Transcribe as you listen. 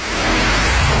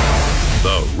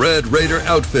Red Raider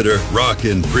Outfitter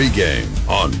Rockin' Pregame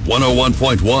on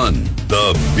 101.1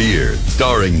 The Beard.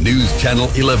 Starring News Channel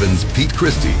 11's Pete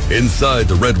Christie. Inside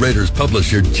the Red Raiders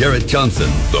publisher Jarrett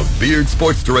Johnson. The Beard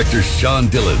sports director Sean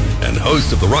Dillon. And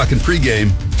host of the Rockin'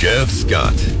 Pregame, Jeff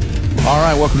Scott. All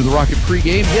right, welcome to the Rocket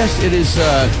Pregame. Yes, it is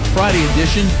Friday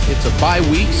edition. It's a bye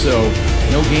week, so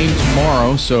no game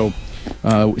tomorrow. So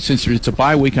since it's a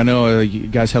bye week, I know you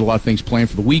guys had a lot of things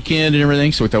planned for the weekend and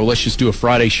everything, so we thought, well, let's just do a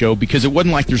Friday show because it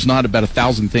wasn't like there's not about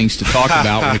 1,000 things to talk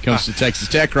about when it comes to Texas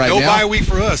Tech right now. No bye week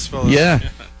for us, fellas. Yeah.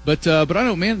 But I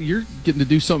know, man, you're getting to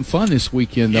do something fun this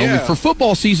weekend, though. Yeah. I mean, for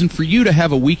football season, for you to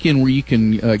have a weekend where you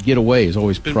can get away is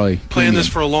always probably playing this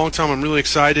for a long time. I'm really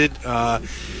excited.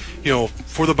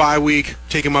 For the bye week,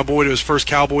 taking my boy to his first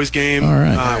Cowboys game. All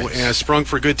right. Nice. And I sprung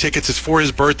for good tickets. It's for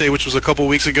his birthday, which was a couple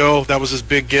weeks ago. That was his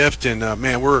big gift. And,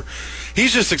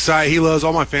 he's just excited. He loves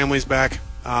all my family's back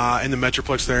in the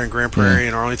Metroplex there in Grand Prairie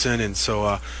and Arlington. And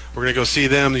so we're going to go see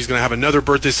them. He's going to have another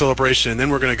birthday celebration. And then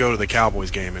we're going to go to the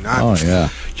Cowboys game. And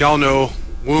y'all know,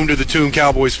 womb to the tomb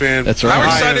Cowboys fan. That's right. How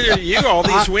excited are you? All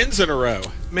these wins in a row.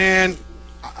 Man,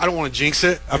 I don't want to jinx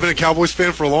it. I've been a Cowboys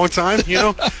fan for a long time,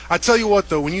 I tell you what,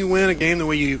 though, when you win a game the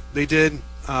way they did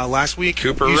last week.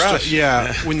 Cooper Rush.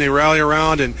 When they rally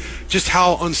around and just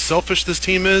how unselfish this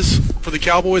team is for the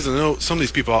Cowboys. I know some of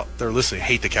these people out there listening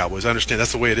hate the Cowboys. I understand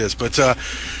that's the way it is. But, the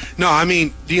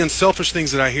unselfish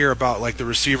things that I hear about, like, the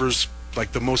receivers,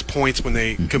 like the most points when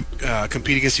they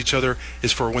compete against each other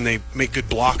is for when they make good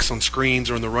blocks on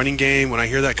screens or in the running game. When I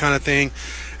hear that kind of thing,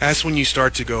 that's when you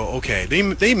start to go, okay,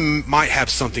 they might have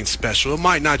something special. It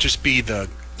might not just be the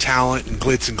talent and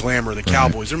glitz and glamour of the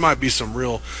Cowboys. There might be some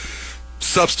real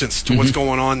substance to what's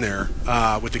going on there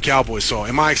with the Cowboys. So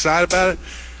am I excited about it?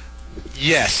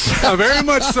 Yes, very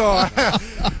much so.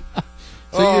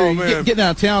 So you're getting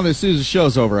out of town as soon as the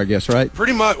show's over, I guess, right?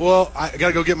 Pretty much. Well, I got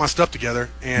to go get my stuff together,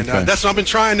 and that's what I've been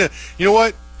trying to. You know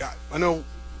what? I know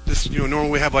this. Normally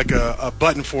we have like a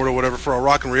button for it or whatever for a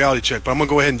rock and reality check, but I'm gonna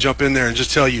go ahead and jump in there and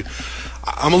just tell you,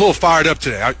 I'm a little fired up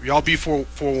today. Y'all be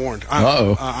forewarned. I'm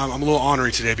a little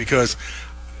ornery today because,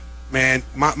 man,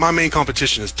 my main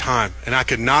competition is time, and I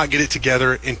could not get it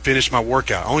together and finish my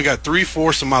workout. I only got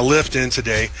 3/4 of my lift in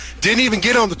today. Didn't even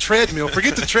get on the treadmill.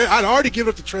 Forget the tread. I'd already given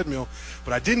up the treadmill,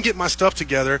 but I didn't get my stuff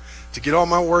together to get all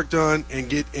my work done and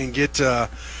get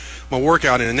my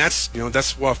workout in. And that's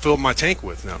what I filled my tank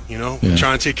with now.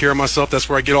 Trying to take care of myself. That's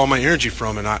where I get all my energy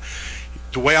from. And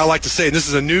the way I like to say, and this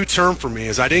is a new term for me,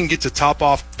 is I didn't get to top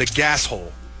off the gas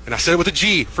hole. And I said it with a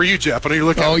G for you, Jeff. I know you're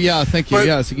looking at me. Oh, yeah, thank you.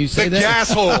 Yeah, so can you say the that?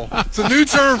 gas hole. It's a new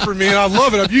term for me, and I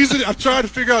love it. I've used it. I've tried to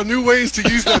figure out new ways to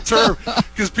use that term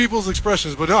because people's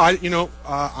expressions. But no,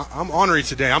 I'm ornery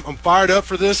today. I'm fired up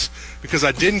for this because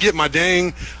I didn't get my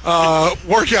dang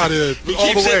workout in He all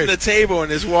keeps the way. hitting the table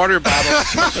and his water bottle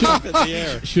up in the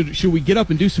air. Should we get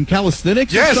up and do some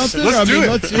calisthenics Yes, or something? let's do it.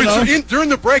 Let's, During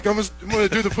the break, I'm going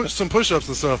to do some push-ups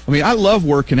and stuff. I mean, I love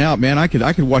working out, man. I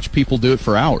could watch people do it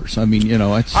for hours. I mean,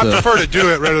 it's. I prefer to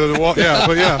do it rather than walk. Yeah,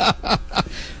 but yeah.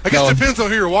 I guess it depends on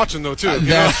who you're watching, though, too.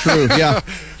 That's true. Yeah.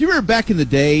 You remember back in the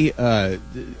day?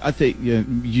 I think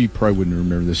you probably wouldn't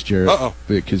remember this, Jarrett.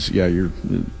 Because you're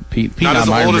Pete. Not as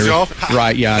old as y'all.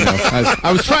 Right? Yeah, I know.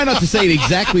 I was trying not to say it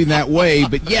exactly in that way,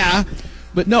 but yeah.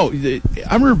 But no, I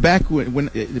remember back when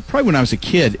I was a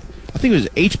kid. I think it was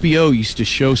HBO used to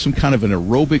show some kind of an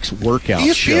aerobics workout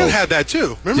show. ESPN had that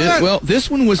too. Remember that? Well,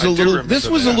 this one was a little. This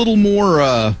was a little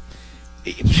more.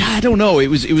 I don't know. It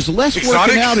was less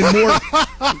exotic? working out and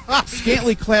more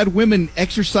scantily clad women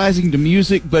exercising to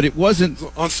music, but it wasn't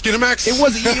on Skinamax. It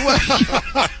wasn't.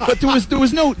 But there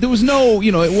was no.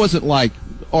 It wasn't like,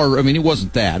 it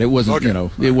wasn't that. It wasn't.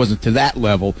 Okay. It wasn't to that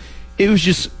level. It was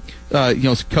just. A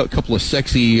couple of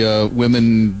sexy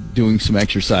women doing some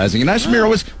exercising, and I just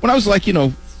remember when I was like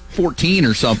 14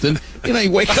 or something.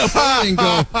 You wake up early and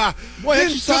go, boy,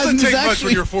 exercising doesn't take is actually much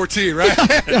when you're 14, right?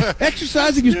 yeah,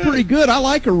 exercising is pretty good. I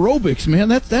like aerobics, man.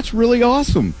 That's really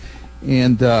awesome.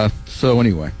 And so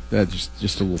anyway, that's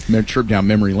just a little trip down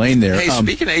memory lane there. Hey,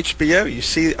 speaking of HBO, you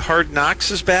see Hard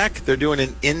Knocks is back. They're doing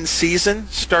an in-season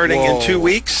starting in 2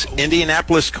 weeks.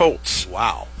 Indianapolis Colts.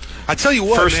 Wow. I tell you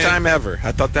what, First time ever.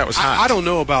 I thought that was hot. I don't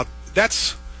know about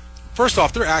that's. First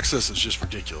off, their access is just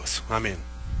ridiculous. I mean,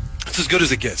 it's as good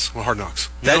as it gets on Hard Knocks.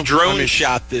 That drone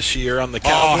shot this year on the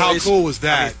Cowboys. Oh, how cool was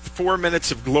that? 4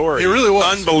 minutes of glory. It really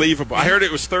was unbelievable. I heard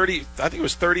it was 30. I think it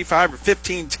was 35 or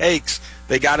 15 takes.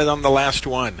 They got it on the last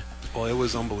one. Well, it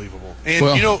was unbelievable. And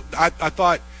I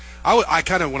thought I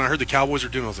kind of when I heard the Cowboys were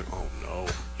doing, I was like, oh no.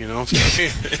 Because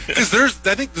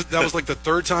I think that was like the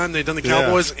third time they'd done the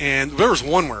Cowboys, and there was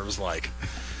one where it was like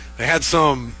they had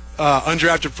some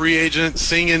undrafted free agent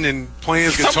singing and playing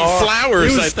his guitar. Some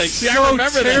flowers, it was I think. See, so I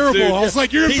remember terrible. that, dude. I was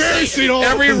like, you're embarrassing all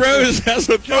every rose has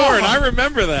a thorn. I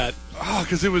remember that. Oh,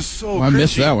 because it was so I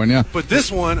missed that one, yeah. But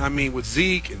this one, I mean, with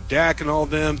Zeke and Dak and all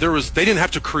of them, they didn't have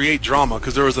to create drama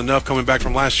because there was enough coming back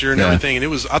from last year and everything.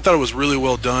 And I thought it was really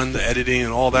well done, the editing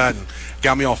and all that, and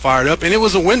got me all fired up. And it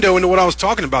was a window into what I was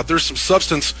talking about. There's some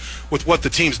substance with what the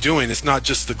team's doing. It's not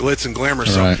just the glitz and glamour.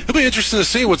 So it'll be interesting to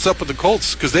see what's up with the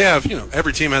Colts because they have,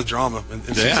 every team has drama.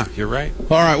 Yeah, you're right.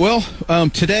 All right. Well,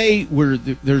 today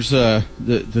there's the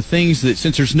things that,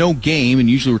 since there's no game, and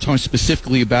usually we're talking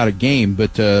specifically about a game,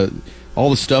 but all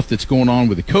the stuff that's going on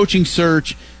with the coaching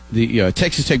search, the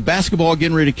Texas Tech basketball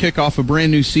getting ready to kick off a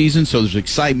brand new season, so there's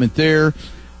excitement there.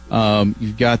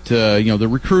 You've got the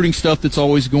recruiting stuff that's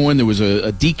always going. There was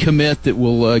a decommit that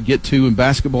we'll get to in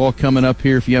basketball coming up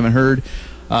here if you haven't heard.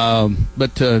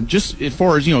 But just as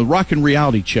far as Rock and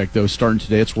Reality Check though, starting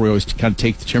today, that's where we always kind of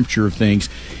take the temperature of things.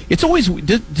 It's always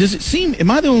does it seem?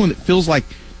 Am I the only one that feels like?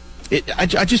 I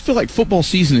just feel like football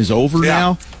season is over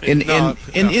now, and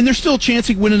there's still a chance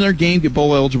of winning their game, get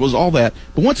bowl eligibles, all that.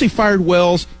 But once they fired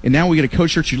Wells, and now we get a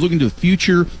coach search, you're looking to the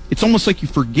future. It's almost like you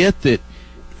forget that.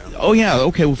 Oh yeah,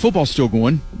 okay. Well, football's still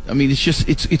going. I mean,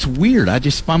 it's weird. I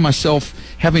just find myself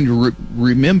having to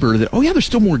remember that. Oh yeah, there's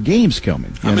still more games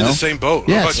coming. I'm in the same boat.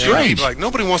 Yeah, it's strange. Like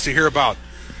nobody wants to hear about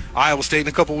Iowa State in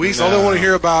a couple weeks. All they want to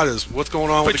hear about is what's going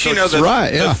on with the coaches.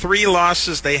 The 3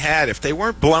 losses they had, if they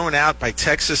weren't blown out by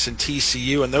Texas and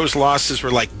TCU, and those losses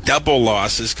were like double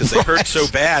losses because they hurt so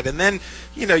bad, and then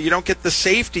you don't get the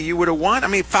safety you would have won. I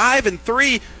mean,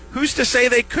 5-3. Who's to say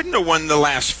they couldn't have won the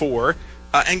last 4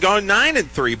 and gone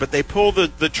 9-3? But they pulled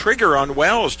the trigger on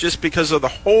Wells just because of the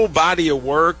whole body of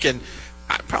work and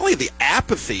probably the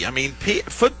apathy. I mean,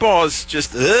 football is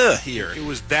just here. It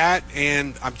was that,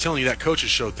 and I'm telling you, that coaches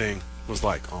show thing was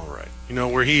like, all right,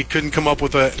 where he couldn't come up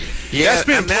with a. Yeah, that's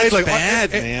been that's like,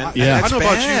 bad, man. I don't know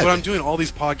about you, but I'm doing all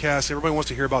these podcasts. Everybody wants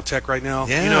to hear about tech right now.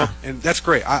 Yeah. And that's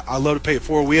great. I love to pay it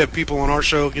forward. We have people on our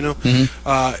show,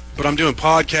 but I'm doing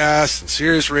podcasts and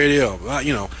Sirius Radio.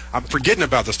 I'm forgetting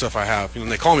about the stuff I have.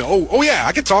 And they call me. Oh yeah,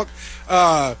 I can talk.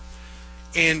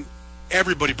 And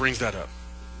everybody brings that up.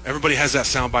 Everybody has that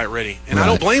soundbite ready, and I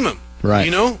don't blame him.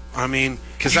 Right. I mean,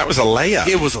 because that was a layup.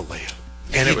 It was a layup,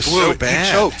 and it was so bad.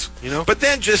 He choked. But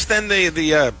then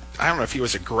the I don't know if he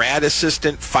was a grad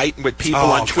assistant fighting with people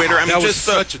on Twitter. God, I mean, just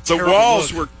the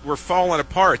walls were falling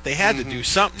apart. They had to do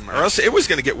something, or else it was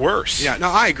going to get worse. Yeah. No,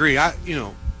 I agree.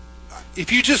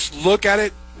 If you just look at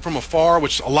it from afar,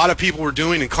 which a lot of people were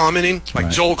doing and commenting, like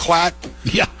Joel Klatt.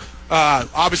 Yeah.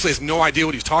 Obviously has no idea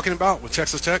what he's talking about with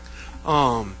Texas Tech.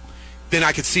 Then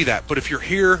I could see that. But if you're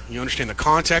here, you understand the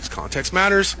context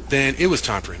matters, then it was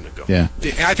time for him to go. Yeah.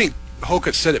 And I think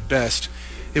Hokut said it best.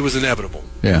 It was inevitable.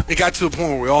 Yeah. It got to the point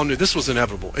where we all knew this was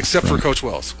inevitable, except for Coach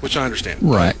Wells, which I understand.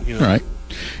 Right. But, right.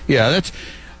 Yeah, that's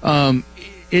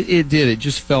it did. It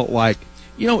just felt like,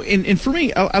 and for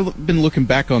me, I've been looking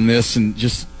back on this and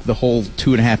just the whole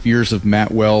 2.5 years of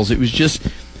Matt Wells. It was just,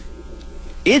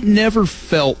 it never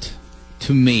felt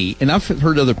to me, and I've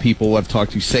heard other people I've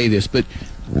talked to say this, but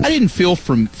I didn't feel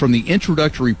from the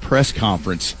introductory press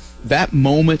conference, that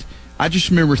moment, I just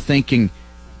remember thinking,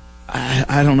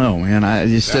 I don't know, man, it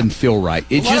just doesn't feel right.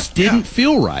 It just didn't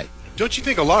feel right. Don't you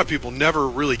think a lot of people never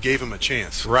really gave him a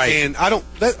chance? Right. And I don't,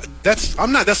 that's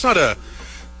not a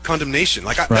condemnation.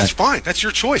 Like, that's fine. That's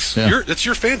your choice. Yeah. That's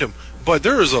your fandom. But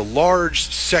there is a large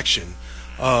section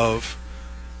of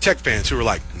Tech fans who are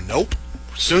like, nope.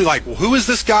 So like, well, who is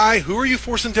this guy? Who are you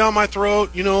forcing down my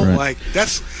throat? Like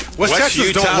that's West Texas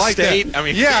Utah don't like State? that. I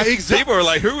mean, yeah, exactly. People are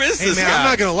like, who is this guy? I'm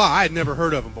not gonna lie, I had never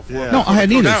heard of him before. Yeah. No, I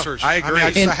hadn't either. I agree.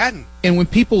 I hadn't. And when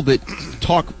people that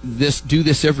do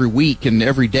this every week and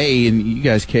every day, in you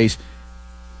guys' case,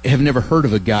 have never heard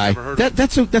of a guy,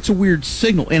 that's a weird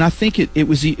signal. And I think it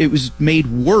was made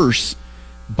worse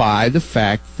by the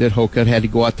fact that Hokut had to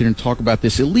go out there and talk about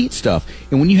this elite stuff.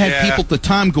 And when you had people at the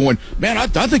time going, man, I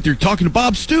think they're talking to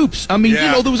Bob Stoops. I mean,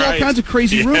 there was all kinds of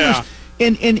crazy rumors.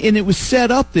 And it was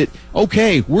set up that,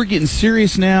 okay, we're getting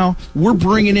serious now. We're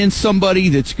bringing in somebody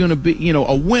that's going to be,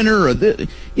 a winner. And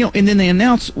then they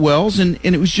announced Wells, and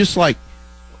it was just like,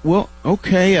 well,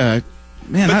 okay,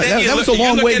 man, that was a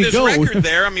long way to go. Record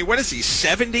there. I mean, what is he?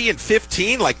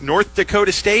 70-15, like North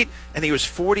Dakota State, and he was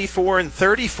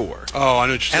 44-34. Oh, I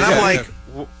know what you're saying. And I'm like,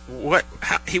 what?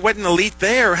 How, he wasn't elite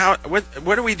there.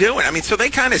 What are we doing? I mean, so they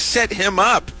kind of set him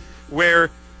up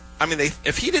where, I mean,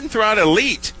 if he didn't throw out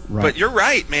elite, but you're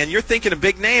right, man. You're thinking a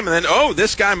big name, and then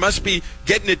this guy must be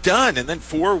getting it done, and then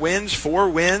 4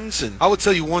 wins, and I would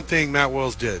tell you one thing Matt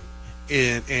Wells did,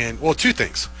 and 2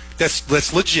 things.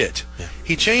 That's legit. Yeah.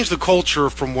 He changed the culture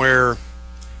from where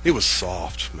It was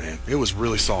soft, man. It was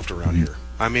really soft around here.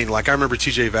 I mean, like, I remember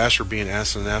T.J. Vasher being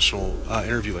asked in a national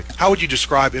interview, like, how would you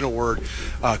describe in a word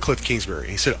Cliff Kingsbury?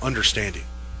 And he said, understanding.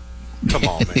 Come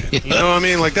on, man. You know what I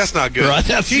mean? Like, that's not good. Right,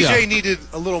 TJ needed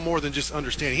a little more than just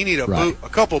understanding. He needed a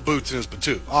couple boots in his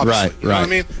patoot, obviously. You know what I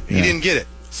mean? He didn't get it.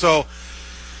 So,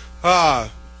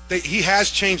 he has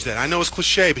changed that. I know it's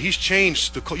cliche, but he's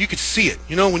changed. You could see it,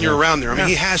 you know, when you're around there. I mean,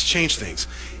 he has changed things.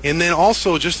 And then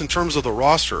also, just in terms of the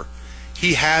roster,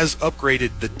 he has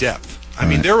upgraded the depth. I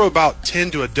mean, there were about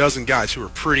 10 to a dozen guys who were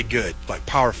pretty good, like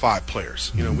Power 5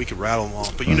 players. You know, we could rattle them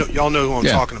off. But y'all know who I'm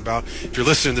talking about. If you're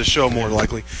listening to the show, more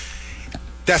likely.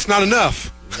 That's not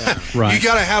enough. Right. You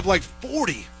got to have like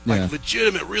 40, like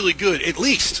legitimate, really good, at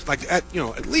least,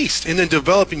 at least, and then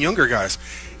developing younger guys.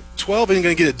 12 ain't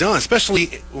going to get it done. Especially,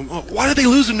 why did they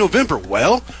lose in November?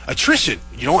 Well, attrition.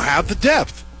 You don't have the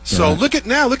depth. So look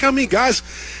how many guys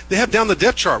they have down the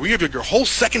depth chart. We have your whole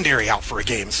secondary out for a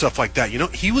game and stuff like that. You know,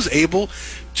 he was able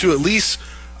to at least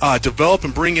develop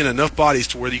and bring in enough bodies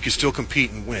to where you could still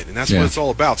compete and win, and that's what it's all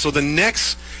about. So the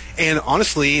next, and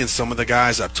honestly, and some of the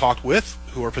guys I've talked with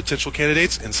who are potential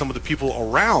candidates, and some of the people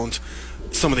around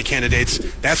some of the candidates,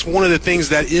 that's one of the things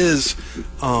that is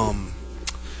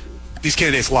these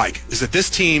candidates is that this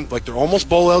team, like, they're almost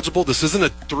bowl eligible. This isn't a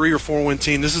 3 or 4 win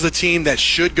team. This is a team that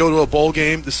should go to a bowl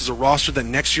game. This is a roster that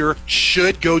next year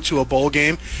should go to a bowl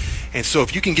game. And so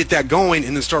if you can get that going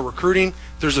and then start recruiting,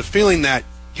 there's a feeling that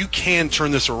you can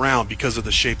turn this around because of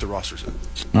the shape the roster's in.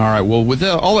 All right. Well, with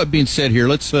all that being said here,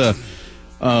 let's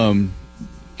coming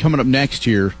up next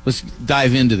year, let's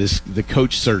dive into the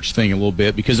coach search thing a little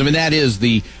bit, because I mean that is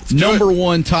the number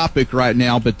one topic right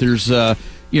now. But there's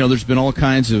there's been all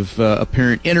kinds of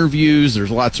apparent interviews.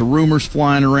 There's lots of rumors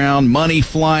flying around, money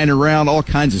flying around, all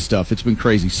kinds of stuff. It's been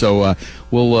crazy. So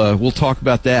we'll talk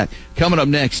about that coming up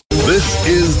next. This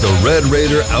is the Red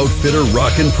Raider Outfitter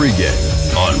Rockin' Pregame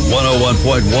on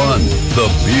 101.1 The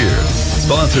Beard.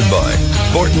 Sponsored by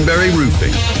Fortenberry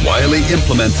Roofing, Wiley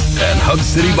Implements, and Hub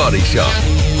City Body Shop.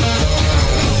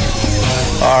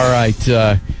 All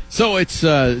right. So it's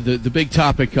the big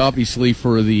topic, obviously,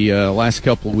 for the last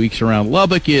couple of weeks around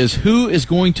Lubbock is who is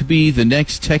going to be the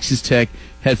next Texas Tech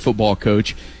head football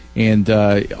coach. And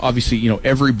obviously,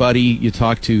 everybody you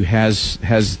talk to has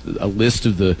a list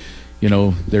of their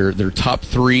top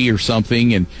 3 or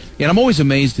something. And I'm always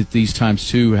amazed at these times,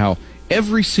 too, how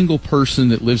every single person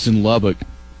that lives in Lubbock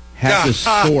has a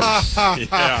source.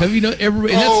 Have you know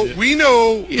everybody? We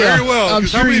know very well. I'm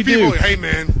sure how many you people do. Hey,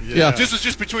 man, this is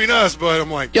just between us. But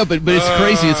I'm like, but it's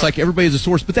crazy. It's like everybody has a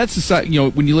source. But that's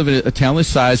the when you live in a town this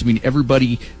size. I mean,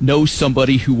 everybody knows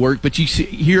somebody who worked. But you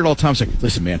hear it all the time. It's like,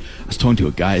 listen, man, I was talking to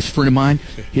a guy, a friend of mine.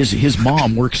 His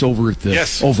mom works over at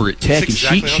Tech,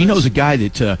 and she knows a guy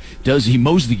that he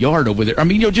mows the yard over there. I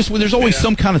mean, just when there's always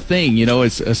some kind of thing.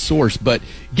 It's a source. But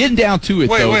getting down to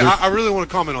it, wait, I really want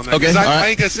to comment on that. Okay, I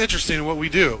think that's interesting in what we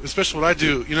do, especially what I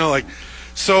do.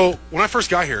 So when I first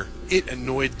got here, it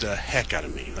annoyed the heck out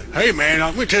of me. Like, hey man,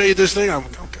 I'm going to tell you this thing. I'm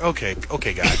okay,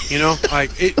 guy.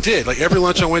 It did. Like every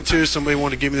lunch I went to, somebody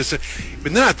wanted to give me this.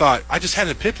 But then I thought, I just had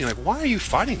an epiphany. Like, why are you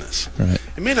fighting this? Right.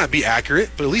 It may not be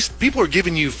accurate, but at least people are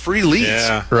giving you free leads.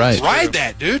 Yeah, right. Ride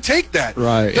that, dude. Take that.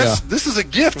 Right. This is a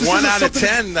gift. This 1 out of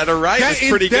 10 that are right is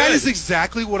pretty good. That is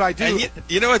exactly what I do. And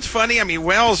you know what's funny? I mean,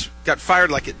 Wells got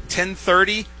fired like at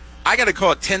 10:30. I got a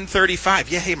call at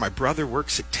 10:35. Yeah, hey, my brother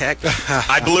works at Tech.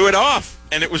 I blew it off,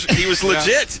 and he was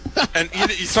legit. And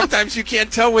sometimes you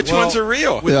can't tell which ones are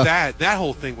real. With that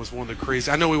whole thing was one of the crazy.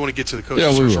 I know we want to get to the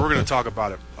coaching search. We're going to talk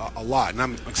about it a lot, and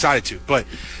I'm excited to. But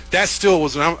that still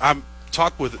was. I'm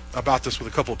talked about this with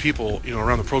a couple of people,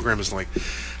 around the program, is like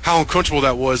how uncomfortable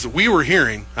that was. That we were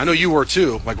hearing. I know you were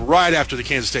too. Like right after the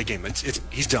Kansas State game,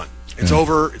 he's done. It's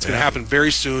over. It's going to happen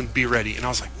very soon. Be ready. And I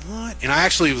was like, what? And I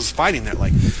actually was fighting that.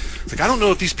 Like, it's like, I don't know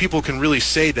if these people can really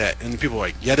say that. And people were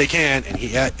like, yeah, they can. And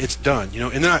it's done.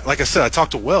 And then, like I said, I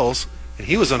talked to Wells, and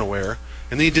he was unaware.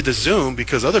 And then he did the Zoom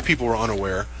because other people were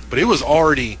unaware. But it was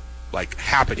already, like,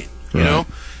 happening, you know?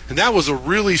 And that was a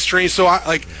really strange. So,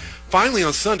 finally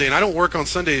on Sunday, and I don't work on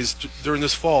Sundays during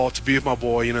this fall to be with my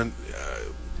boy,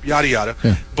 yada, yada.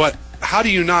 Yeah. But how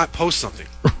do you not post something?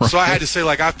 Right. So I had to say,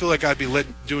 I feel like I'd be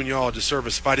doing y'all a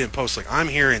disservice if I didn't post. I'm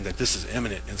hearing that this is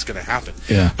imminent and it's going to happen.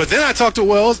 Yeah. But then I talked to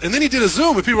Wells, and then he did a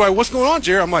Zoom, and people were like, what's going on,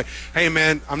 Jared? I'm like, hey,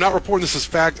 man, I'm not reporting this as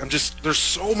fact. There's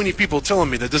so many people telling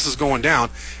me that this is going down.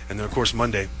 And then, of course,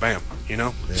 Monday, bam,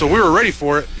 Yeah. So we were ready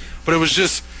for it, but it was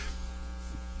just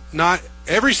not –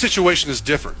 every situation is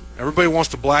different. Everybody wants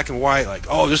the black and white,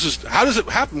 how does it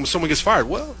happen when someone gets fired?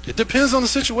 Well, it depends on the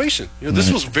situation.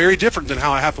 This was very different than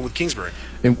how it happened with Kingsbury.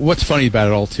 And what's funny about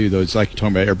it all, too, though, it's like you're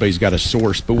talking about everybody's got a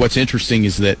source. But what's interesting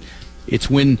is that It's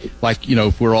when, like,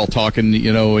 if we're all talking,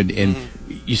 and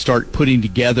you start putting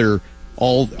together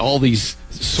all these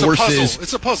sources.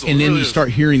 It's a puzzle. And then really you start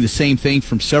hearing the same thing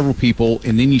from several people,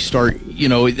 and then you start,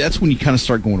 that's when you kind of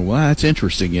start going, well, that's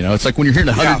interesting. It's like when you're hearing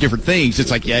 100 different things, it's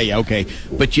like, yeah, okay.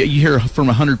 But you hear from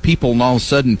 100 people, and all of a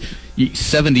sudden,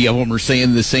 70 of them are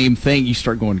saying the same thing. You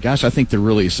start going, gosh, I think there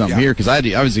really is something here. Because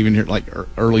I was even here, like,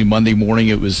 early Monday morning,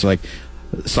 it was like,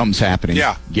 something's happening.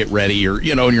 Yeah. Get ready, or, and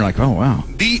you're like, oh, wow.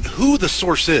 Who the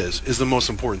source is the most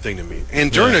important thing to me.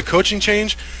 And during a coaching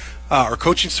change or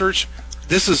coaching search,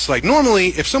 this is like, normally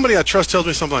if somebody I trust tells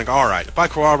me something, like, all right, if I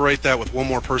corroborate that with one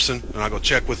more person and I go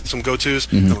check with some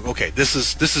go-tos, I'm like, okay, this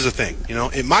is a thing.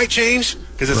 It might change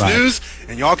because it's news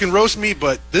and y'all can roast me,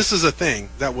 but this is a thing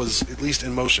that was at least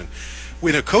in motion.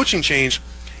 With a coaching change,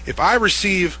 if I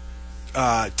receive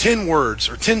 10 words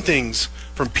or 10 things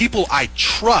from people I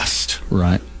trust,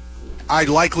 I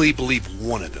likely believe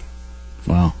one of them.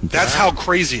 Wow. That's how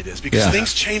crazy it is, because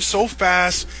things change so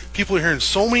fast. People are hearing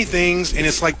so many things, and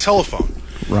it's like telephone.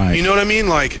 Right. You know what I mean?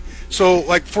 Like,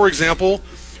 for example,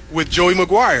 with Joey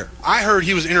McGuire, I heard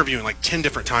he was interviewing like 10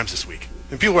 different times this week.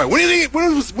 And people were like,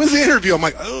 when's the interview? I'm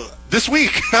like, this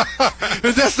week.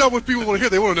 That's not what people want to hear.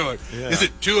 They want to know, like, is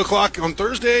it 2 o'clock on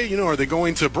Thursday? Are they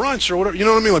going to brunch or whatever? You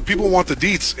know what I mean? Like, people want the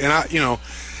deets, and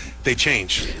they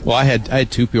change. Well, I had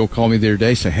two people call me the other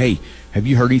day, say, hey, have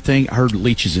you heard anything? I heard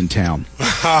Leach is in town.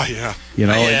 Yeah.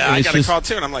 I got a call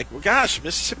too, and I'm like, well, gosh,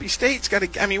 Mississippi State's got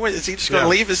to. I mean, what, is he just going to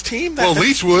leave his team? Well,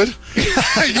 Leach would.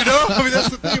 That's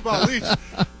the thing about Leach.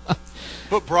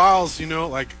 But Briles, you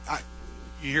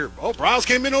hear, Briles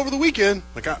came in over the weekend.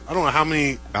 Like, I don't know how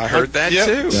many. I heard that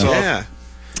too. So, yeah.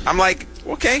 I'm like,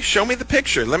 okay, show me the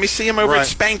picture. Let me see him over at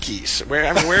Spanky's,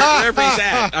 wherever he's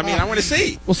at. I mean, I want to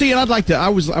see. Well, see, and I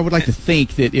would like to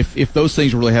think that if those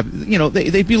things really happen,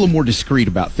 they'd be a little more discreet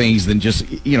about things than just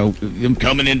them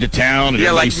coming into town and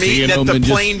like meeting at the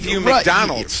Plainview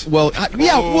McDonald's. Well,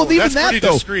 even that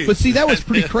though. Discreet. But see, that was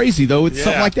pretty crazy though.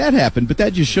 Something like that happened, but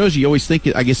that just shows you always think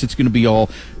I guess it's going to be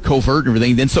all covert and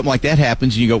everything. Then something like that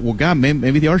happens, and you go, well, God,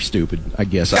 maybe they are stupid. I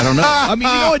guess I don't know. I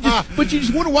mean, but you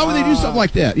just wonder why would they do something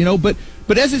like that?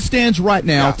 But as it stands right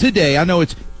now, today, I know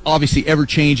it's obviously ever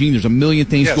changing. There's a million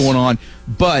things going on,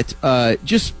 but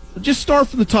just start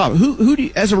from the top. Who do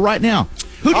you, as of right now?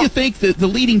 Who do you think the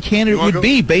leading candidate would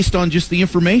be based on just the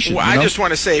information? Well, I just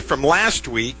want to say from last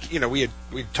week,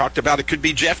 we talked about it could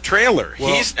be Jeff Traylor.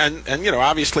 Well, he's and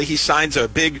obviously he signs a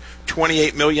big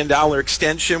 $28 million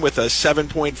extension with a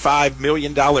 $7.5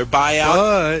 million buyout.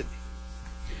 But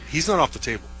he's not off the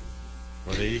table.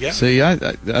 Well, there you go. See,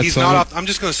 he's not off. I'm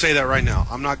just going to say that right now.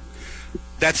 I'm not.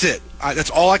 That's it.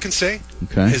 That's all I can say.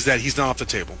 Okay. Is that he's not off the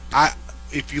table.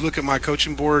 If you look at my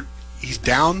coaching board, he's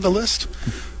down the list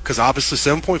because obviously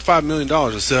 $7.5 million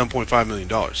is $7.5 million.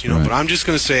 But I'm just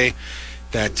going to say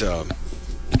that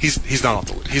he's not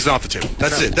off the table.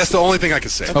 That's it. That's the only thing I can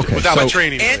say. Okay. Without my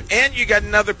training. And you got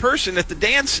another person at the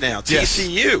dance now,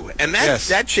 TCU, and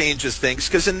that changes things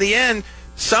because in the end,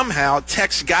 somehow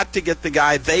Tech's got to get the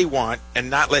guy they want and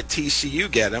not let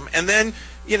TCU get him. And then,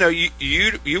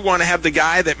 you want to have the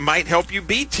guy that might help you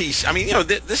beat TCU. I mean,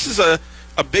 this is a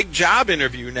big job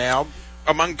interview now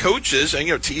among coaches, and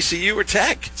TCU or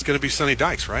Tech. It's going to be Sonny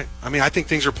Dykes, right? I mean, I think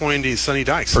things are pointing to Sonny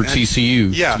Dykes. For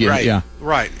TCU.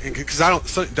 Right.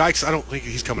 Because Dykes, I don't think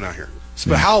he's coming out here.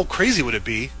 But how crazy would it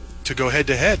be to go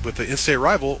head-to-head with the in-state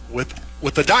rival with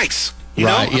the Dykes?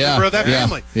 Member of that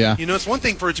family. Yeah. It's one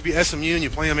thing for it to be SMU and you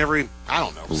play them every,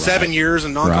 7 years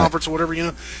in non-conference or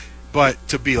whatever, But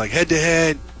to be like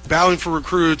head-to-head, battling for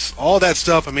recruits, all that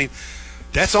stuff, I mean,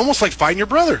 that's almost like fighting your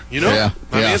brother, I mean,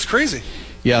 it's crazy.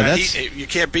 Yeah, you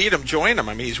can't beat him, join him.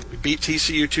 I mean, he's beat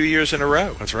TCU 2 years in a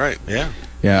row. That's right. Yeah.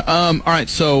 Yeah. All right,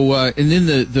 so, and then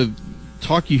the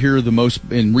talk you hear the most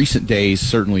in recent days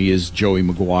certainly is Joey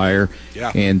McGuire,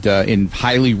 and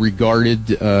highly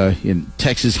regarded in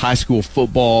Texas high school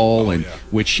football,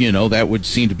 which that would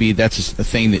seem to be that's a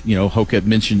thing that Hoka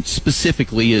mentioned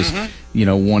specifically is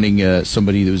wanting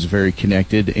somebody that was very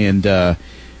connected, and the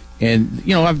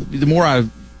more I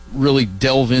really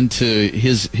delve into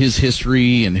his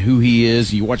history and who he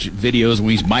is. You watch videos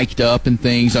when he's mic'd up and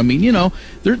things. I mean,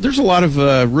 there's a lot of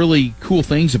really cool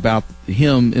things about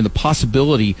him and the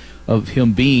possibility of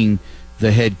him being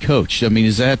the head coach. I mean,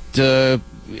 is that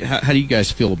how do you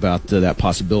guys feel about that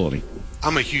possibility?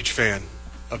 I'm a huge fan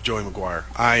of Joey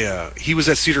McGuire. He was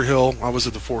at Cedar Hill. I was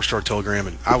at the 4-Star Telegram,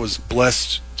 and I was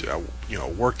blessed.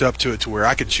 Worked up to it to where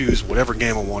I could choose whatever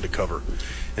game I wanted to cover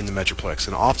in the Metroplex,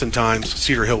 and oftentimes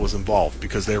Cedar Hill was involved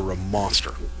because they were a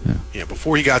monster.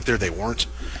 Before he got there, they weren't,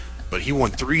 but he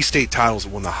won 3 state titles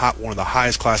and won one of the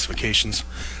highest classifications.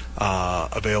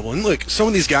 available. And look, some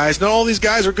of these guys, not all these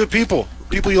guys are good people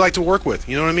you like to work with.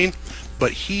 You know what I mean?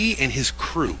 But he and his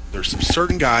crew, there's some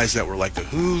certain guys that were like the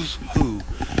who's who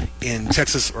in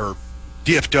Texas or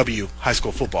DFW high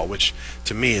school football, which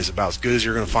to me is about as good as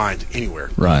you're going to find anywhere.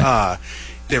 Right.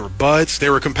 They were buds. They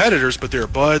were competitors, but they were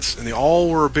buds, and they all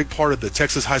were a big part of the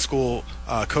Texas High School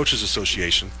Coaches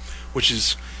Association,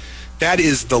 that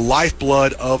is the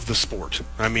lifeblood of the sport.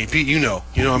 I mean, Pete, you know,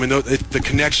 I mean, the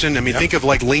connection. I mean, think of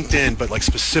like LinkedIn, but like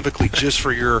specifically just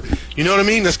for your, you know what I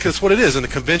mean? That's what it is, and the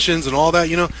conventions and all that,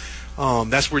 you know.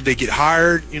 That's where they get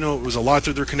hired. You know, it was a lot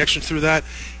through their connection through that.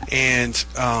 And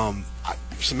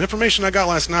some information I got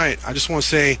last night, I just want to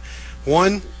say,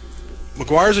 one,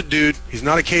 McGuire's a dude. He's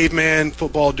not a caveman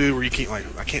football dude where you can't, like,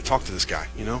 I can't talk to this guy,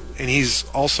 you know? And he's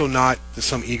also not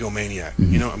some egomaniac,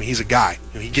 you know? I mean, he's a guy.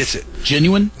 You know, he gets it.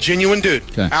 Genuine? Genuine dude.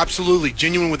 Okay. Absolutely.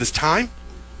 Genuine with his time.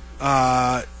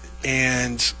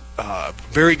 And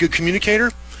very good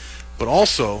communicator. But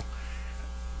also,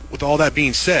 with all that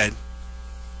being said,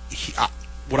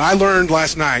 what I learned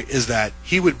last night is that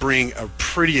he would bring a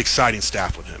pretty exciting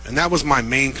staff with him. And that was my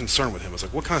main concern with him. I was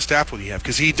like, what kind of staff would he have?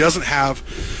 Because he doesn't have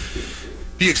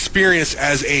the experience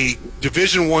as a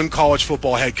Division I college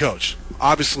football head coach.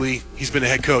 Obviously, he's been a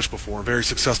head coach before, very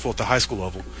successful at the high school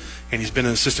level. And he's been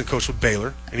an assistant coach with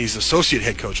Baylor. And he's associate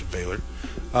head coach with Baylor.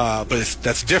 But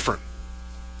that's different.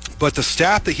 But the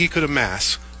staff that he could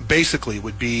amass basically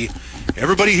would be,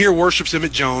 everybody here worships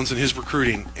Emmett Jones and his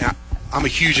recruiting. I'm a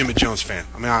huge Emmett Jones fan.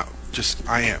 I mean,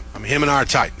 I am. I mean, him and I are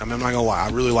tight. I mean, I'm not going to lie. I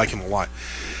really like him a lot.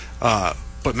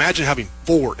 But imagine having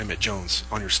 4 Emmett Jones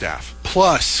on your staff,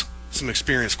 plus some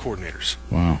experienced coordinators.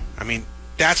 Wow. I mean,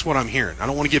 that's what I'm hearing. I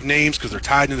don't want to give names because they're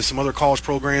tied into some other college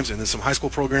programs and then some high school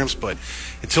programs, but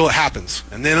until it happens.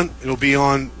 And then it'll be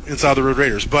on Inside the Red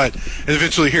Raiders, but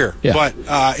eventually here. Yeah. But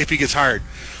if he gets hired.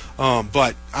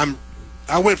 But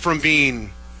I went from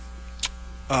being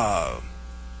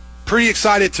pretty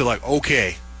excited to like,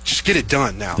 okay, just get it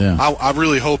done now. Yeah. I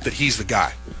really hope that he's the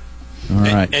guy. All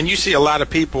right. And you see a lot of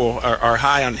people are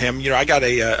high on him. You know, I got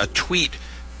a tweet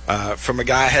from a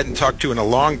guy I hadn't talked to in a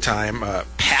long time,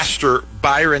 Pastor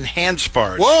Byron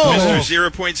Hanspard. Whoa! Mr.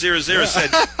 0.00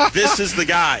 said, this is the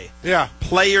guy. Yeah.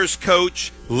 Players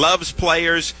coach, loves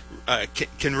players,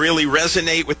 can really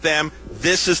resonate with them.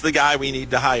 This is the guy we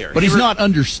need to hire. But he's not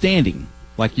understanding,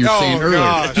 like you're saying earlier.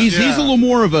 Gosh, he's a little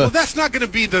more of a... Well, that's not going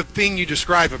to be the thing you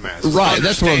describe him as. Right,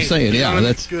 that's what I'm saying, yeah.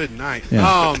 That's good night.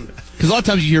 Yeah. Because a lot of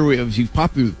times you hear if he's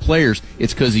popular with players,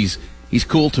 it's because he's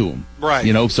cool to them. Right.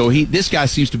 You know, so this guy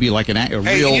seems to be like a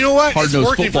real you know what?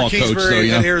 hard-nosed football coach. So,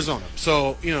 in Arizona.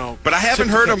 So, you know. But I haven't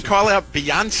heard him call out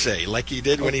Beyonce like he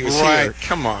did when he was here.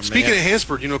 Come on, Speaking man. of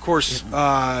Hanspard, you know, of course,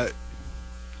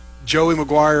 Joey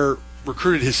McGuire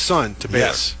recruited his son to Baylor.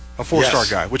 Yes. A 4-star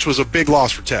guy, which was a big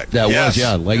loss for Tech. That was,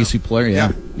 legacy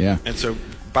player, yeah. And so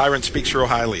Byron speaks real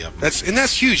highly of him.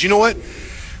 That's huge. You know what?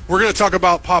 We're going to talk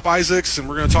about Pop Isaacs, and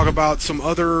we're going to talk about some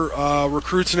other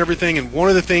recruits and everything. And one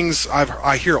of the things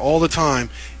I hear all the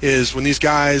time is when these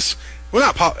guys,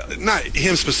 well, not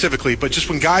him specifically, but just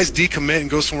when guys decommit and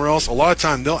go somewhere else, a lot of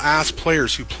time they'll ask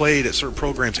players who played at certain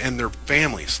programs and their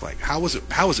families, like, how is it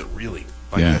really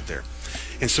like that there?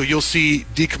 And so you'll see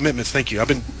decommitments. Thank you. I've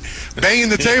been banging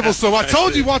the table, so I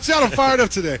told you, watch out, I'm fired up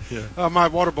today. My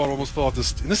water bottle almost fell off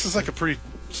this. And this is like a pretty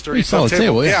sturdy solid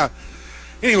table. Yeah.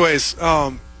 Anyways,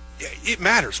 it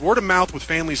matters. Word of mouth with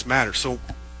families matters. So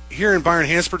hearing Byron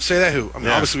Hanspard say that,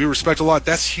 obviously we respect a lot,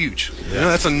 that's huge. Yeah. You know,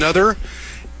 that's another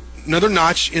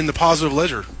notch in the positive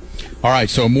ledger. All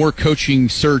right, so more coaching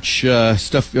search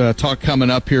stuff talk coming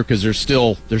up here because there's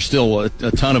still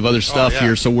a ton of other stuff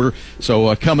here.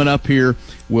 So coming up here,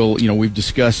 we've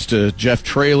discussed Jeff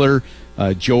Traylor,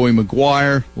 Joey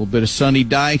McGuire, a little bit of Sonny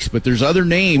Dykes, but there's other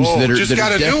names that are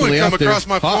definitely out there. Come across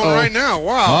my phone right now.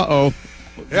 Wow.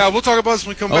 Yeah, we'll talk about this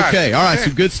when we come back. Okay, all right,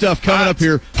 some good stuff coming up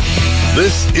here.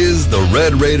 This is the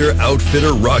Red Raider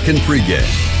Outfitter Rockin' Pregame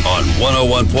on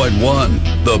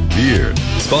 101.1 The Beard.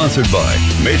 Sponsored by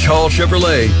Mitch Hall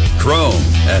Chevrolet, Chrome,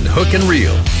 and Hook and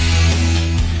Reel.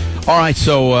 All right,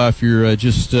 so if you're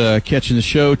just catching the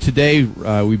show today,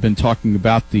 we've been talking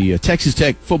about the Texas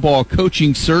Tech football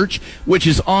coaching search, which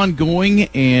is ongoing,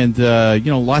 and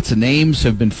lots of names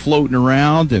have been floating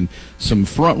around, and some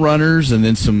front runners, and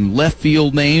then some left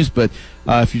field names. But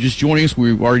if you're just joining us,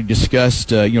 we've already discussed.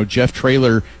 Jeff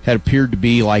Traylor had appeared to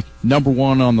be like number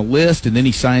one on the list, and then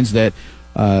he signs that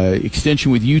extension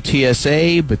with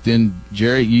UTSA, but then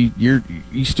Jerry,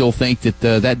 you still think that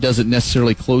that doesn't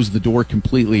necessarily close the door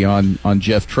completely on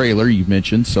Jeff Traylor. You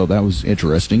mentioned, so that was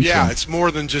interesting. Yeah, it's more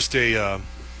than just a.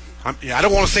 I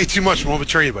don't want to say too much. I won't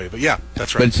betray anybody, but yeah,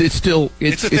 that's right. But it's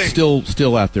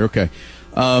still out there. Okay.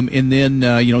 And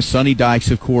then, Sonny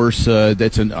Dykes, of course,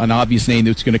 that's an obvious name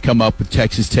that's going to come up with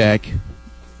Texas Tech.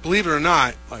 Believe it or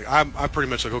not, like I'm pretty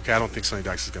much like, okay, I don't think Sonny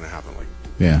Dykes is going to happen. Like,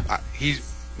 yeah, he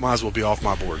might as well be off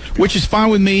my board. Which is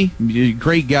fine with me.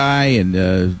 Great guy,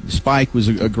 and Spike was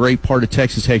a great part of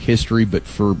Texas Tech history. But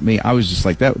for me, I was just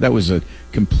like that was a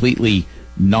completely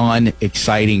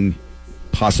non-exciting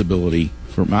possibility.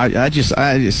 I just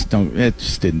don't. It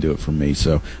just didn't do it for me.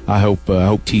 So I hope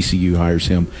TCU hires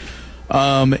him.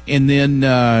 And then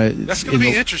that's going to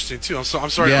be interesting too. I'm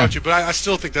sorry about you, but I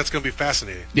still think that's going to be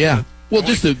fascinating. Yeah. Well,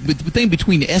 just the thing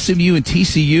between SMU and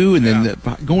TCU, and then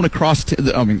going across.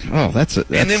 That's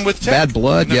and then with Tech, bad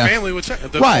blood. And the family with Tech,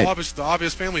 the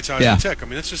obvious family ties with Tech. I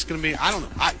mean, it's just going to be. I don't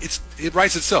know. It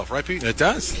writes itself, right, Pete? It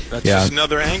does. That's just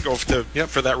another angle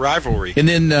for that rivalry. And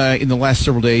then in the last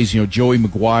several days, Joey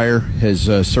McGuire has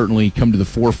certainly come to the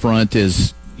forefront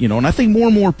as and I think more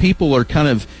and more people are kind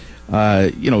of.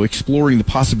 Exploring the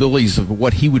possibilities of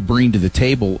what he would bring to the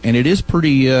table. And it is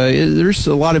pretty, there's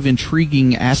a lot of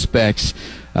intriguing aspects.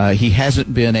 He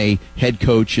hasn't been a head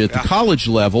coach at the college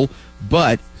level,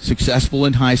 but successful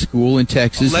in high school in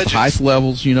Texas, at the highest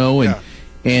levels,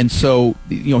 and so,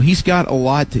 he's got a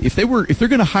lot if they're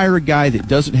going to hire a guy that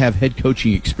doesn't have head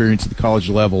coaching experience at the college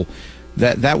level,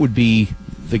 that would be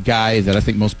the guy that I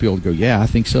think most people would go, yeah, I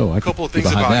think so. A couple of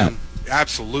things about him.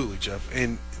 Absolutely, Jeff.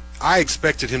 And I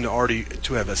expected him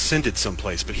to have ascended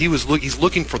someplace, but he's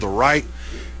looking for the right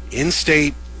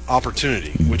in-state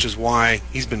opportunity, which is why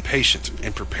he's been patient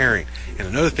and preparing. And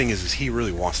another thing is he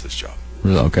really wants this job.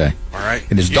 Okay. All right.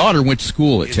 And his daughter went to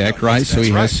school at Tech, right? So he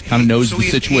kind of knows the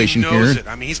situation he knows here. It.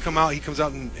 I mean, he comes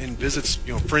out and visits,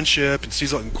 Friendship and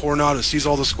sees in Coronado, sees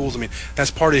all the schools. I mean,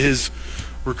 that's part of his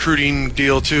recruiting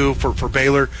deal too for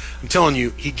Baylor. I'm telling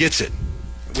you, he gets it.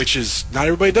 Which is not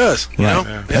everybody does.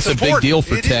 Yeah. That's a big deal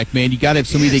for Tech, man. You got to have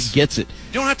somebody that gets it.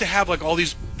 You don't have to have like all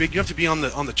these big. You have to be on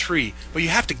the tree, but you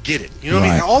have to get it. You know what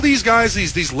I mean? All these guys,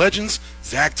 these legends,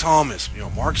 Zach Thomas,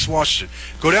 Marcus Washington.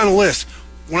 Go down the list.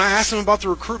 When I asked them about the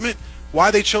recruitment,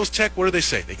 why they chose Tech, what do they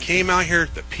say? They came out here,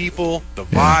 the people, the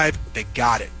vibe, they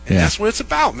got it, and that's what it's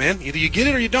about, man. Either you get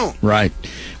it or you don't. Right.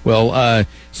 Well,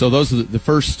 so those are the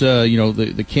first,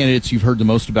 the candidates you've heard the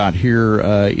most about here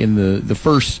in the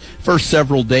first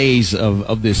several days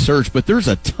of this search. But there's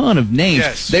a ton of names.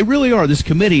 Yes. They really are. This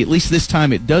committee, at least this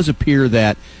time, it does appear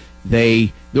that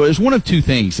there's one of two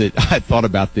things that I thought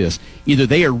about this. Either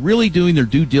they are really doing their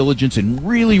due diligence and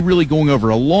really, really going over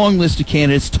a long list of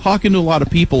candidates, talking to a lot of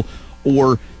people,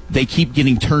 or they keep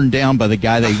getting turned down by the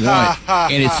guy they want,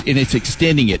 and it's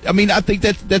extending it. I mean, I think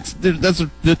that's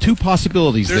the two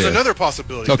possibilities. There's another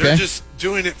possibility. Okay. They're just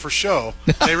doing it for show.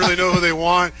 They really know who they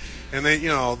want, and they,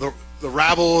 the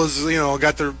rabble is,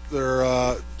 got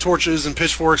their torches and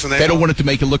pitchforks, and they don't want it to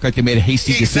make it look like they made a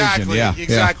hasty decision. Yeah,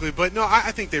 exactly. But no,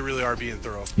 I think they really are being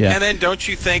thorough. Yeah. And then don't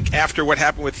you think after what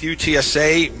happened with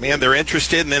UTSA, man, they're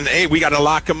interested, and then hey, we got to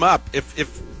lock them up.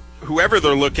 If whoever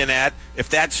they're looking at, if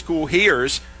that school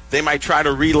hears, they might try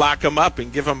to relock them up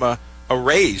and give them a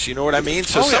raise. You know what I mean?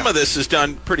 So some of this is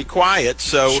done pretty quiet,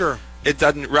 so it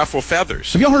doesn't ruffle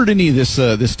feathers. Have y'all heard any of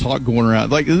this talk going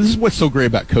around? Like, this is what's so great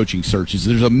about coaching searches.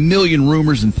 There's a million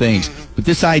rumors and things, but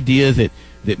this idea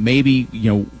that maybe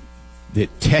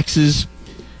that Texas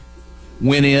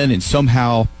went in and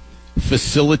somehow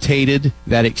facilitated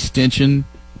that extension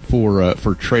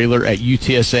for Traylor at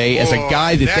UTSA as a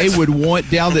guy that they would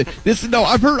want down this. No,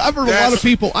 I've heard a lot of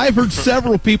people. I've heard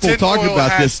several people talk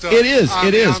about this. Stuff. It is.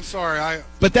 I'm sorry.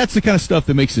 But that's the kind of stuff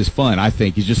that makes this fun, I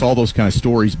think, is just all those kind of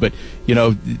stories. But,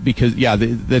 because,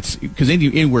 that's because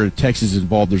anywhere Texas is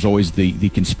involved, there's always the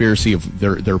conspiracy of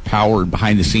their power and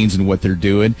behind the scenes and what they're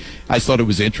doing. I just thought it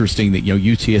was interesting that,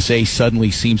 UTSA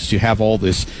suddenly seems to have all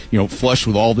this, flush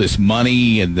with all this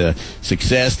money and the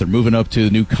success. They're moving up to the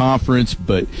new conference.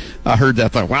 But I heard that, I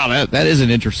thought, wow, that is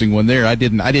an interesting one there. I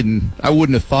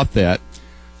wouldn't have thought that.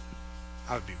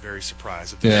 I would be very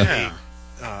surprised if there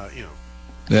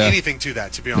anything to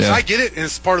that, to be honest. I get it, and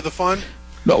it's part of the fun.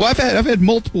 No, I've had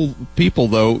multiple people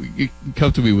though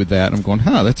come to me with that. And I'm going,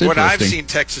 that's interesting. What I've seen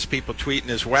Texas people tweeting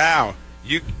is, "Wow,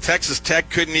 Texas Tech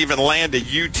couldn't even land a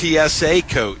UTSA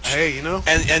coach." Hey, and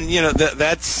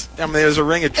that's there's a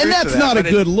ring of truth. And that's to that, not a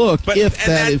good look. But that's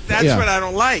what I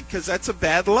don't like, because that's a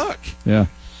bad look. Yeah.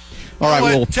 All right.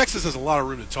 Well, Texas has a lot of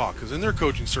room to talk, because in their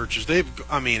coaching searches,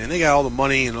 and they got all the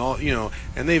money and all,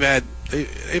 and they've had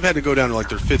to go down to like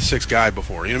their 5th, 6th guy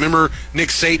before. Remember Nick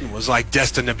Saban was like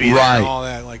destined to be there and all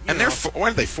that. Like, and they're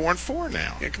what are they 4-4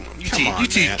 now? Yeah, come on,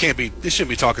 UT can't be. They shouldn't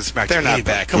be talking smack. They're not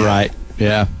back. Come on.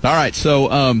 Yeah. All right. So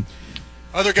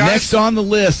other guys next on the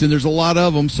list, and there's a lot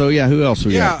of them. So who else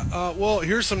we got? Well,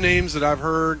 here's some names that I've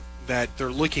heard. that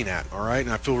they're looking at, all right?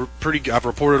 And I feel pretty. I've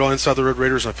reported on Inside the Red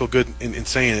Raiders, and I feel good in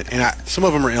saying it. And some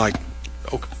of them are like,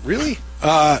 "Oh, really?"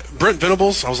 Brent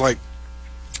Venables, I was like,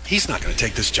 he's not going to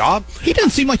take this job. He doesn't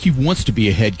seem like he wants to be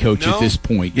a head coach at this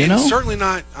point, you know? Certainly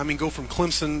not. I mean, go from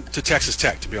Clemson to Texas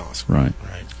Tech, to be honest. Right.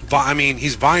 I mean,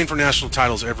 he's vying for national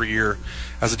titles every year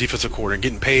as a defensive coordinator,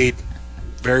 getting paid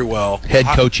very well. Head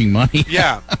coaching money.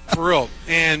 Yeah, for real.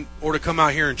 Or to come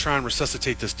out here and try and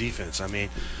resuscitate this defense. I mean,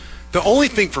 the only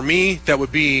thing for me that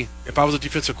would be, if I was a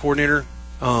defensive coordinator,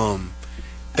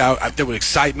 that would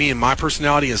excite me and my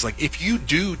personality is like, if you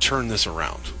do turn this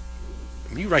around,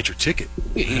 you write your ticket,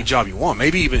 any job you want,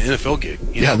 maybe even an NFL gig.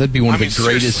 Yeah, that'd be one of the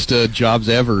greatest jobs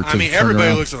ever. I mean,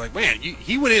 everybody looks at like, man,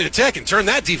 he went into Tech and turned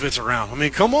that defense around. I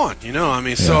mean, come on, you know. I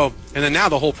mean, so, and then now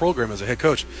the whole program as a head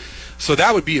coach. So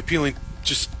that would be appealing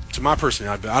just to my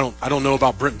personality. But I don't know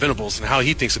about Brent Venables and how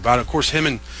he thinks about it. Of course, him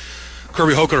and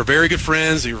Kirby Hocutt are very good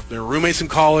friends. They were roommates in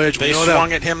college. They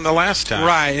swung at him the last time,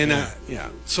 right?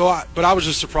 And So, but I was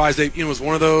just surprised. It was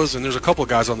one of those, and there's a couple of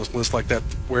guys on this list like that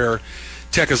where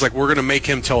Tech is like, we're going to make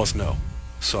him tell us no.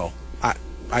 So I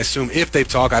assume if they've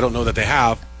talked, I don't know that they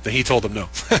have, that he told them no.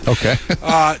 Okay.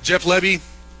 Jeff Lebby,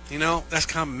 that's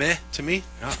kind of meh to me.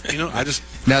 I just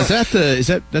now that's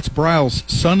Briles'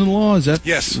 son-in-law? Is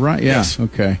that right? Yeah. Yes.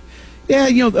 Okay.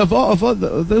 Yeah, of all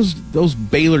those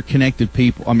Baylor connected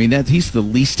people, I mean he's the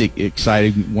least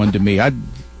exciting one to me.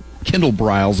 Kendall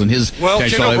Briles and his Kendall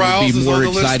Briles would be is more on the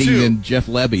list exciting too. than Jeff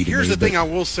Lebby. Here's the thing I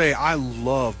will say: I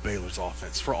love Baylor's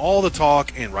offense for all the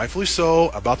talk, and rightfully so,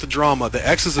 about the drama, the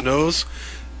X's and O's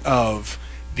of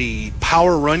the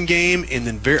power run game, and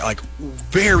then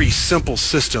very simple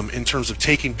system in terms of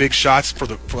taking big shots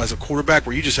as a quarterback,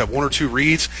 where you just have one or two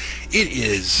reads.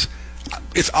 It's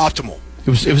optimal.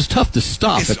 It was tough to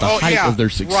stop at the height of their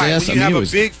success. Right. When you have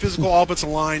a big physical offensive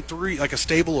line, like a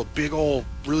stable of big old,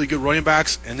 really good running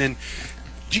backs, and then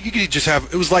you could just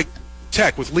have, it was like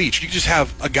Tech with Leach. You could just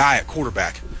have a guy at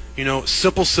quarterback,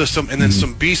 simple system, and then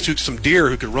some some deer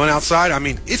who could run outside. I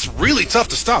mean, it's really tough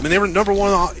to stop. I mean, they were number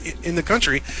one in the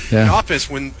country in offense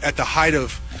when at the height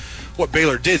of what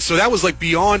Baylor did. So that was like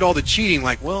beyond all the cheating.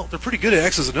 Like, well, they're pretty good at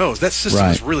X's and O's. That system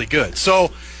is really good.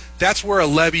 So that's where a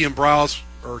Lebby and Briles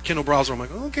or Kendall Briles, I'm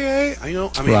like, okay,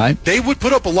 they would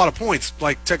put up a lot of points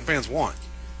like Tech fans want,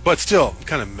 but still,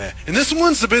 kind of meh. And this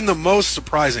one's been the most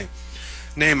surprising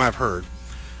name I've heard.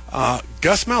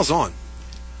 Gus Malzahn.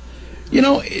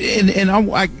 And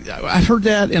I heard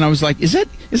that, and I was like, is that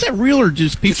real or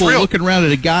just people looking around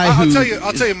at a guy who?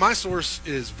 I'll tell you, my source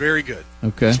is very good.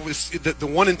 Okay. So the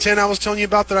 1 in 10 I was telling you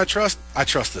about that I trust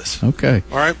this. Okay.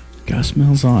 All right. Gus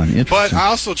Malzahn. Interesting. But I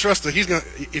also trust that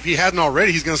if he hadn't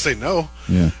already, he's gonna say no.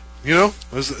 Yeah. It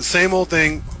was the same old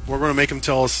thing. We're gonna make him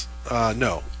tell us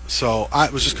no. So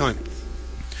I was just kind of,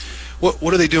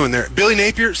 what are they doing there? Billy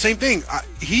Napier, same thing.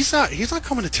 He's not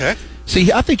coming to Tech.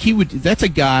 See, I think he would. That's a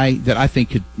guy that I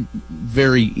think could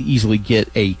very easily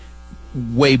get a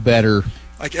way better.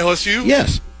 Like LSU.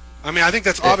 Yes. I mean, I think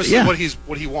that's obviously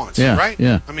what he wants. Yeah. Right.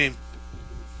 Yeah. I mean,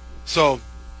 so.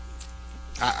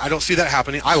 I don't see that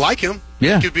happening. I like him.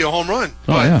 Yeah, he could be a home run.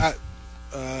 But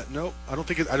no, I don't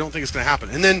think it's going to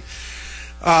happen. And then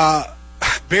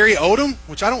Barry Odom,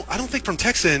 which I don't think from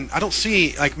Texan, I don't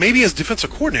see, like, maybe as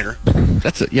defensive coordinator.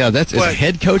 That's as a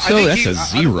head coach though. That's a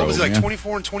zero. Was he like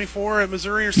 24-24 at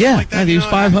Missouri or something like that? Yeah, he was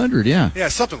 500. Yeah,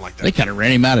 something like that. They kind of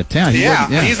ran him out of town.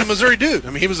 He's a Missouri dude.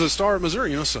 I mean, he was a star at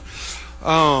Missouri. So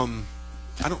I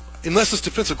don't, unless it's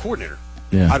defensive coordinator.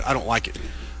 Yeah, I don't like it.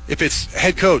 If it's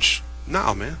head coach.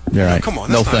 No, man. Right. Come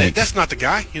on. That's not the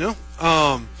guy, And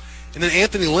then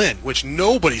Anthony Lynn, which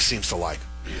nobody seems to like.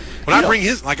 When I bring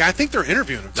his, I think they're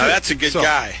interviewing him, too. Now, that's a good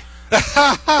guy.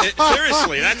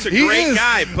 Seriously, that's a great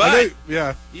guy. But,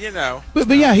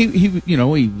 But yeah, he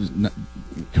was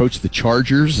coached the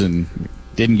Chargers and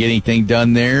didn't get anything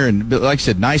done there. But like I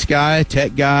said, nice guy,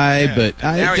 Tech guy. Yeah. But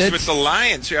now he's with the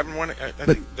Lions, who haven't won. I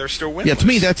think they're still winning. Yeah, to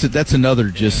me, that's another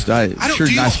just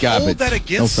sure nice guy. But that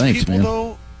against no thanks, people man.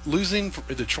 though? Losing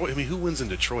for Detroit. I mean, who wins in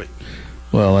Detroit?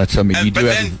 Well, you do but have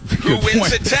then a who good wins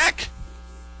point. at Tech?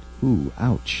 Ooh,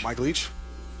 ouch. Mike Leach?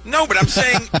 No, but I'm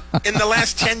saying in the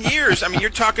last 10 years. I mean,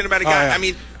 you're talking about a guy. I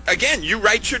mean, again, you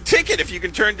write your ticket if you can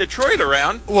turn Detroit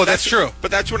around. Well, that's true. But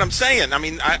that's what I'm saying. I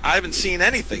mean, I haven't seen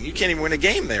anything. You can't even win a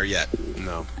game there yet.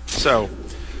 No. So.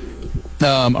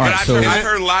 All right, I've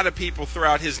heard a lot of people throw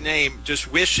out his name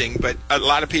just wishing, but a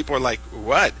lot of people are like,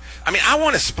 what? I mean, I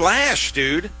want to splash,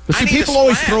 dude. But see, people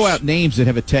always throw out names that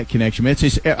have a Tech connection. Man,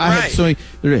 had so many,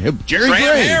 Jerry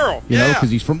Gray, Harrell,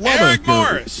 because he's from Lubbock. Eric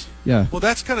Morris. Yeah. Well,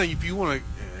 that's kind of if you want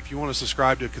to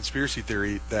subscribe to a conspiracy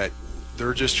theory that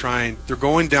they're just trying. They're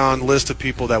going down a list of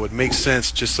people that would make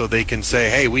sense just so they can say,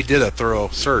 "Hey, we did a thorough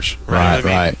search."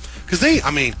 Right. Because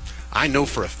I know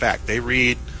for a fact they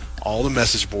read all the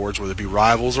message boards, whether it be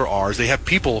Rivals or ours. They have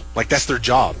people like that's their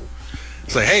job.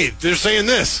 It's like, hey, they're saying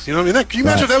this. You know what I mean? Can you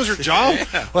imagine if that was your job?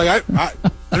 Yeah. Like,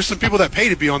 there's some people that pay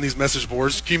to be on these message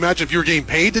boards. Can you imagine if you were getting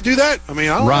paid to do that? I mean,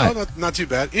 I don't know, not too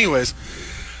bad. Anyways,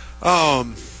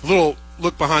 little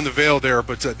look behind the veil there,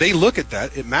 but they look at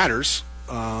that. It matters.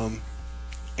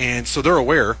 And so they're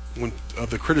aware of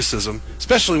the criticism,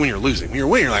 especially when you're losing. When you're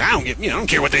winning, you're like, I don't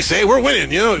care what they say. We're winning,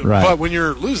 Right. But when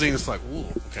you're losing, it's like, ooh,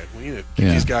 okay, we need to keep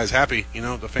these guys happy,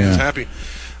 the fans happy.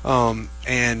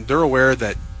 And they're aware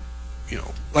that,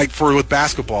 like with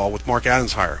basketball, with Mark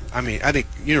Adams' hire, I think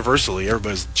universally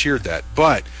everybody's cheered that.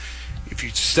 But if you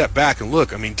step back and look,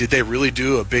 did they really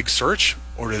do a big search?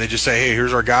 Or did they just say, hey,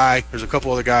 here's our guy, here's a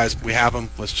couple other guys, we have them,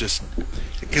 let's just...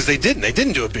 Because they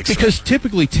didn't do a big search. Because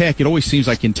typically Tech, it always seems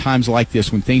like in times like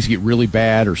this when things get really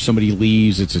bad or somebody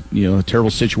leaves, it's a terrible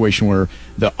situation where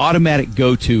the automatic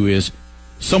go-to is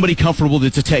somebody comfortable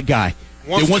that's a Tech guy.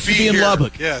 That wants to be in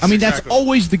Lubbock. Yes, That's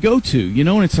always the go-to,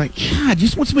 and it's like, God,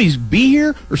 just want somebody to be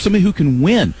here or somebody who can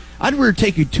win. I'd rather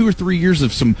take 2 or 3 years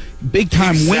of some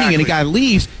big-time winning and a guy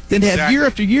leaves than to have year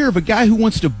after year of a guy who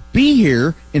wants to be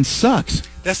here and sucks.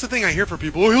 That's the thing I hear from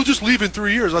people. Oh, he'll just leave in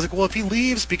 3 years. I was like, well, if he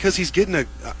leaves because he's getting a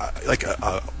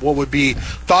what would be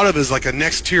thought of as like a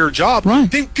next tier job,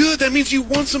 then good. That means you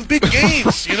won some big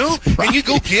games, and you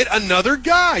go get another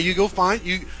guy. You go find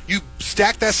you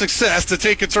stack that success to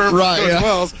take a term from Coach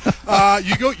Wells.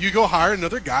 You go hire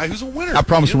another guy who's a winner. I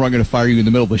promise we're not going to fire you in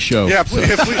the middle of the show. Yeah,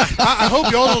 please. I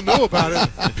hope y'all don't know about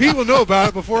it. Pete will know about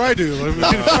it before I do. Let me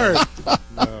get fired.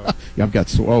 No.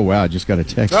 Yeah, I just got a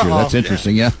text here. That's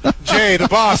interesting. Yeah. Jay, the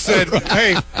boss, said,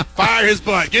 hey, fire his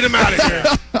butt. Get him out of here.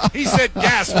 He said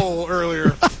gas hole earlier.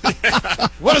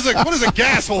 What is a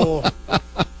gas hole?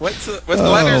 What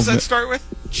letters that start with?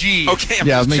 G.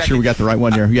 Okay. I'll make sure we got the right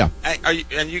one there. Yeah.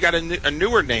 And you got a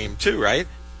newer name, too, right?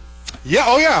 Yeah,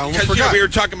 oh yeah. Because we were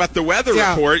talking about the weather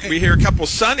report. We hear a couple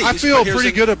sunnies. I feel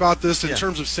pretty good about this in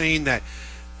terms of saying that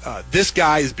this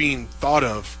guy is being thought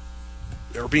of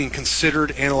or being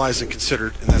considered, analyzed, and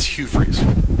considered, and that's Hugh Freeze.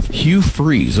 Hugh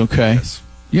Freeze, okay. Yes.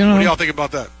 What do y'all think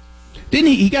about that?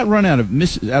 Didn't he got run out of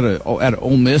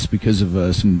Ole Miss because of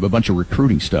a bunch of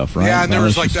recruiting stuff, right? Yeah, and there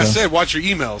was like I said, watch your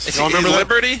emails. Y'all remember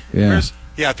Liberty? Yeah.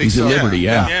 Yeah, I think he's at Liberty,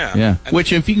 yeah.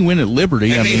 Which, if he can win at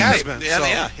Liberty, and he has been. He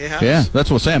has. Yeah, that's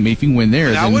what I'm saying. If he can win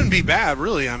there, that wouldn't be bad,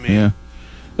 really. Yeah.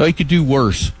 Well, he could do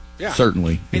worse. Yeah.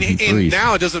 Certainly. And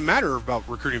now it doesn't matter about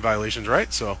recruiting violations,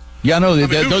 right? So. Yeah, no,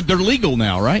 they're legal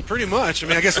now, right? Pretty much.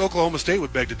 I guess Oklahoma State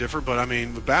would beg to differ, but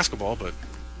with basketball, but.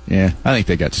 Yeah, I think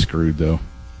they got screwed though.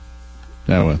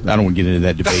 I don't want to get into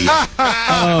that debate.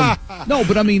 No,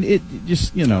 but it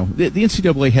just the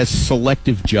NCAA has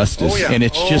selective justice, and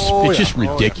it's just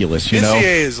ridiculous. NCAA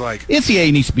is like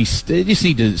NCAA needs to be. They just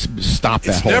need to stop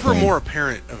that whole thing. It's never more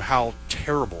apparent of how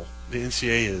terrible the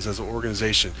NCAA is as an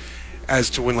organization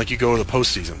as to when you go to the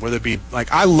postseason. Whether it be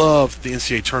I love the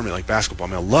NCAA tournament like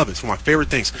basketball. I love it. It's one of my favorite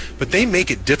things. But they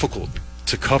make it difficult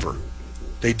to cover.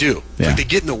 They do. Yeah. They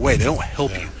get in the way. They don't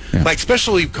help you. Yeah.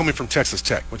 Especially coming from Texas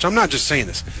Tech, which I'm not just saying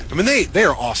this. They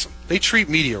are awesome. They treat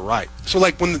media right. So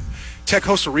when the Tech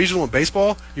hosts a regional in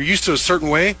baseball, you're used to a certain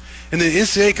way, and then the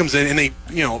NCAA comes in and they,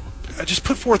 just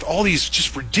put forth all these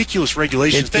just ridiculous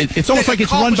regulations. It's almost like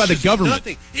it's run by the government.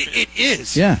 Nothing. It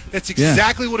is. Yeah. That's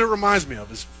exactly what it reminds me of.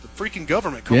 Is the freaking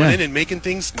government coming in and making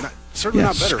things certainly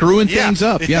not better. Screwing things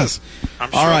up. Yes.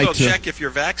 I'm sure they'll check if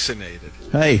you're vaccinated.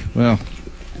 Hey, well.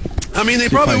 They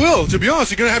probably will. To be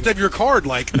honest, you're going to have your card,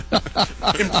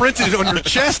 imprinted on your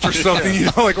chest or something,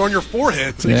 on your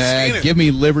forehead. So give me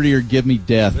liberty or give me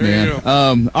death, man.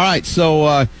 All right,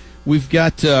 so we've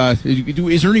got,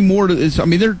 is there any more to this?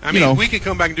 We could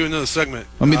come back and do another segment.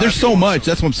 There's so much.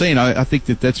 That's what I'm saying. I think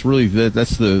that's really,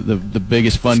 that's the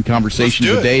biggest fun conversation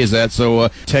today is that. So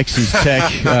Texas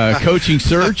Tech coaching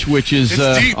search, which is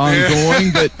deep,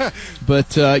 ongoing,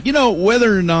 but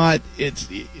whether or not it's,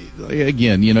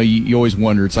 again, you always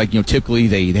wonder. It's typically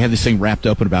they have this thing wrapped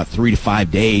up in about 3 to 5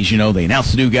 days. They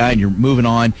announce the new guy and you're moving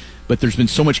on. But there's been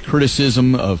so much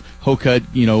criticism of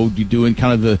Hokut, doing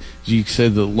kind of you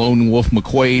said, the lone wolf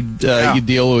McQuaid you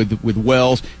deal with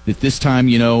Wells, that this time,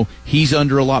 he's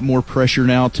under a lot more pressure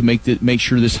now to make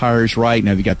sure this hire is right.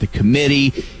 Now they got the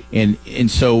committee,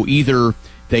 and so either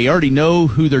they already know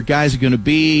who their guys are going to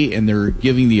be, and they're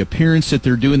giving the appearance that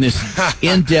they're doing this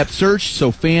in-depth search,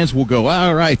 so fans will go,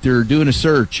 all right, they're doing a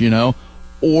search,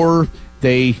 or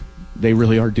they they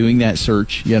really are doing that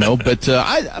search, But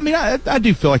I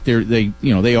do feel like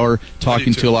they are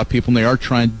talking to a lot of people, and they are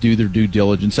trying to do their due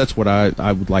diligence. That's what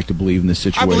I would like to believe in this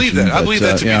situation. I believe that. I believe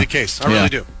that to be the case. I really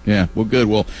do. Yeah. Well, good.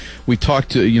 Well, we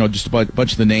talked to just about a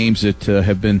bunch of the names that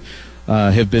have been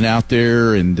out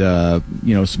there, and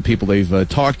some people they've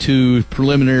talked to,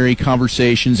 preliminary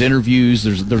conversations, interviews.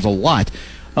 There's a lot.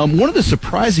 One of the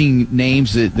surprising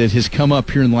names that has come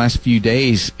up here in the last few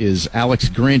days is Alex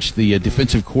Grinch, the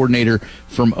defensive coordinator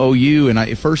from OU. And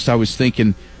at first I was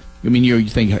thinking, you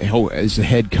think, as the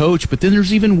head coach, but then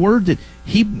there's even word that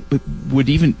he would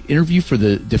even interview for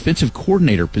the defensive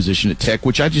coordinator position at Tech,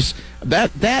 which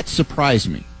that surprised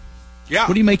me. Yeah.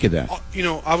 What do you make of that?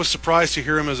 I was surprised to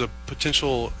hear him as a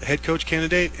potential head coach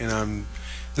candidate, and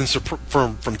then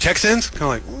from Texans,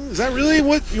 kind of like, is that really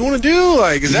what you want to do?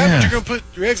 Like, is that what you're going to put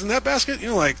your eggs in that basket?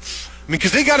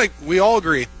 Because they got to. We all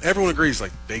agree. Everyone agrees.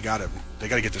 Like, they got to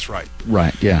get this right.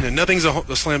 Right. Yeah. Nothing's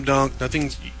a slam dunk.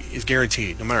 Nothing is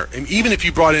guaranteed. No matter. And even if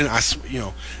you brought in,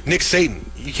 Nick Saban,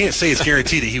 you can't say it's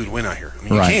guaranteed that he would win out here. You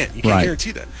can't. You can't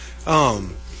guarantee that.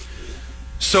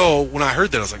 So when I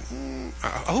heard that, I was like,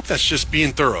 I hope that's just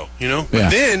being thorough. But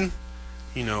then,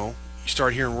 you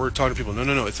start hearing word talking to people.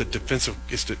 No, it's the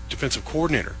defensive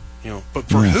coordinator. But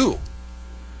for who?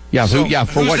 Yeah, so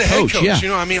for what coach?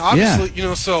 Yeah,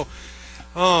 obviously, So,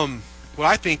 what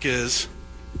I think is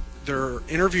they're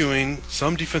interviewing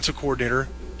some defensive coordinator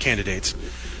candidates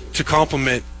to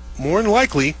complement, more than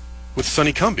likely, with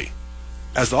Sonny Cumbie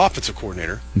as the offensive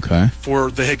coordinator. Okay.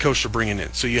 For the head coach to bring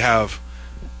in. So you have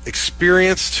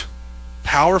experienced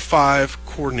Power 5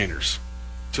 coordinators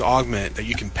to augment that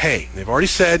you can pay. And they've already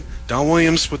said, Don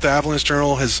Williams with the Avalanche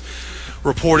Journal has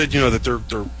reported, that they're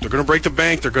going to break the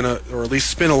bank. They're going to, or at least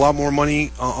spend a lot more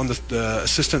money on the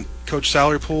assistant coach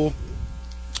salary pool.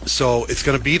 So it's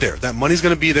going to be there. That money's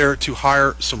going to be there to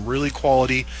hire some really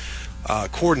quality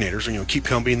coordinators, and keep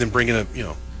Cumbie, and then bring in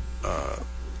a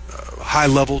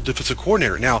high-level defensive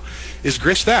coordinator. Now, is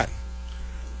Grinch that?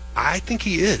 I think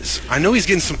he is. I know he's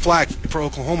getting some flack for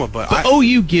Oklahoma, but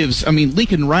OU gives.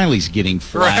 Lincoln Riley's getting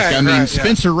flack.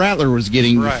 Spencer Rattler was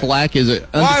getting flack as an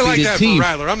undefeated I like that team. For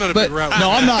Rattler. I'm not a big Rattler. No,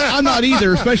 I'm not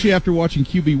either. Especially after watching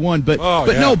QB1. But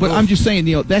I'm just saying,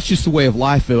 that's just the way of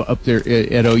life up there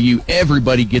at OU.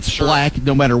 Everybody gets flack,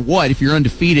 no matter what. If you're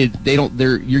undefeated,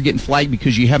 you're getting flagged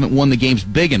because you haven't won the games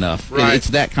big enough. Right. It's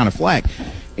that kind of flack,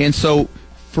 and so.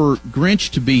 For Grinch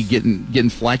to be getting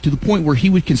flagged to the point where he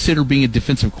would consider being a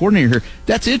defensive coordinator here,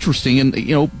 that's interesting,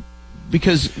 and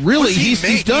because really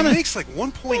he's done it. He makes like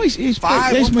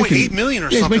 1.8 million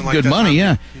or something like that. He's making good money,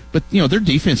 yeah. But their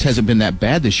defense hasn't been that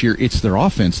bad this year. It's their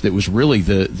offense that was really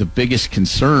the biggest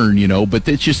concern, But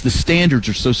it's just the standards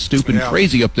are so stupid and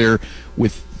crazy up there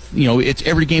with. It's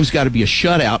every game's got to be a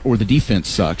shutout or the defense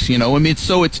sucks.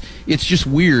 So it's just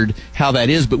weird how that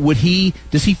is. But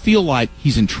does he feel like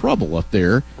he's in trouble up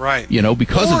there? Right.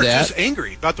 Because of that. Or just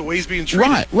angry about the way he's being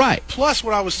treated. Right. Plus,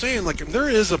 what I was saying, like, there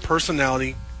is a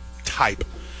personality type,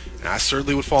 and I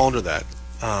certainly would fall under that,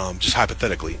 just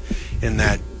hypothetically, in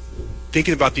that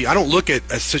thinking about I don't look at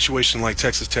a situation like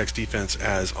Texas Tech's defense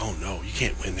as, oh no, you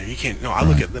can't win there. You can't. No, I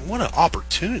look at them. What an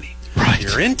opportunity. Right.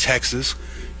 You're in Texas.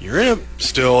 You're in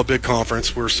still a big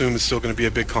conference. We're assuming it's still going to be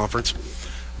a big conference.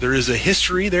 There is a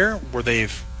history there where the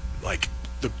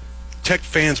Tech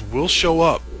fans will show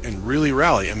up and really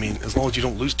rally. As long as you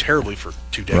don't lose terribly for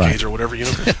 2 decades or whatever,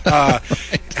 I'm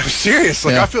serious.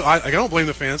 I don't blame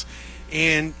the fans.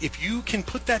 And if you can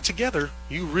put that together,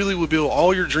 you really will be able,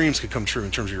 all your dreams could come true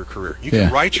in terms of your career. You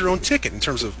can write your own ticket in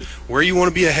terms of where you want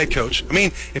to be a head coach.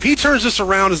 If he turns this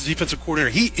around as a defensive coordinator,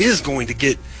 he is going to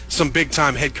get some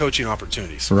big-time head coaching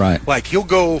opportunities. Right. Like, he'll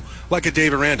go like a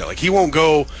David Randa. Like, he won't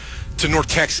go to North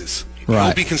Texas. Right.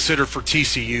 He'll be considered for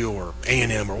TCU or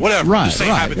A&M or whatever. Right. Just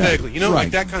saying hypothetically.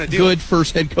 Like that kind of deal. Good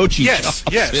first head coaching job.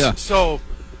 Yes. Yeah. So,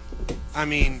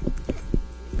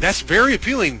 that's very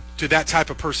appealing to that type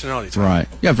of personality type. Right.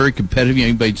 Yeah, very competitive.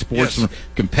 Anybody in sports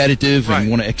competitive and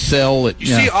want to excel. You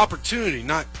see opportunity,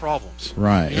 not problems.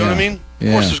 Right. You know what I mean? Yeah.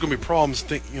 Of course, there's going to be problems,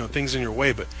 things in your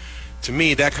way, but to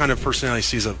me, that kind of personality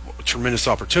sees a tremendous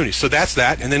opportunity. So that's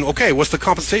that. And then, okay, what's the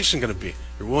compensation going to be?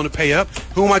 You're willing to pay up?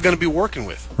 Who am I going to be working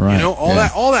with? Right. All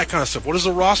that kind of stuff. What does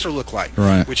the roster look like?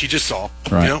 Right. Which you just saw.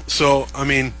 Right. So,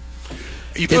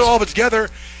 you put all of it together.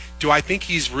 Do I think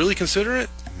he's really considering it?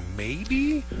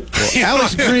 Maybe. Well,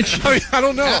 Alex Grinch. I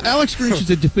don't know. Alex Grinch is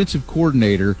a defensive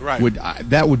coordinator. Right.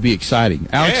 That would be exciting.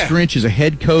 Alex Grinch is a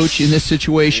head coach in this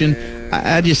situation.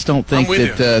 I just don't think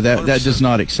that does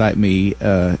not excite me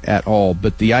at all.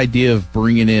 But the idea of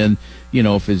bringing in,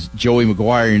 if it's Joey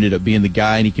McGuire ended up being the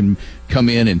guy and he can come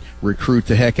in and recruit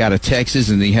the heck out of Texas,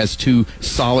 and he has two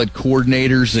solid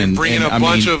coordinators and bringing a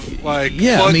bunch of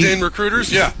plugged-in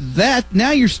recruiters. Yeah, that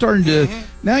now you're starting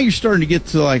to get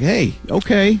to like, hey,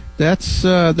 okay, that's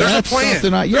there's a plan.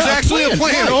 There's actually a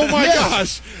plan. Right. Oh my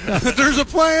gosh, there's a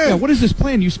plan. Yeah, what is this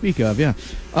plan you speak of? Yeah.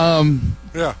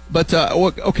 Yeah. But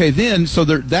okay, then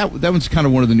that one's kind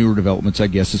of one of the newer developments, I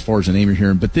guess, as far as the name you're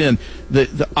hearing. But then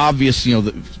the obvious,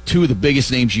 the two of the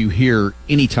biggest names you hear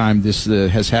anytime this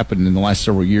has happened in the last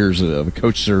several years of a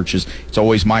coach search it's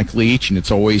always Mike Leach and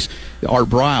it's always Art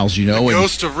Briles. The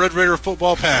ghost of Red Raider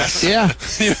football past. Yeah,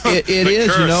 it is.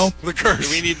 Curse. The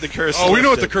curse. We need the curse. Oh, we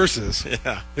know what the curse is.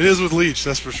 Yeah, it is with Leach.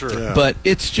 That's for sure. Yeah. But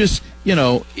it's just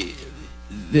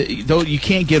though you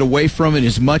can't get away from it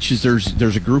as much as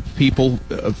there's a group of people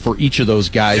for each of those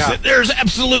guys that there's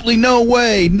absolutely no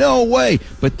way,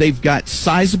 but they've got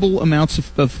sizable amounts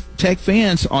of Tech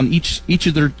fans on each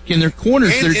of their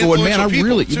corners. And they're going, man, I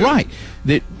really too. Right.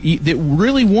 That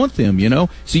really want them,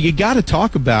 So you got to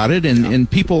talk about it, and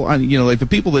people, like the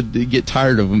people that get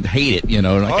tired of them hate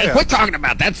it, quit talking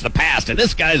about that's the past, and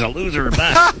this guy's a loser.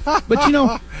 But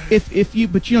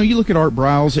you look at Art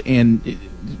Briles and.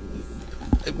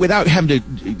 Without having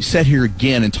to sit here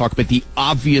again and talk about the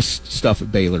obvious stuff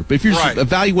at Baylor, but if you're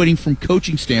evaluating from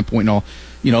coaching standpoint and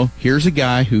all, here's a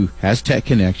guy who has Tech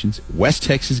connections, West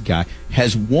Texas guy,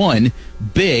 has won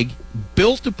big,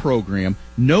 built a program,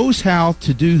 knows how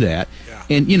to do that,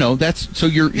 and that's so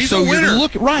you're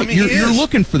looking right. You're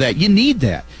looking for that. You need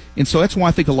that, and so that's why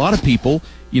I think a lot of people,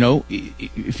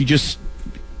 if you just.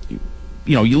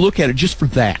 You look at it just for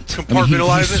that.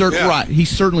 Compartmentalize it. Right.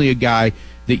 He's certainly a guy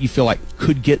that you feel like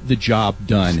could get the job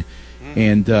done,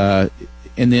 and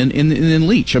then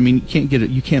Leach. I mean,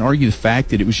 you can't argue the fact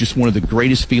that it was just one of the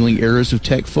greatest feeling eras of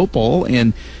Tech football,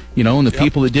 and and the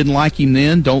people that didn't like him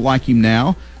then don't like him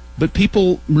now, but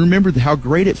people remember how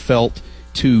great it felt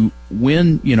to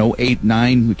win 8,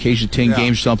 9, occasionally 10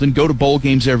 games or something, go to bowl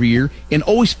games every year, and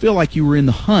always feel like you were in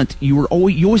the hunt. You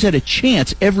always had a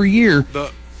chance every year.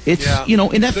 And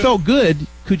that felt good.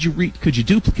 Could you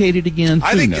duplicate it again?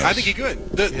 I think you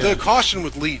could. The caution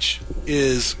with Leach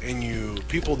is,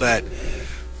 people that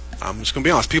I'm just gonna be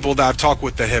honest, people that I've talked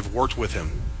with that have worked with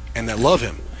him and that love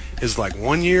him is like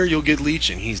 1 year you'll get Leach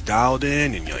and he's dialed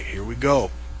in and you're like, here we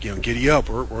go, giddy up.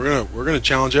 We're gonna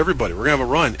challenge everybody. We're gonna have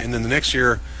a run, and then the next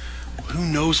year, who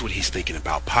knows what he's thinking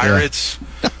about? Pirates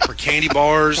or candy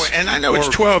bars? Well, and I know it's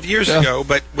 12 years ago,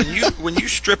 but when you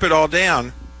strip it all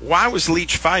down. Why was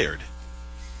Leach fired?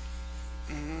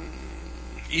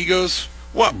 Egos?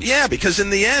 Well, yeah, because in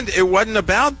the end, it wasn't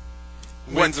about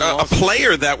a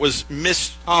player that was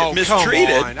mistreated.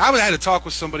 Come on. I had to talk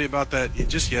with somebody about that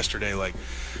just yesterday. Like,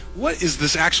 what is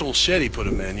this actual shed he put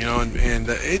him in? And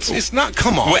it's not.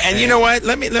 Come on. Well, and you know what?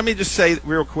 Let me just say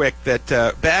real quick that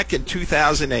back in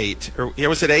 2008, or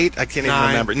was it 8? I can't even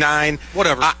remember. 9.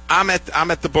 Whatever. I'm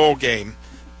at the bowl game,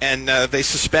 and they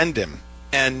suspend him.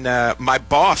 And my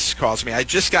boss calls me. I had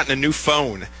just gotten a new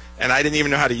phone, and I didn't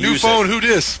even know how to use it. New phone, who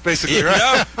dis, basically,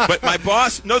 right? But my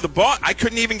boss, I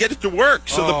couldn't even get it to work.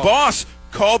 So the boss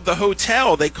called the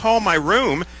hotel. They call my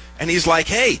room, and he's like,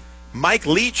 hey, Mike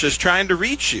Leach is trying to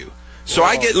reach you. So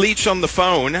I get Leach on the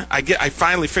phone. I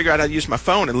finally figure out how to use my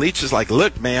phone, and Leach is like,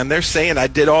 look, man, they're saying I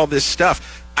did all this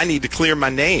stuff. I need to clear my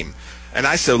name. And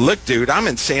I said, look, dude, I'm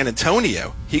in San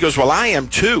Antonio. He goes, well, I am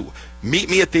too.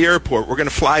 Meet me at the airport. We're going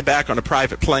to fly back on a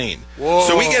private plane. Whoa.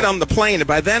 So we get on the plane, and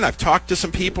by then I've talked to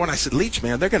some people, and I said, Leach,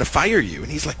 man, they're going to fire you.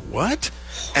 And he's like, what?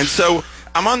 And so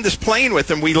I'm on this plane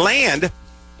with him. We land,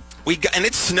 and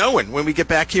it's snowing when we get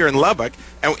back here in Lubbock,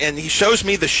 and he shows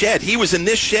me the shed. He was in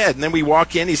this shed, and then we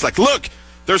walk in. He's like, look,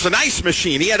 there's an ice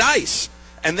machine. He had ice.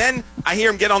 And then I hear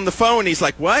him get on the phone. He's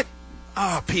like, what?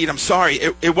 Oh, Pete, I'm sorry.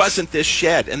 It wasn't this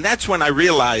shed. And that's when I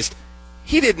realized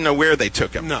he didn't know where they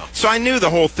took him. No. So I knew the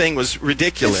whole thing was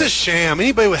ridiculous. It's a sham.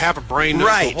 Anybody with half a brain knows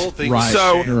the whole thing right. is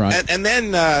So, a sham. and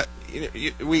then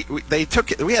they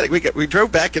took it. We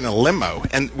drove back in a limo,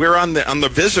 and we're on the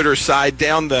visitor side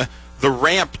down the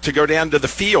ramp to go down to the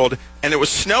field, and it was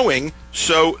snowing,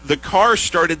 so the car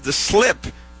started to slip,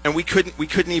 and we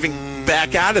couldn't even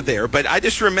back out of there. But I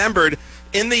just remembered,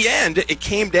 in the end, it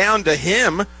came down to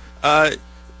him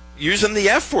using the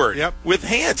F word with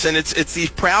Hans, and it's these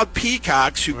proud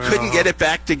peacocks who couldn't get it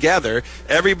back together.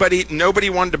 Nobody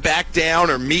wanted to back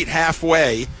down or meet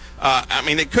halfway. I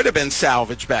mean, it could have been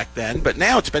salvaged back then, but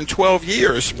now it's been 12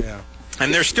 years. Yeah.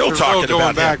 And they're still There's talking no going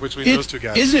about back him. between those two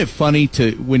guys. Isn't it funny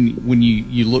to when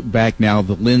you look back now,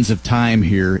 the lens of time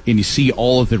here, and you see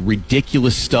all of the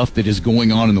ridiculous stuff that is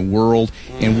going on in the world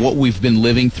and what we've been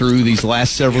living through these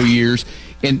last several years,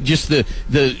 and just the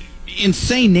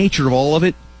insane nature of all of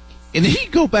it. And then you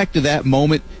go back to that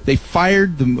moment, they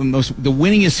fired the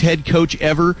winningest head coach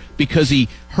ever because he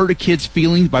hurt a kid's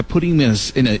feelings by putting him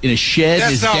in a shed.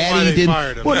 That's His not daddy why they didn't.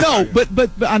 fired him. Well, no, but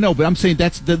I know, but I'm saying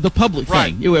that's the public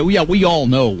Right. thing. Yeah, we all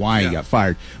know why he got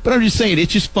fired. But I'm just saying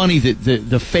it's just funny that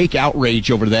the fake outrage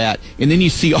over that, and then you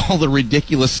see all the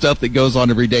ridiculous stuff that goes on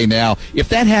every day now. If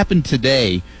that happened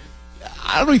today,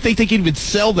 I don't even think they can even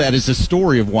sell that as a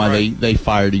story of why they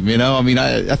fired him. You know, I mean,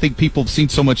 I think people have seen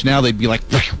so much now they'd be like,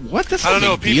 "What? That's I don't no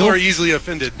know. big People deal." are easily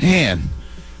offended. Man,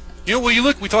 You know, well, you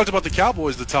look. We talked about the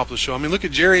Cowboys at the top of the show. I mean, look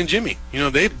at Jerry and Jimmy. You know,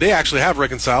 they actually have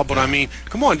reconciled. But I mean,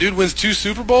 come on, dude wins 2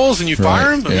 Super Bowls and you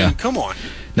fire him. I mean, come on.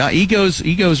 Now egos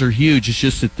are huge. It's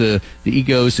just that the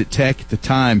egos at Tech at the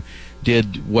time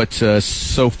did what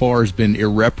so far has been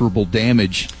irreparable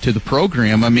damage to the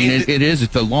program. I mean, it is.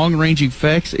 It's the long-range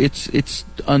effects. It's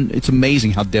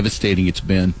amazing how devastating it's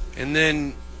been. And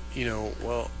then, you know,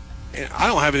 well, and I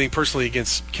don't have anything personally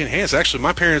against Ken Hance. Actually,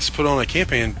 my parents put on a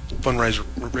campaign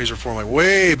fundraiser for him like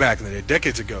way back in the day,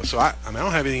 decades ago. So I mean, I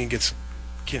don't have anything against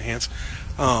Ken Hance.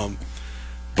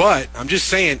 But I'm just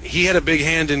saying he had a big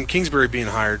hand in Kingsbury being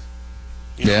hired.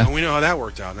 You know, and we know how that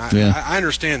worked out. And I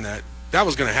understand that. That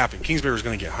was going to happen. Kingsbury was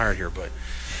going to get hired here, but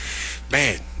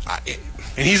man,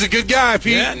 and he's a good guy,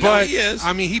 Pete. Yeah, no, but he is.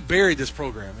 I mean, he buried this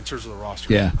program in terms of the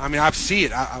roster. Yeah. I mean, I see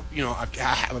it. I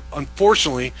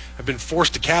unfortunately have been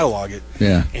forced to catalog it.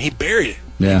 Yeah. And he buried it.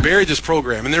 Yeah. He buried this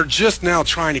program, and they're just now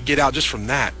trying to get out just from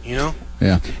that. You know.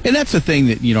 Yeah, and that's the thing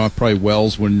that probably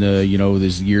Wells when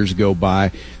as years go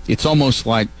by, it's almost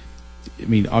like. I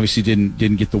mean, obviously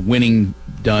didn't get the winning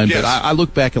done, Yes. but I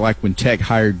look back at like when Tech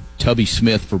hired Tubby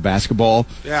Smith for basketball.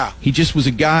 Yeah. He just was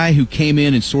a guy who came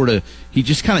in and he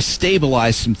just kind of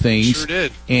stabilized some things. Sure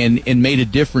did. And made a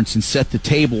difference and set the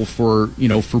table for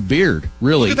Beard,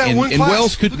 really. Look at that and one and class.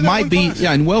 Wells Look at that might one be class.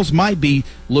 and Wells might be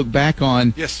looked back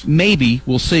on. Yes. Maybe,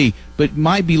 we'll see. But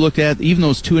might be looked at, even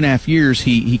those 2.5 years,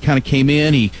 he kind of came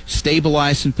in, he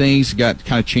stabilized some things, got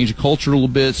kind of changed the culture a little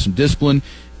bit, some discipline.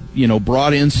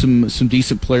 Brought in some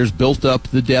decent players, built up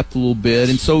the depth a little bit,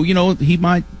 and so he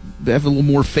might have a little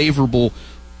more favorable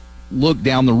look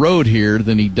down the road here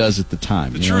than he does at the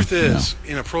time. The truth is,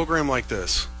 in a program like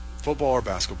this, football or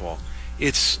basketball,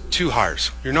 it's 2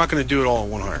 hires. You're not going to do it all in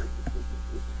 1 hire.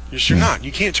 You're not.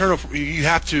 You can't turn off. You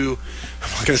have to. I'm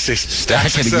not going to say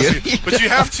Stack it again. but you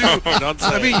have to.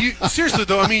 I mean, seriously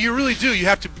though. I mean, you really do. You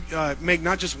have to make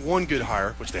not just one good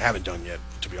hire, which they haven't done yet,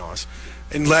 to be honest,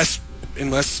 unless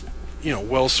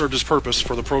Wells served his purpose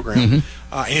for the program,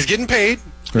 and he's getting paid.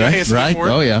 Right. For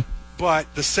it, Oh yeah.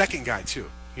 But the second guy too.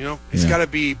 It's got to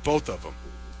be both of them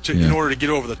in order to get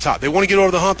over the top. They want to get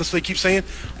over the hump. That's what they keep saying.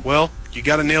 Well, you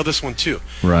got to nail this one too.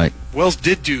 Right. Wells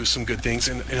did do some good things,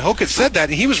 and Hokett said that,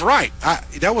 and he was right.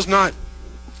 That was not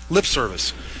lip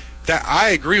service. That I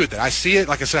agree with that. I see it.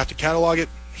 Like I said, I have to catalog it.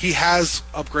 He has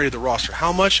upgraded the roster.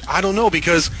 How much? I don't know,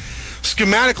 because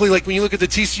schematically, like when you look at the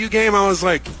TCU game, I was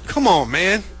like, come on,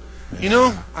 man.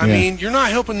 I mean, you're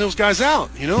not helping those guys out,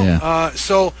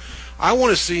 So I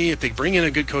want to see if they bring in a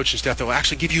good coaching staff that will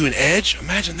actually give you an edge.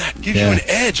 Imagine that. Give you an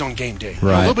edge on game day.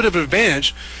 Right. A little bit of an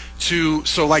advantage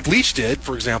so like Leach did,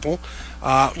 for example.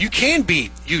 You can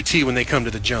beat UT when they come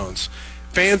to the Jones.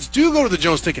 Fans do go to the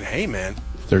Jones thinking, hey, man,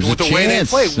 There's with a the way they chance,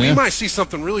 play, we yeah. might see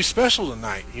something really special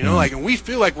tonight. And we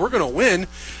feel like we're going to win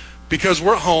because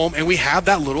we're at home and we have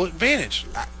that little advantage.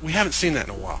 We haven't seen that in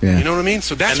a while. Yeah. You know what I mean?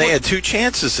 So that's And they had 2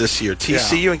 chances this year,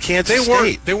 TCU and Kansas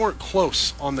State. They weren't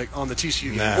close on the TCU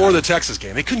game No. or the Texas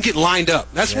game. They couldn't get lined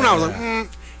up. That's when I was like,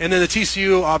 And then the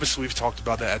TCU, obviously, we've talked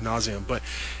about that ad nauseum.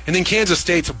 And then Kansas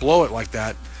State to blow it like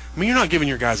that. I mean, you're not giving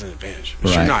your guys an advantage.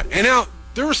 You're Right. not. And now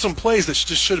there were some plays that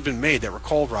just should have been made that were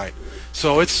called right.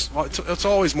 So it's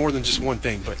always more than just one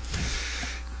thing, but.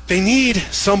 They need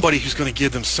somebody who's going to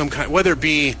give them some kind, whether it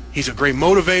be he's a great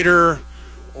motivator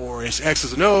or it's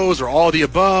X's and O's or all the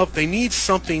above. They need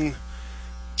something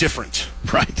different,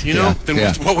 Right. than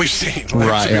what we've seen.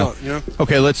 Right.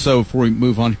 Okay, let's before we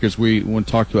move on, because we want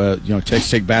to talk about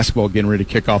Texas Tech basketball getting ready to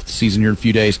kick off the season here in a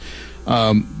few days.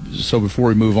 So before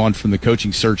we move on from the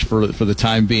coaching search for the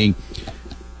time being,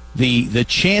 the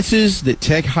chances that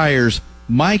Tech hires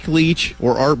Mike Leach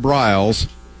or Art Briles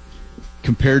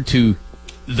compared to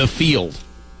the field.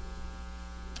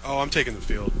 Oh, I'm taking the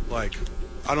field.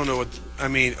 I don't know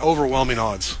overwhelming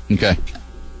odds. Okay.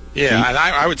 Yeah, and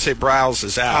I would say Briles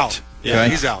is out. Yeah,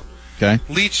 Okay. he's out. Okay.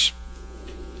 Leach,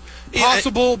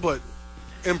 possible, but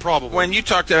improbable. When you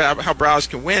talked about how Browse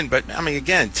can win, but I mean,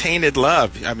 again, tainted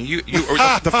love. I mean,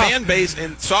 the fan base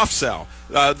in soft sell.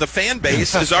 The fan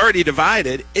base is already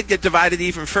divided. It get divided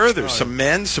even further. Right. Some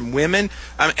men, some women,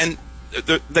 and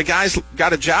the guy's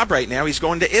got a job right now. He's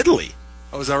going to Italy.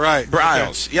 Oh, is that right?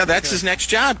 Bryles. Okay. Yeah, that's his next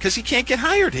job because he can't get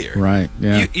hired here. Right.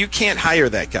 Yeah. You can't hire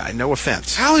that guy. No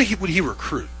offense. How would he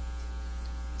recruit?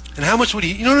 And how much would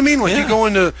he? You know what I mean? Like you go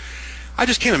into. I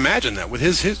just can't imagine that with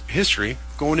his history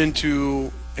going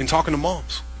into and talking to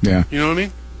moms. Yeah. You know what I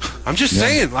mean? I'm just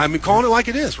saying. I mean, calling it like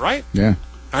it is, right? Yeah.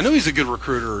 I know he's a good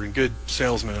recruiter and good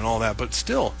salesman and all that, but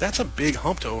still, that's a big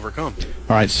hump to overcome.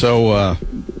 All right, so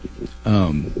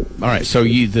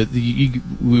we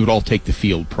would all take the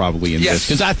field probably in this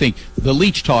because I think the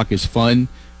Leach talk is fun.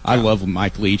 I love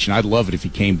Mike Leach, and I'd love it if he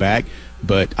came back,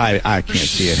 but I can't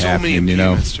see it happening. Many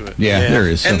impediments to it. Yeah, there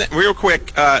is. And real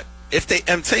quick, if they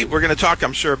say we're going to talk,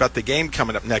 I'm sure, about the game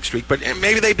coming up next week, but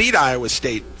maybe they beat Iowa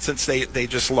State since they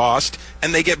just lost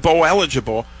and they get bowl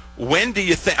eligible. When do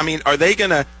you think? I mean, are they going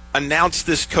to announce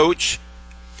this coach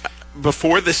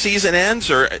before the season ends,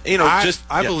 or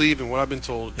I believe in what I've been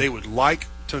told. They would like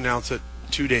to announce it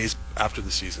 2 days after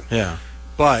the season. Yeah,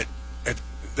 but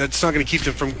that's not going to keep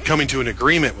them from coming to an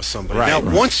agreement with somebody. Right,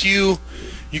 once you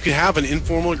can have an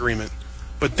informal agreement,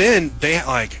 but then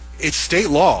it's state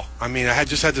law. I mean, I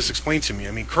just had this explained to me.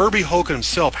 I mean, Kirby Hogan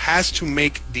himself has to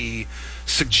make the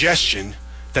suggestion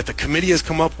that the committee has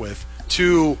come up with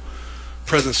to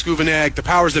President Skuvenak, the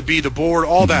powers that be, the board,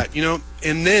 all that,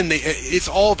 and then it's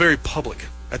all very public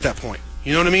at that point.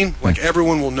 You know what I mean? Like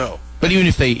everyone will know. But even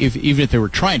if they were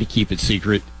trying to keep it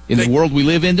secret in the world we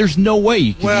live in, there's no way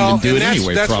you can even do it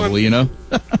anyway. Probably,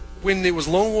 when it was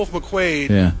Lone Wolf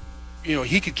McQuaid,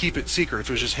 he could keep it secret if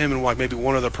it was just him and maybe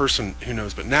one other person who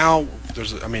knows. But now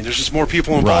there's just more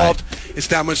people involved. Right. It's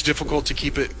that much difficult to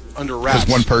keep it under wraps.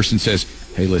 Because one person says,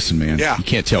 "Hey, listen, man, you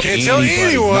can't tell anybody,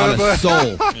 anyone, not a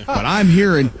soul." But I'm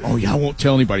hearing, I won't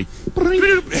tell anybody.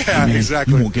 Yeah, man,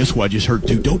 exactly. You won't guess what I just heard,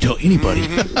 dude. Don't tell anybody.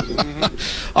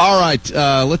 All right,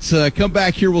 let's come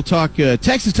back here. We'll talk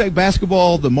Texas Tech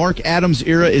basketball. The Mark Adams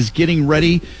era is getting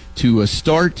ready to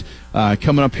start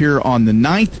coming up here on the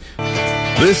 9th.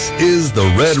 This is the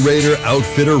Red Raider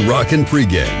Outfitter Rockin'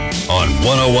 Pregame on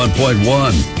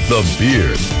 101.1 The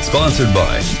Beard. Sponsored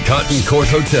by Cotton Court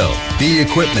Hotel, B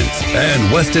Equipment,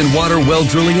 and Weston Water Well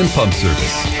Drilling and Pump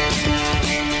Service.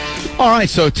 All right,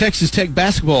 so Texas Tech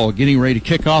basketball getting ready to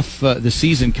kick off the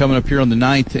season coming up here on the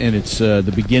 9th, and it's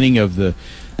the beginning of the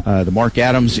Mark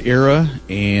Adams era,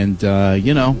 and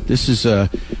this is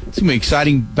it's gonna be an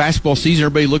exciting basketball season.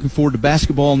 Everybody looking forward to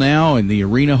basketball now, and the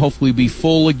arena hopefully be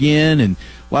full again, and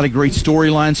a lot of great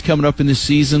storylines coming up in this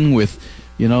season with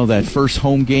that first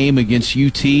home game against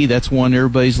UT. That's one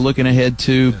everybody's looking ahead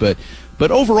to, but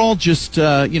overall, just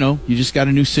you just got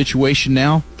a new situation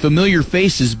now, familiar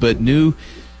faces, but new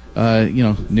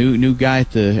guy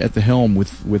at the helm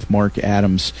with Mark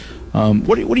Adams.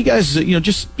 What do you guys,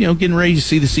 getting ready to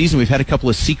see the season? We've had a couple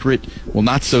of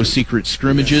not so secret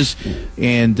scrimmages,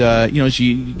 and as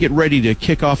you get ready to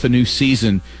kick off a new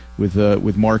season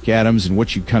with Mark Adams and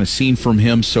what you've kind of seen from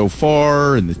him so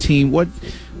far and the team, what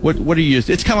are you?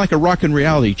 It's kind of like a Rockin'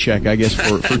 reality check, I guess,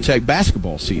 for Tech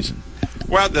basketball season.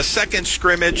 Well, the second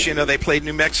scrimmage, they played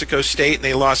New Mexico State, and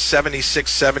they lost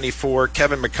 76-74.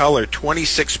 Kevin McCullough,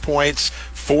 26 points,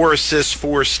 4 assists,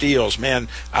 4 steals. Man,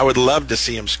 I would love to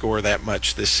see him score that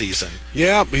much this season.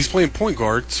 Yeah, but he's playing point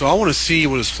guard, so I want to see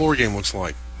what his floor game looks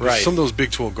like. Right. Some of those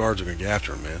Big 12 guards are going to get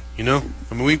after him, man.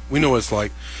 I mean, we know what it's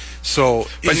like. So,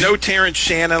 but no Terrence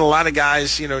Shannon, a lot of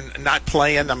guys, not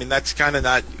playing. I mean, that's kind of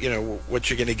not, what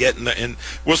you're going to get. And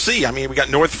we'll see. I mean, we got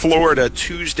North Florida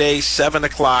Tuesday, 7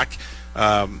 o'clock.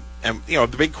 And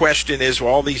the big question is,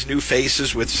 all these new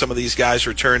faces with some of these guys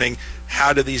returning,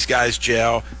 how do these guys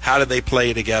gel? How do they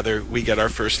play together? We get our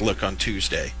first look on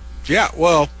Tuesday. Yeah,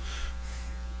 well,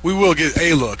 we will get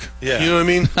a look. Yeah. You know what I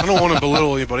mean? I don't want to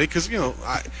belittle anybody because,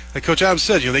 like Coach Adams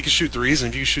said, they can shoot threes,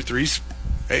 and if you can shoot threes,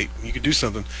 hey, you can do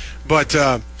something. But,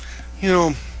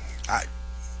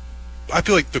 I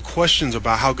feel like the questions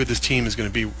about how good this team is going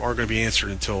to be are going to be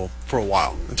answered for a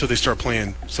while, until they start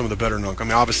playing some of the better nunk. I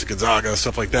mean, obviously Gonzaga,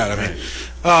 stuff like that. I mean,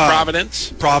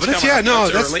 Providence, yeah, no,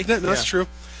 that's that's true.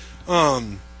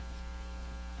 I'm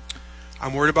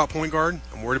worried about point guard.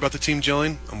 I'm worried about the team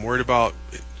gelling. I'm worried about,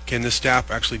 can this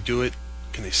staff actually do it?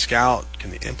 Can they scout?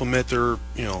 Can they implement their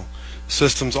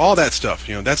systems? All that stuff.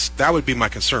 That would be my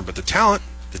concern. But the talent,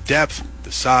 the depth,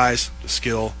 the size, the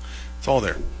skill, it's all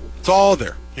there. It's all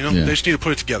there. They just need to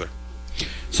put it together.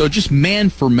 So just man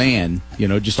for man,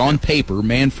 just on paper,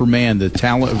 man for man, the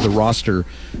talent of the roster,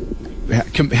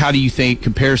 how do you think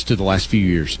compares to the last few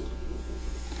years?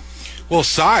 Well,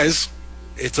 size,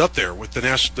 it's up there with the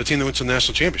team that went to the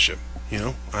national championship. You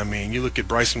know, I mean, you look at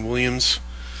Bryson Williams,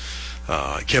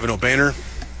 Kevin O'Banner.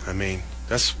 I mean,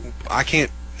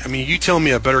 you tell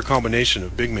me a better combination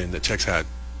of big men that Tech's had.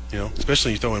 You know,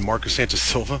 especially you throw in Marcus Sanchez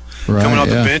Silva coming off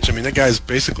the bench. I mean, that guy's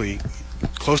basically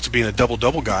close to being a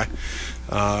double guy.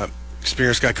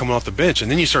 Experienced guy coming off the bench, and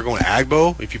then you start going to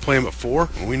Agbo if you play him at 4,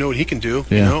 and we know what he can do.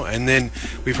 You know, and then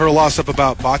we've heard a lot of stuff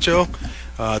about Bacho,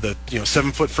 the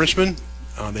 7-foot Frenchman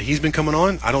that he's been coming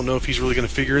on. I don't know if he's really going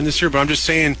to figure in this year, but I'm just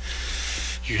saying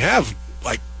you have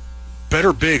like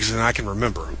better bigs than I can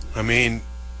remember. I mean,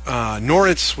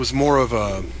 Norris was more of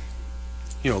a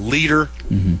leader,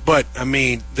 but I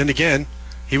mean, then again,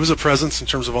 he was a presence in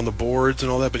terms of on the boards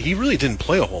and all that, but he really didn't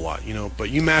play a whole lot. But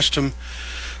you matched him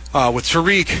with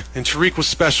Tariq, and Tariq was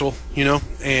special,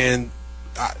 and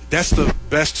that's the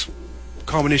best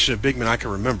combination of big men I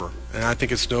can remember. And I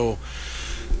think it's no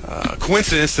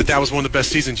coincidence that was one of the best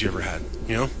seasons you ever had,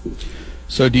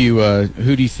 So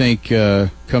who do you think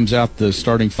comes out the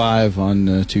starting 5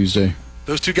 on Tuesday?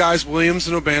 Those 2 guys, Williams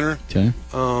and O'Banner. Okay.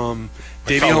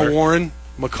 Davion Warren,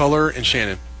 McCullough, and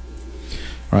Shannon.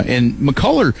 All right, and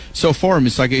McCullough so far,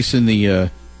 I guess in the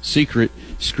secret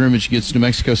scrimmage against New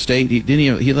Mexico State, he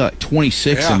had like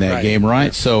 26 in that game, right?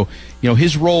 Yeah. So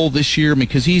his role this year,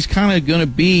 because he's kind of going to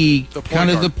be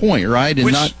the point, right?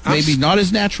 And not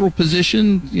his natural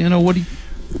position.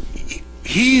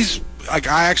 He's like,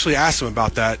 I actually asked him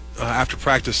about that after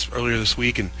practice earlier this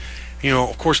week, and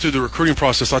of course through the recruiting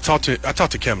process, I talked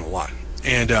to Kevin a lot,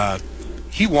 and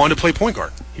he wanted to play point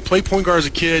guard. He played point guard as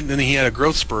a kid, and then he had a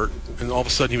growth spurt, and all of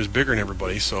a sudden he was bigger than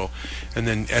everybody. So, and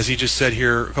then as he just said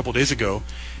here a couple of days ago,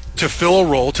 to fill a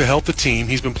role to help the team,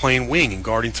 he's been playing wing and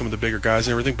guarding some of the bigger guys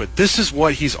and everything. But this is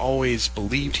what he's always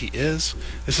believed he is.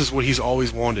 This is what he's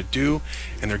always wanted to do,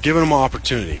 and they're giving him an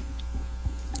opportunity.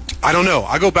 I don't know.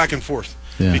 I go back and forth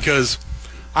because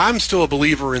I'm still a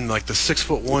believer in like the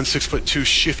 6'1", 6'2",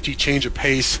 shifty change of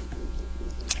pace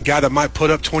guy that might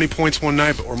put up 20 points one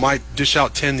night or might dish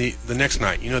out 10 the next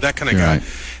night. That kind of guy. And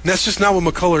that's just not what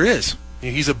McCullough is.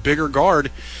 He's a bigger guard,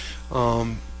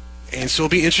 and so it'll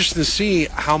be interesting to see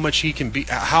how much he can be,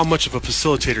 how much of a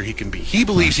facilitator he can be. He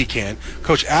believes he can.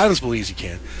 Coach Adams believes he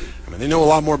can. I mean, they know a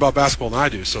lot more about basketball than I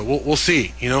do, so we'll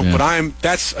see. But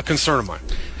that's a concern of mine.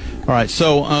 All right,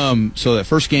 so that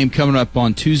first game coming up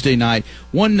on Tuesday night.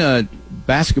 One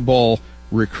basketball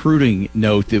recruiting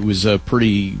note that was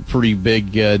pretty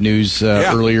big news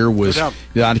earlier was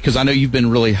because I know you've been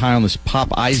really high on this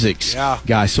Pop Isaacs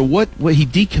guy. So what he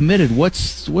decommitted?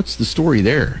 What's the story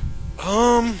there?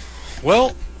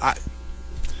 Well,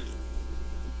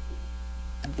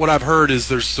 what I've heard is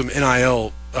there's some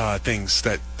NIL things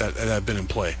that have been in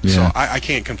play. So I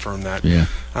can't confirm that.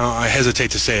 I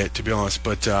hesitate to say it, to be honest,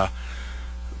 but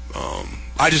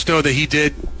I just know that he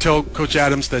did tell Coach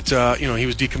Adams that he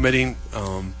was decommitting,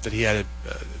 that he had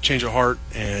a change of heart,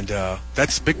 and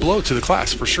that's a big blow to the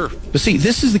class for sure. But see,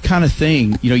 this is the kind of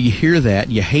thing, you hear that,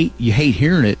 you hate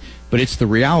hearing it, but it's the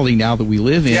reality now that we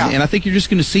live in, and I think you're just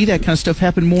going to see that kind of stuff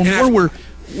happen more and more,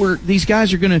 where these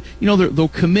guys are going to, they'll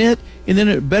commit, and then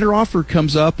a better offer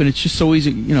comes up, and it's just so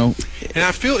easy, And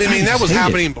I feel, that was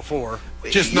happening before.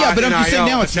 Just not but I'm just saying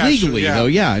now it's legally, though.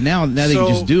 Now they can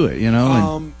just do it,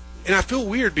 And I feel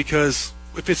weird because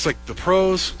if it's like the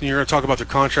pros, and you're going to talk about their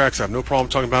contracts, I have no problem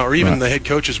talking about, or even the head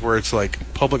coaches where it's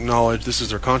like public knowledge, this is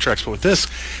their contracts. But with this,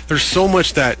 there's so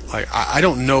much that I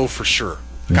don't know for sure.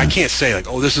 I can't say like,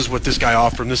 oh, this is what this guy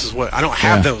offered, and this is what I don't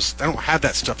have those. I don't have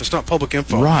that stuff. It's not public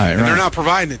info, and they're not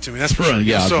providing it to me. That's for sure.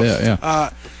 Yeah, so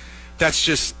that's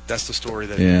the story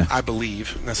that I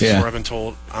believe. And that's the story I've been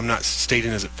told. I'm not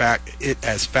stating it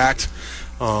as fact.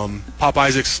 Pop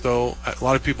Isaacs, though, a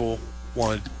lot of people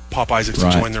wanted Pop Isaacs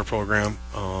to join their program,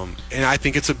 and I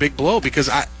think it's a big blow because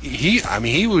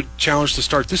he would challenge to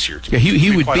start this year.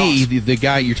 He would be the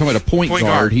guy you're talking about, a point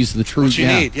guard. He's the true. What you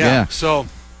need, So,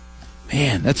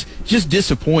 man, that's just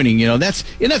disappointing. That's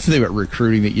the thing about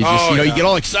recruiting, that you just you get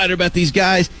all excited about these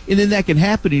guys, and then that can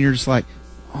happen, and you're just like,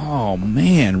 oh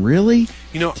man, really?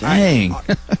 Dang.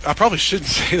 I probably shouldn't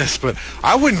say this, but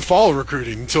I wouldn't follow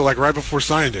recruiting until like right before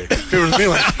signing day. It was me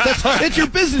like that's your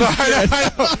business.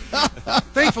 I know.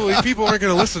 Thankfully, people aren't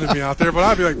going to listen to me out there, but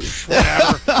I'd be like,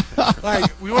 whatever. Like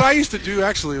what I used to do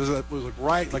actually was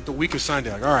like the week of signing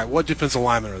day. Like, all right, what defensive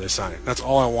lineman are they signing? That's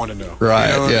all I want to know.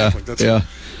 Right?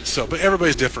 So, but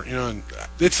everybody's different, and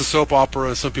it's a soap opera,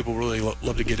 and some people really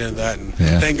love to get into that, and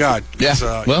thank God.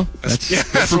 Well, that's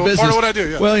for business. Part of what I do.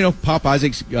 Yeah. Well, Pop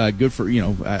Isaacs, good for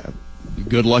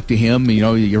good luck to him.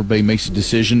 Everybody makes a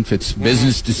decision if it's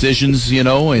business decisions,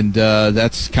 and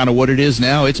that's kind of what it is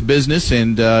now. It's business,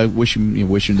 and wish him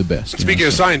the best. Speaking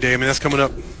of signing day, that's coming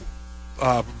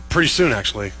up pretty soon,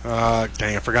 actually.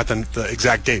 Dang, I forgot the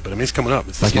exact date, but it's coming up.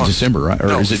 It's like in December, right? Or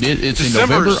no, is it's in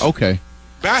November? Okay.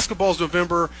 Basketball's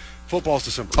November. Football's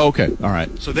December. Okay, all right.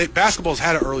 So basketball's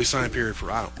had an early signing period for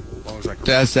how long is that?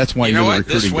 That's why you're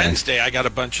recruiting. This Wednesday I got a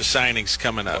bunch of signings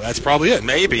coming up. Well, that's probably it.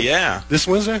 Maybe, yeah. This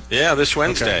Wednesday? Yeah, this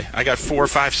Wednesday. Okay. I got 4 or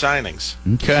 5 signings.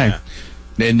 Okay.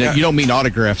 Yeah. And you don't mean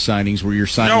autograph signings where you're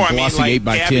signing glossy like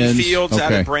 8x10s? Gabby Fields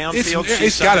out of Brownfield.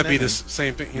 It's got to be the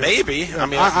same thing. Maybe.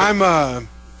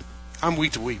 I'm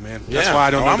week to week, man. Yeah. That's why I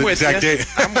don't know the exact date.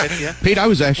 I'm with you. Pete, I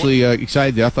was actually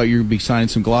excited. I thought you were going to be signing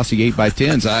some glossy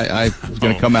 8x10s. I was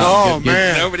going to come out. Oh, and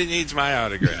man. Nobody needs my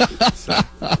autograph. So,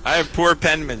 I have poor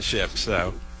penmanship,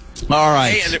 so. All right.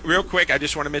 Hey, and real quick, I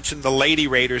just want to mention the Lady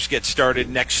Raiders get started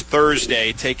next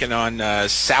Thursday, taking on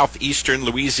southeastern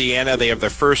Louisiana. They have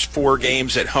their first 4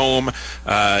 games at home.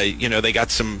 They got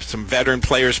some veteran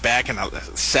players back and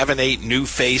 7-8 new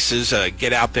faces.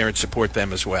 Get out there and support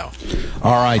them as well.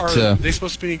 All right. Are they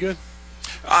supposed to be any good?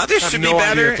 They should be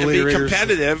better and be Raiders.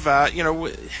 competitive.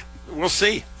 We'll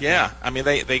see. Yeah,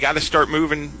 they got to start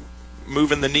moving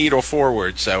the needle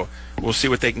forward. So we'll see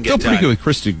what they can get Still done. pretty good with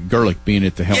Krista Gerlich being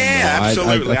at the helm. Yeah, though.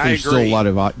 absolutely. I think there's still a lot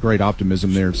of great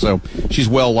optimism there. So she's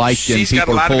well liked, and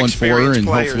people are pulling for her, and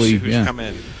hopefully, come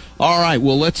in. All right.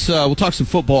 Well, we'll talk some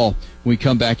football when we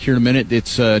come back here in a minute.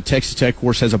 It's Texas Tech, of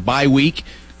course, has a bye week,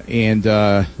 and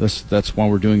that's why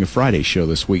we're doing a Friday show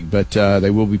this week. But they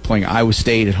will be playing Iowa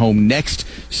State at home next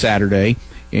Saturday.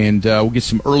 And we'll get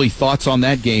some early thoughts on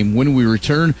that game when we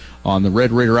return on the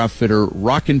Red Raider Outfitter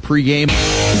Rockin' Pregame.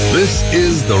 This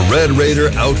is the Red Raider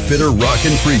Outfitter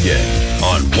Rockin' Pregame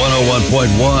on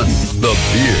 101.1 The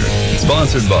Beard.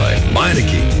 Sponsored by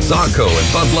Meineke, Zocco,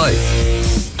 and Bud Light.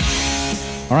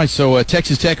 All right, so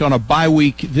Texas Tech on a bye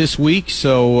week this week.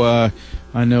 So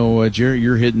I know, Jarrett,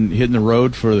 you're hitting the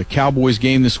road for the Cowboys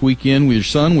game this weekend with your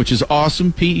son, which is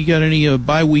awesome. Pete, you got any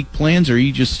bye week plans, or are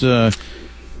you just...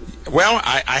 Well,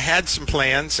 I had some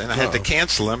plans, and I had to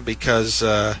cancel them because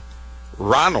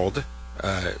Ronald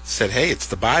said, "Hey, it's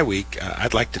the bye week.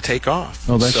 I'd like to take off."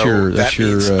 Oh, that's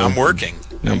means I'm working.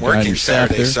 I'm working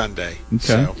Saturday, Sunday. Okay.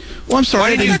 So. Well, I'm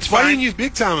sorry. Why didn't you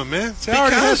big time him, man?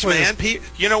 Because, man,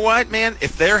 you know what, man?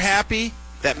 If they're happy,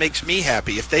 that makes me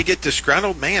happy. If they get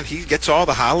disgruntled, man, he gets all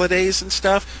the holidays and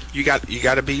stuff. You got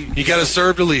to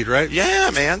serve the lead, right? Yeah,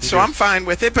 man. So I'm fine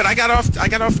with it. But I got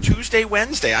off Tuesday,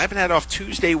 Wednesday. I haven't had off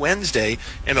Tuesday, Wednesday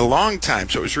in a long time.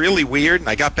 So it was really weird. And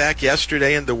I got back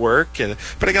yesterday into work.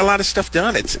 But I got a lot of stuff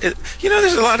done. There's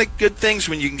a lot of good things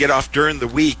when you can get off during the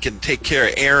week and take care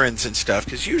of errands and stuff.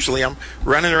 Because usually I'm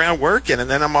running around working, and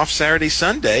then I'm off Saturday,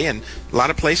 Sunday, and a lot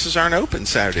of places aren't open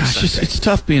Saturday, Sunday. It's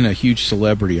tough being a huge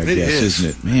celebrity, I guess, isn't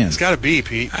it, man? It's got to be,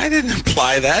 Pete. I didn't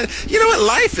imply that. You know what?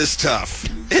 Life is tough.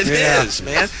 It is,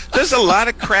 man. There's a lot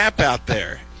of crap out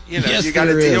there. Yes, you got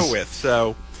to deal with.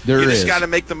 So you just got to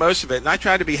make the most of it. And I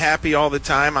try to be happy all the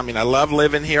time. I love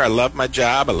living here. I love my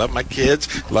job. I love my kids.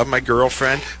 I love my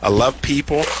girlfriend. I love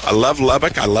people. I love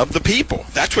Lubbock. I love the people.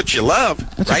 That's what you love.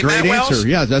 That's right, a great Matt answer. Wells?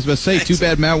 Yeah, I was about to say, too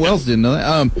bad Matt Wells didn't know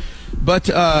that. But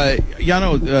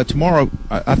tomorrow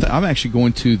I'm actually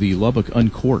going to the Lubbock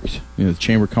Uncorked. The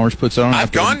Chamber of Commerce puts it on.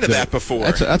 I've gone to that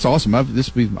before. That's awesome.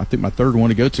 This will be, I think, my third one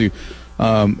to go to.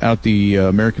 Out at the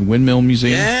American Windmill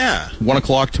Museum. Yeah. 1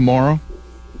 o'clock tomorrow.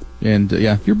 And,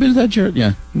 you've been to that, Jared?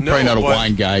 Yeah. You're probably not a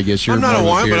wine guy, I guess. I'm not a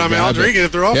wine, but I'll drink it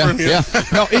if they're offering it. Yeah.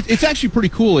 No, it's actually pretty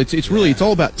cool. It's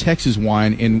all about Texas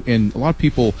wine, and a lot of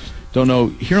people don't know,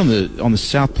 here on the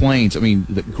South Plains,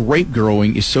 the grape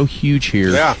growing is so huge here.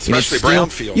 Yeah, especially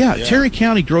Brownfield. Yeah, Terry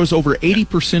County grows over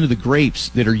 80% of the grapes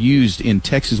that are used in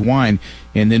Texas wine,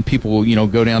 and then people,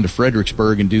 go down to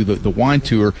Fredericksburg and do the wine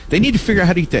tour. They need to figure out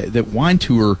how to get that wine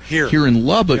tour here in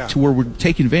Lubbock to where we're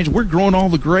taking advantage. We're growing all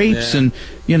the grapes, and,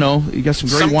 you got some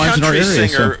great wines in our area. Some country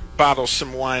singer bottles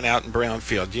some wine out in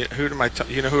Brownfield.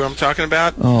 You know who I'm talking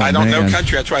about? Oh, I don't know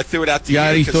country. That's why I threw it out to you.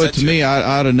 Yeah, he threw it to me.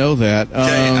 I ought to know that.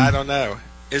 Okay, I don't know.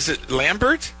 Is it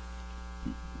Lambert?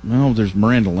 Well, there's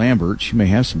Miranda Lambert. She may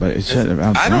have somebody.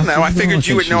 I don't know. I figured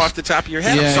you would know off the top of your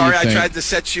head. I'm sorry I tried to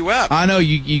set you up. I know.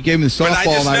 You gave me the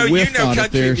softball, and I whiffed on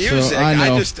it there. Music. So I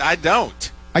know. I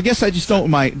don't. I guess I just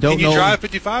don't know. Can you drive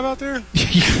 55 out there?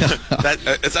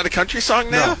 Is that a country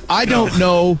song now? No, I don't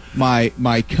know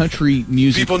my country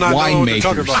music People not know what they're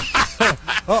talking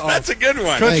winemakers. about. That's a good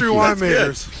one. Country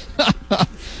winemakers.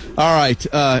 All right.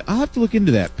 I'll have to look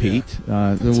into that, Pete.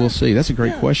 We'll see. That's a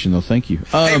great question, though. Thank you.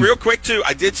 Hey, real quick, too,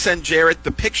 I did send Jarrett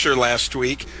the picture last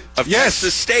week of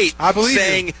Texas State I believe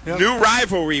saying new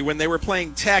rivalry when they were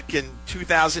playing Tech in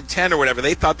 2010 or whatever.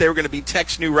 They thought they were going to be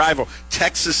Tech's new rival,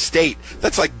 Texas State.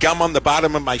 That's like gum on the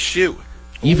bottom of my shoe.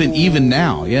 Even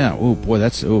now, yeah. Oh boy,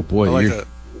 I like that.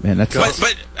 Man, that's.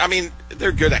 But I mean,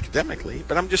 they're good academically.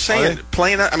 But I'm just saying,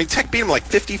 Tech beat them like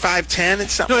 55-10 and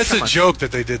something. No, it's a joke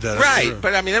that they did that. Right,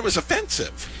 but I mean, it was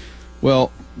offensive.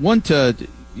 Well,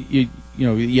 you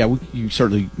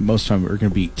certainly most of the time are going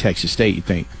to beat Texas State. You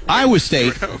think Iowa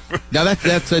State? Now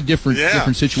that's a different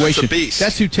situation. That's a beast.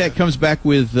 That's who Tech comes back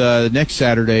with next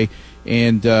Saturday,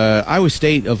 and Iowa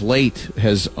State of late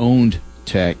has owned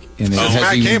Tech, and it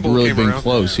hasn't even really been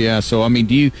close. Yeah. So I mean,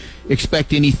 do you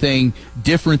expect anything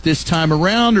different this time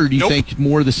around, or do you think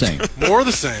more of the same? More of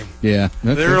the same. Yeah.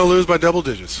 Okay. They're going to lose by double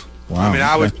digits. Wow. I mean,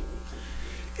 I would,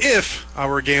 if I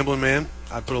were a gambling man,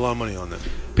 I'd put a lot of money on them.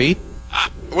 Pete?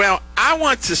 Well, I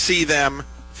want to see them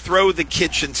throw the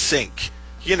kitchen sink.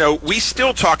 You know, we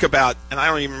still talk about, and I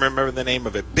don't even remember the name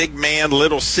of it, Big Man,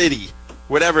 Little City,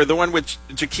 whatever, the one with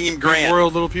Jakeem Grant. Big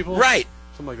World, Little People? Right.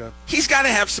 Something like that. He's got to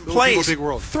have some Little plays. People, Big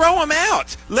World. Throw him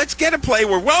out. Let's get a play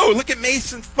where, whoa, look at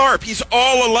Mason Tharp. He's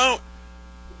all alone.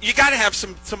 You got to have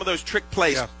some of those trick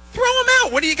plays. Yeah. Throw him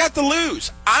out. What do you got to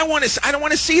lose? I don't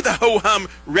want to see the ho-hum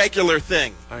regular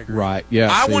thing. I agree. Right, yeah.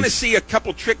 I want to see a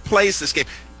couple trick plays this game.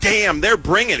 Damn, they're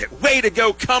bringing it. Way to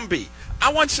go, Cumbie.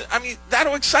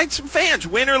 That'll excite some fans,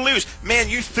 win or lose. Man,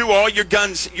 you threw all your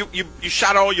guns. You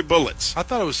shot all your bullets. I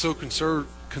thought it was so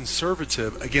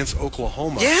conservative against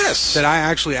Oklahoma. Yes. That I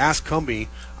actually asked Cumbie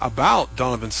about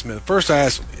Donovan Smith. First I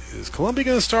asked, is Columbia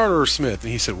going to start or Smith?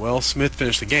 And he said, well, Smith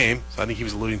finished the game. So I think he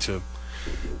was alluding to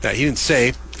that. He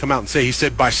didn't come out and say. He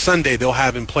said by Sunday they'll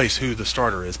have in place who the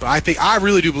starter is. But I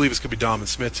really do believe it's going to be Donovan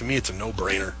Smith. To me, it's a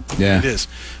no-brainer. Yeah. It is.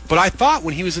 But I thought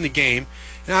when he was in the game,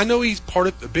 and I know a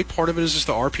big part of it is just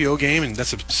the RPO game, and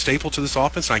that's a staple to this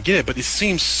offense, and I get it, but it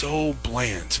seems so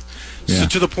bland. Yeah. So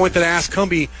to the point that I asked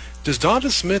Cumbie, does Donovan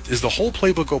Smith, is the whole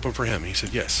playbook open for him? And he said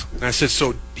yes. And I said,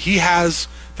 so he has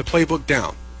the playbook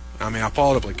down. I mean, I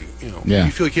followed up like, you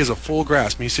feel like he has a full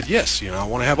grasp. And he said, yes, I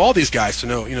want to have all these guys to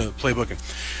know, the playbook. And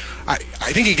I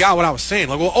think he got what I was saying.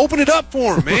 Like, well, open it up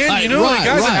for him, man. Right, the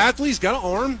guy's an athlete, he's got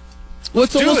an arm. Well,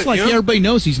 it's almost like everybody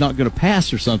knows he's not going to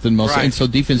pass or something, and so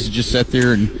defenses just sit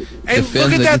there and defend.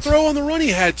 Look at that throw on the run he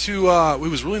had to. It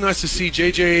was really nice to see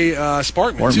J.J.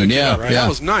 Sparkman too. Yeah, right? That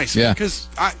was nice because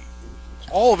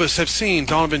all of us have seen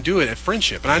Donovan do it at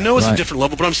Friendship, and I know it's a different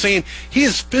level, but I'm saying he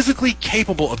is physically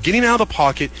capable of getting out of the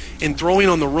pocket and throwing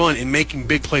on the run and making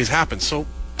big plays happen. So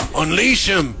unleash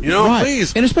him,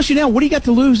 please. And especially now, what do you got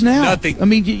to lose now? Nothing. I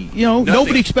mean,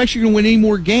 nobody expects you're going to win any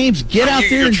more games. Get out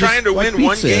there. You're trying to win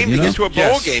one game to get to a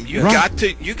bowl game. You got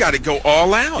to go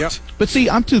all out. Yep. But see,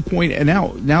 I'm to the point, and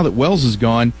now that Wells is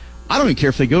gone, I don't even care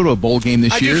if they go to a bowl game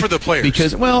this year. I do for the players.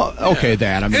 Because,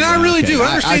 that. I mean, and I really do. I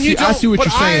understand you don't. I see what you're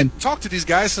saying. I talked to these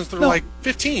guys since they're like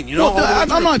 15.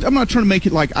 I'm not trying to make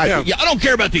it like I don't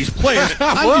care about these players.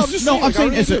 I'm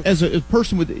saying as a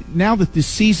person with now that this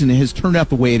season has turned out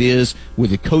the way it is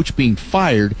with a coach being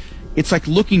fired, it's like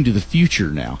looking to the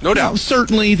future now. No doubt. Now,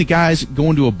 certainly, the guys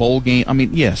going to a bowl game. I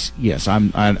mean, yes.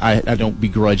 I don't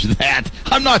begrudge that.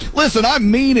 I'm not. Listen,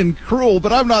 I'm mean and cruel,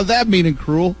 but I'm not that mean and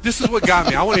cruel. This is what got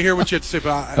me. I want to hear what you have to say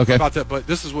about that. But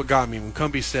this is what got me when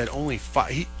Cumbie said only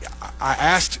 5. I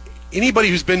asked anybody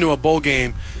who's been to a bowl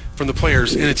game from the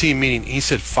players in a team meeting. He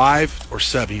said 5 or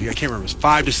 7. I can't remember. It was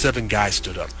 5 to 7 guys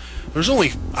stood up. There's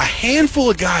only a handful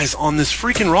of guys on this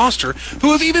freaking roster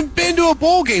who have even been to a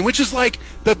bowl game, which is like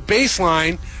the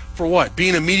baseline for what?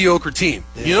 Being a mediocre team.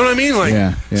 Yeah. You know what I mean?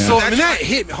 Like, so I mean, that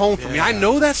hit home for me. I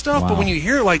know that stuff, but when you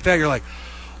hear it like that, you're like,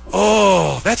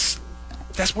 oh, that's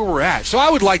where we're at. So I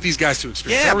would like these guys to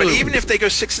experience. Yeah, but even if they go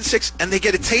 6-6 and they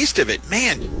get a taste of it,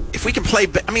 man, if we can play,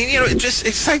 it just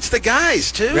excites the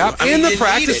guys too. Yep. And the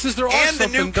practices, there are and the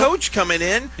new coach coming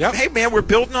in. Yep. Hey, man, we're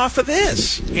building off of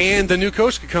this. And the new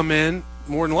coach could come in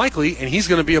more than likely, and he's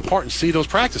going to be a part and see those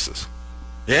practices.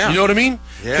 Yeah, you know what I mean?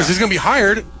 Yeah, because he's going to be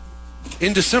hired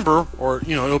in December, or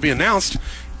it'll be announced.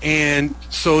 And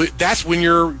so that's when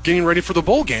you're getting ready for the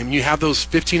bowl game. You have those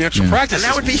 15 extra practices,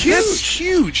 and that would be huge. That's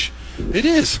huge. It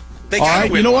is. They gotta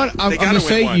win. You know what? I'm going to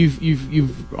say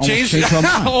you've almost changed my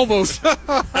mind. Almost.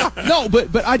 No,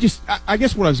 but I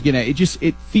guess what I was getting at,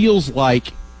 it feels like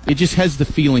it just has the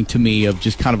feeling to me of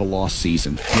just kind of a lost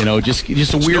season.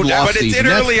 Just a weird lost season.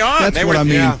 But it did early on. That's what I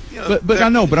mean. But I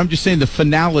know. But I'm just saying the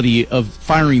finality of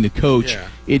firing the coach. Yeah.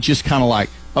 It just kind of like,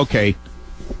 okay,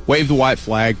 wave the white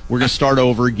flag. We're going to start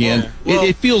over again. Yeah. Well,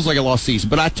 it feels like a lost season,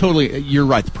 but you're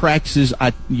right. The practices,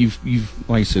 you've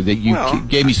like I said, that you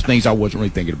gave me some things I wasn't really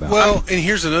thinking about. Well, and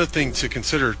here's another thing to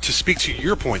consider. To speak to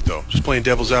your point, though, just playing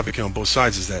devil's advocate on both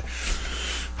sides, is that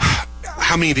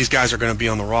how many of these guys are going to be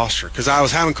on the roster. Because I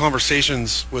was having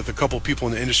conversations with a couple of people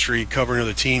in the industry covering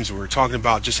other teams, and we were talking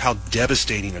about just how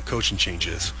devastating a coaching change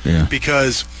is. Yeah.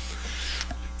 Because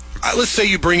let's say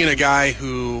you bring in a guy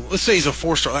who, let's say he's a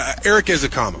 4-star, Eric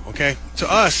Ezukanma, okay? To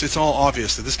us, it's all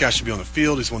obvious that this guy should be on the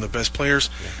field. He's one of the best players.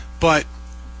 Yeah. But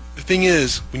the thing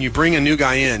is, when you bring a new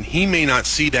guy in, he may not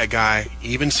see that guy,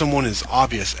 even someone as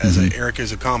obvious as Eric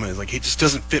Ezukanma is. Like, he just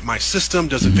doesn't fit my system,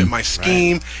 doesn't fit my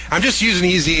scheme. Right. I'm just using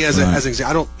Easy as an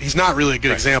example. He's not really a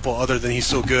good example other than he's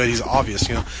so good. He's obvious,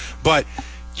 But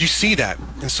you see that.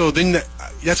 And so then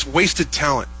that's wasted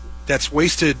talent. That's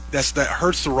wasted. That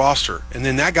hurts the roster. And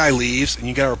then that guy leaves, and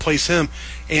you got to replace him.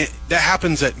 And that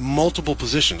happens at multiple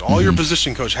positions. All your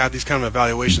position coach have these kind of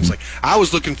evaluations. Like, I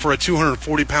was looking for a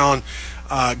 240-pound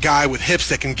guy with hips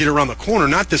that can get around the corner,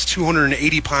 not this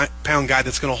 280-pound guy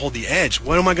that's going to hold the edge.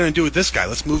 What am I going to do with this guy?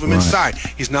 Let's move him inside.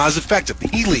 He's not as effective.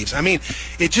 He leaves. I mean,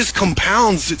 it just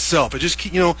compounds itself. It just,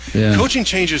 coaching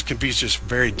changes can be just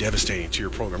very devastating to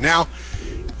your program. Now,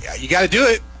 you got to do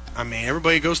it. I mean,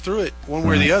 everybody goes through it one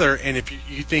way or the other, and if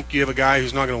you think you have a guy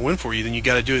who's not going to win for you, then you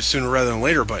got to do it sooner rather than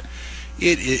later. But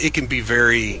it can be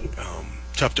very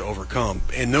tough to overcome.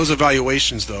 And those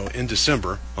evaluations, though, in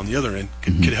December, on the other end,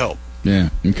 could help. Yeah,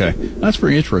 okay. That's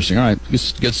very interesting. All right,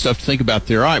 good stuff to think about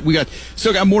there. All right,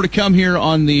 still got more to come here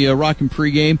on the Rockin'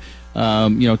 Pregame.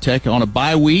 Tech on a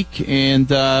bye week, and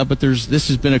but this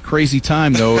has been a crazy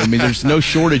time, though. I mean, there's no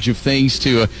shortage of things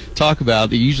to talk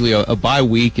about. Usually a bye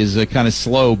week is kind of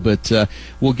slow, but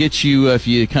we'll get you, if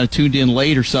you kind of tuned in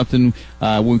late or something,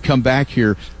 when we come back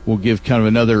here, we'll give kind of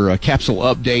another capsule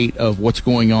update of what's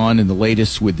going on in the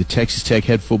latest with the Texas Tech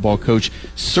head football coach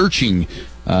searching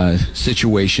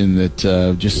situation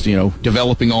that just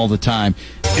developing all the time.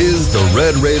 Is the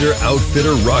Red Raider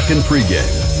Outfitter Rockin' Pregame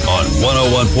on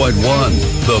 101.1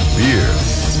 The Beard.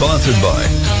 Sponsored by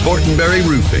Fortenberry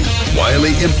Roofing,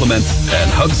 Wiley Implements, and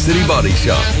Hub City Body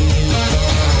Shop.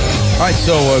 All right,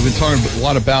 so I've been talking a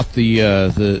lot about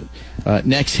the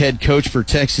next head coach for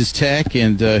Texas Tech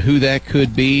and who that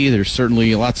could be. There's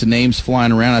certainly lots of names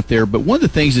flying around out there, but one of the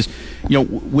things is,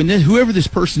 whoever this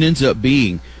person ends up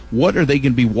being, what are they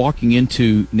going to be walking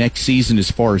into next season as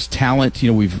far as talent?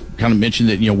 We've kind of mentioned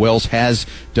that, Wells has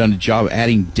done a job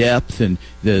adding depth, and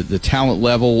the talent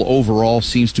level overall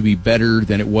seems to be better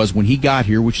than it was when he got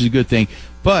here, which is a good thing.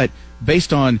 But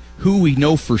based on who we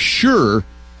know for sure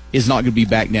is not going to be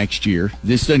back next year,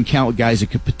 this doesn't count guys that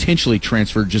could potentially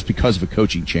transfer just because of a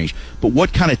coaching change. But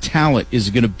what kind of talent is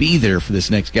going to be there for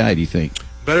this next guy, do you think?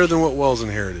 Better than what Wells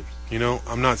inherited.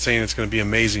 I'm not saying it's going to be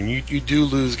amazing. You do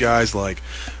lose guys like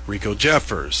Rico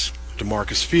Jeffers,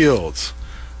 DeMarcus Fields,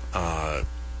 Colin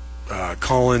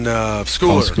Schooler.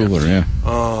 Colin Schooler, yeah.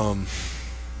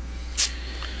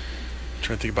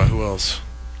 Trying to think about who else.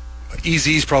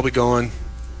 Easy's probably gone.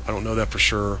 I don't know that for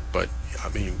sure, but I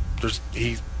mean,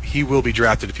 he will be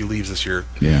drafted if he leaves this year.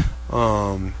 Yeah.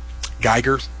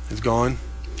 Geiger is gone.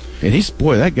 And he's had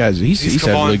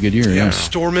a really good year. Yeah.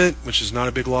 Stormont, which is not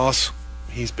a big loss.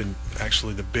 He's been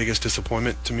actually the biggest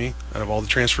disappointment to me out of all the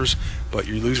transfers. But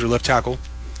you lose your left tackle.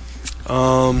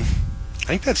 I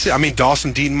think that's it. I mean,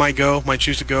 Dawson Deaton might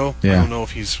choose to go. Yeah. I don't know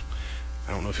if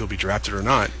he'll be drafted or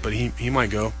not, but he might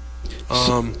go.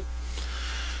 Trying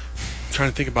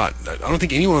to think about. I don't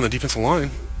think anyone on the defensive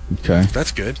line. Okay,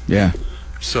 that's good. Yeah.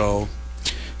 So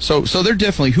they're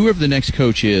definitely, whoever the next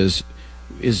coach is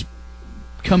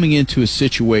coming into a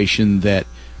situation that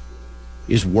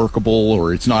is workable,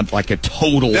 or it's not like a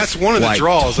total. That's one of the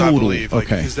draws, I believe.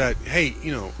 Okay. Is that, hey,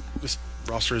 this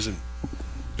roster isn't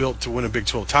built to win a Big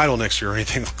 12 title next year or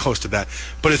anything close to that,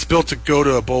 but it's built to go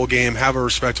to a bowl game, have a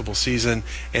respectable season,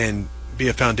 and be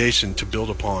a foundation to build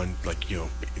upon.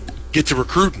 Get to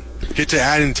recruiting, get to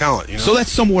adding talent. So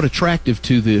that's somewhat attractive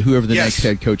to whoever the next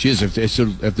head coach is, as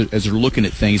they're looking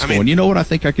at things, going, you know what, I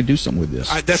think I could do something with this.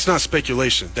 That's not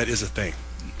speculation. That is a thing.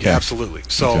 Okay. Yeah, absolutely.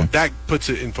 So that puts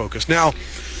it in focus. Now,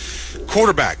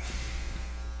 quarterback.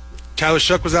 Tyler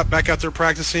Shuck was back out there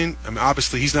practicing. I mean,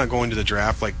 obviously he's not going to the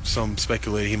draft like some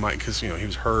speculated he might, because he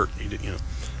was hurt. He did,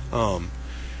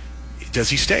 does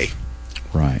he stay?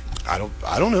 Right. I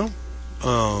don't know.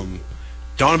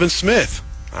 Donovan Smith.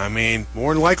 I mean,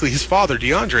 more than likely his father,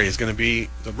 DeAndre, is going to be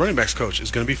the running backs coach.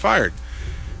 Is going to be fired.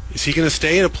 Is he going to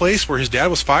stay in a place where his dad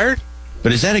was fired?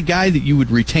 But is that a guy that you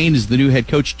would retain as the new head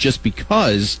coach just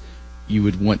because you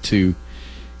would want to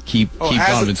keep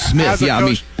Donovan Smith?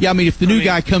 I mean, if the new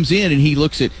guy comes in and he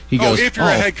looks at, he goes, if you're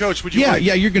a head coach, would you? Yeah,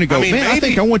 you're going to go, I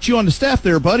think I want you on the staff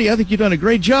there, buddy. I think you've done a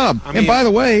great job. And by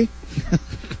the way,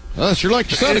 you're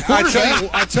like your son, a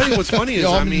quarterback. I tell you what's funny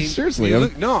is, seriously,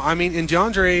 and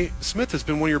DeAndre Smith has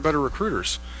been one of your better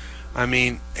recruiters. I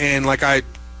mean, and like I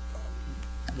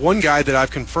one guy that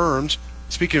I've confirmed,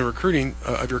 speaking of recruiting,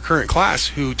 of your current class,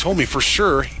 who told me for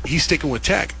sure he's sticking with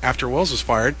Tech after Wells was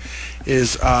fired,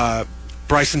 is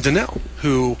Bryson Donnell,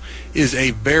 who is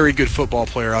a very good football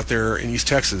player out there in East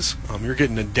Texas. You're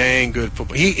getting a dang good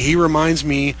football. He reminds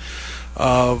me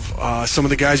of some of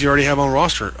the guys you already have on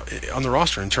the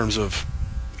roster in terms of,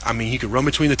 I mean, he could run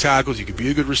between the tackles. He could be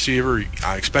a good receiver.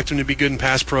 I expect him to be good in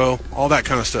pass pro, all that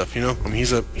kind of stuff. I mean,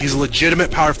 he's a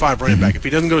legitimate Power 5 running back. If he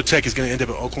doesn't go to Tech, he's going to end up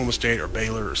at Oklahoma State or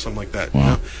Baylor or something like that.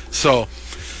 Wow. So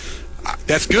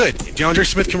that's good. DeAndre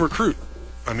Smith can recruit.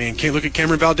 I mean, can't look at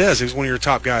Cameron Valdez. He was one of your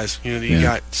top guys. That you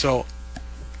got. So,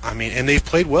 I mean, and they've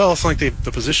played well. It's not like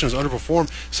the position has underperformed.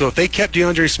 So if they kept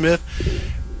DeAndre Smith,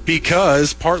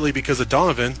 partly because of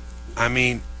Donovan, I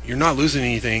mean, you're not losing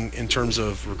anything in terms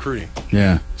of recruiting.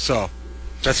 Yeah. So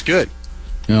that's good.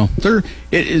 It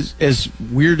is as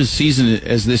weird a season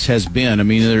as this has been. I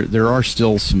mean, there are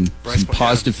still some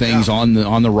positive things on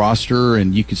the roster,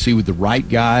 and you can see with the right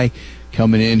guy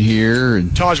coming in here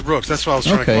and Taj Brooks. That's what I was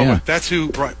trying to call him. That's who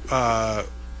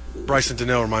Bryson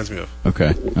Donnell reminds me of.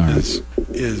 Okay. All right.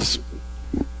 Is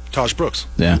Taj Brooks.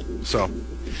 Yeah. So.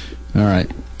 All right.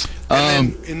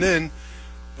 And then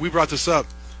we brought this up.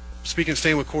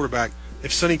 Staying with quarterback,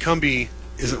 if Sonny Cumbie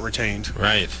isn't retained,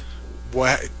 right?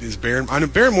 What is Barron? I know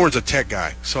Barron Moore's a Tech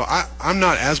guy, so I'm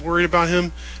not as worried about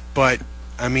him. But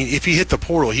I mean, if he hit the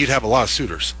portal, he'd have a lot of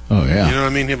suitors. Oh yeah, you know what I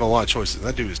mean. He'd have a lot of choices.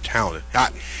 That dude is talented.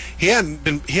 He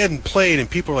hadn't played, and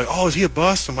people are like, "Oh, is he a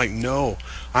bust?" I'm like, "No,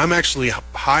 I'm actually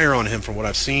higher on him from what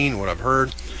I've seen, what I've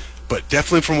heard, but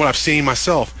definitely from what I've seen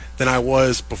myself than I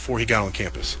was before he got on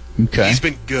campus." Okay, he's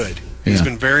been good. He's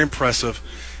been very impressive.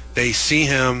 They see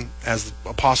him as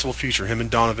a possible future. Him and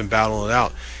Donovan battling it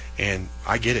out, and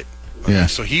I get it. Yeah.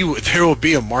 So there will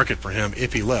be a market for him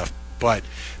if he left. But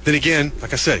then again,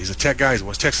 like I said, he's a Tech guy. He's a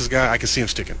West Texas guy. I can see him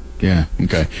sticking. Yeah.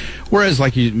 Okay. Whereas,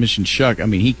 like you mentioned, Chuck, I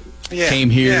mean, he came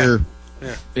here.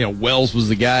 Yeah. Wells was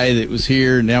the guy that was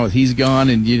here. Now he's gone,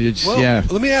 and you just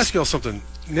Let me ask y'all something.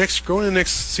 Going into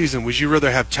next season, would you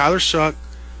rather have Tyler Shuck,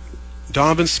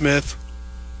 Donovan Smith,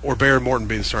 or Barron Morton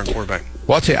being the starting quarterback?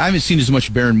 Well, I'll tell you, I haven't seen as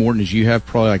much Barron Morton as you have,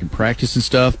 probably like in practice and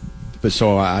stuff. But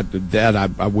so I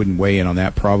wouldn't weigh in on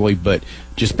that probably. But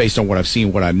just based on what I've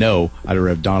seen, what I know, I'd rather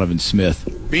have Donovan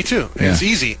Smith. Me too. And it's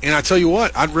easy. And I tell you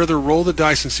what, I'd rather roll the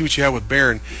dice and see what you have with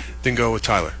Barron than go with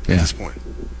Tyler at this point.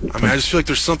 I mean, I just feel like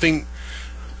there's something.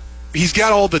 He's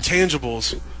got all the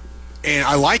tangibles, and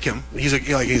I like him. He's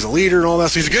a leader and all that.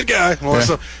 So he's a good guy and all that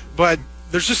stuff. But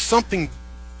there's just something.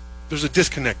 There's a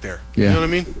disconnect there. Yeah. You know what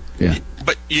I mean? Yeah.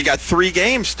 But you got 3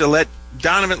 games to let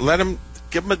Donovan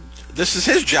give him this is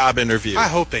his job interview. I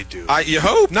hope they do. You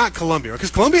hope? Not Columbia,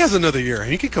 because Columbia has another year,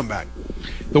 and he could come back.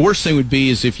 The worst thing would be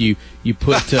is if you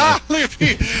put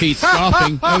Pete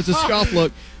scoffing. That was a scoff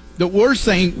look. The worst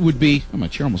thing would be, my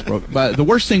chair almost broke. But the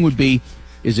worst thing would be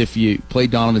is if you play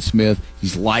Donovan Smith,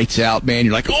 he's lights out, man.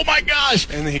 You're like, oh my gosh!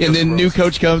 And then new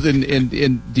coach comes and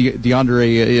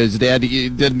DeAndre, his dad,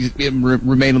 doesn't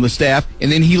remain on the staff,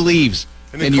 and then he leaves.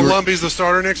 And then Columbia's the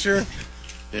starter next year.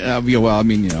 Well, I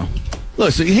mean,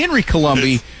 look, so Henry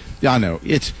Columbi, I know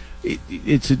it's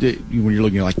when you're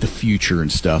looking at like the future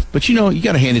and stuff, but you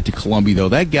got to hand it to Columbi though.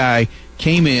 That guy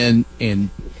came in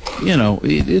and.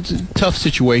 It's tough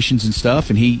situations and stuff,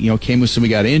 and he, came with somebody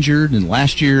got injured, and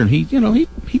last year, and he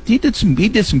did some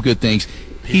good things.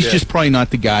 He's just probably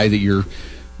not the guy that you're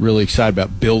really excited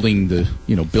about building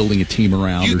a team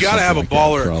around. You got to have a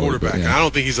baller at quarterback. But, I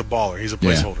don't think he's a baller. He's a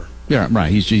placeholder. Yeah,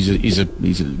 right. He's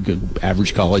a good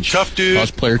average college tough dude,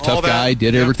 college player, tough guy.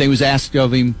 Did everything was asked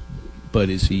of him. But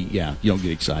is he? Yeah, you don't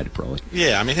get excited probably.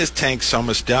 Yeah, I mean his tank's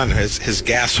almost done. His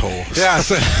gas hole. Yeah,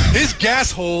 so his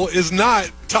gas hole is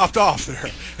not topped off there.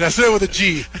 That's it with a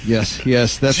G.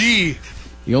 Yes, that's G.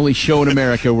 The only show in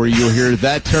America where you'll hear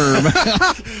that term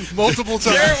multiple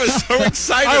times. Jared was so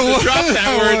excited to drop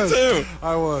that word too.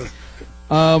 I was.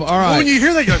 All right. Well, when you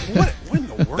hear that, you're like, what in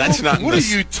the world? That's not what are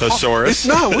you thesaurus. It's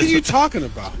not. What are you talking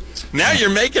about? Now you're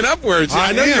making up words.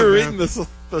 I know you're reading this.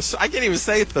 I can't even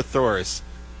say thesaurus.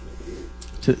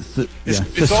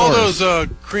 It's all those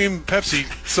cream Pepsi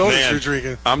sodas you're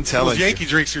drinking. I'm telling you. Yankee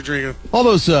drinks you're drinking. All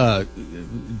those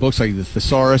books like the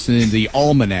Thesaurus and then the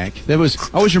Almanac. I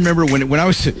always remember when I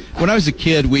was a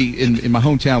kid, we in my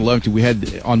hometown of Lovington, we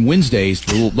had on Wednesdays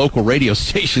the local radio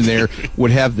station there would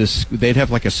have this. They'd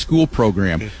have like a school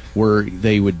program where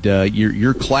they would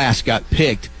your class got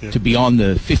picked to be on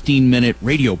the 15-minute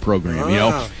radio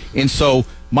program. And so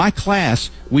my class,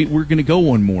 we're going to go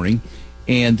one morning.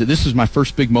 And this was my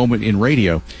first big moment in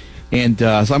radio. And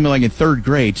so I'm like in third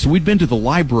grade. So we'd been to the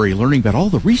library learning about all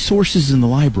the resources in the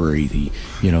library, the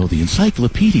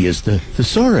encyclopedias, the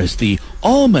thesaurus, the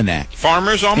almanac.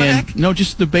 Farmer's Almanac? And, no,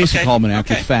 just the basic almanac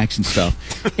with facts and stuff.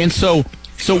 And so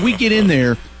we get in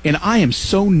there, and I am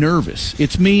so nervous.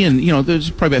 It's me and,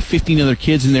 there's probably about 15 other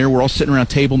kids in there. We're all sitting around a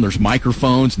table, and there's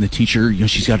microphones, and the teacher,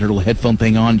 she's got her little headphone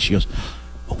thing on, and she goes,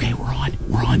 okay, we're on,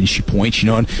 and she points, and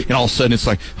all of a sudden it's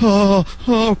like,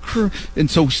 and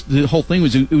so the whole thing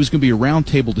was, it was going to be a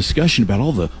roundtable discussion about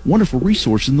all the wonderful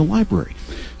resources in the library.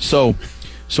 So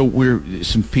some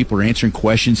people are answering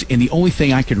questions, and the only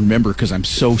thing I can remember, because I'm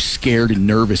so scared and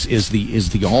nervous, is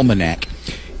the almanac.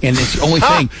 And it's the only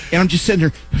thing. And I'm just sitting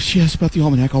there, she asked about the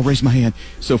almanac, I'll raise my hand.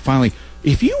 So finally,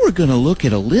 if you were going to look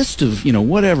at a list of,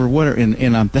 whatever,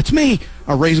 and that's me,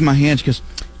 I'll raise my hand. She goes,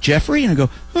 Jeffrey? And I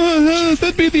go,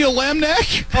 that'd be the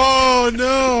almanac. Oh,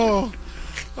 no.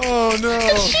 Oh, no.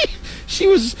 She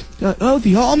was,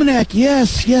 the almanac,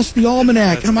 yes, the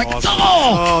almanac. That's and I'm like, awesome.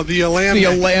 Oh, the almanac. The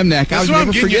almanac. That's I would what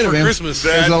never I'm forget getting it, for man. Christmas.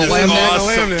 There's an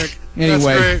almanac.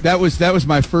 Anyway, that was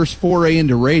my first foray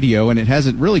into radio, and it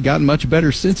hasn't really gotten much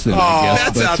better since then. I guess.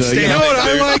 That's outstanding. You know what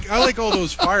I like all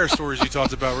those fire stories you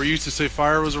talked about, where you used to say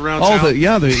fire was around town.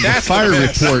 The fire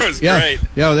report. That was great.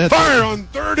 Yeah, fire on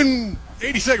 3rd and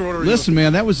 82nd. Whatever. Listen,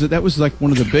 man, that was like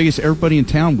one of the biggest. Everybody in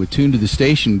town would tune to the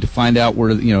station to find out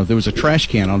where there was a trash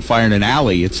can on fire in an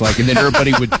alley. It's like, and then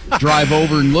everybody would drive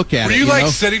over and look at it. Were you like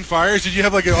setting fires? Did you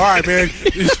have all right, man,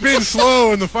 it's been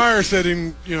slow in the fire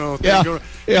setting, thing going.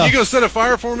 Can you go set a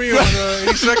fire for me on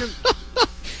 82nd?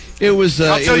 It was.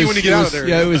 I'll tell you when you get out of there.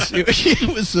 Yeah,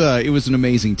 it was an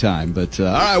amazing time. But all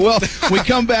right, well, we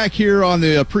come back here on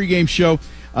the pregame show.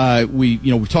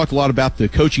 We've talked a lot about the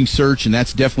coaching search, and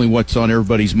that's definitely what's on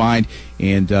everybody's mind.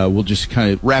 And we'll just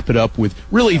kind of wrap it up with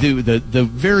really the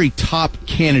very top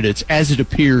candidates as it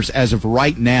appears as of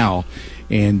right now,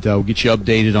 and we'll get you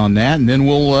updated on that, and then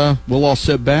we'll all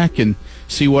sit back and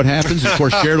see what happens. Of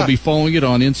course, Jared will be following it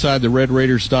on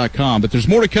InsideTheRedRaiders.com. But there's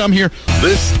more to come here.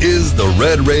 This is the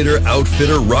Red Raider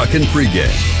Outfitter Rockin'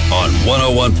 Pregame on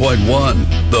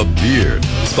 101.1 The Beard.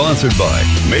 Sponsored by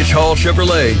Mitch Hall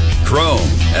Chevrolet, Chrome,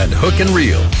 and Hook and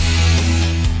Reel.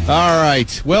 All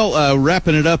right. Well,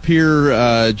 wrapping it up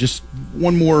here, just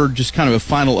one more, just kind of a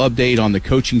final update on the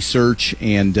coaching search,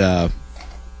 and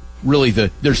really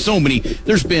there's so many.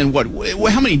 There's been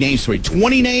how many names?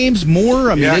 20 names more?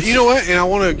 I mean, yeah, you know what? And I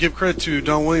want to give credit to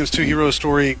Don Williams too. He wrote a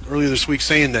story earlier this week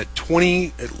saying that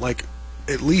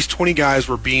at least 20 guys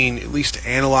were being at least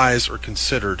analyzed or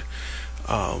considered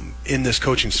in this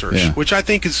coaching search, which I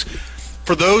think is,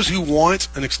 for those who want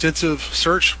an extensive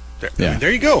search,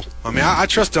 there you go. I mean, I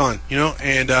trust Don,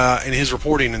 and his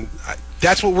reporting, and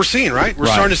that's what we're seeing, right? We're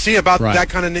starting to see about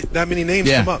that many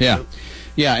names come up. Yeah.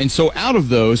 Yeah, and so out of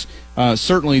those,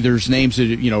 certainly there's names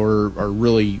that are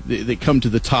really that come to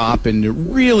the top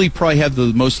and really probably have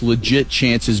the most legit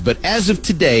chances. But as of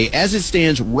today, as it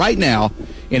stands right now,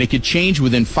 and it could change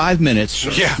within 5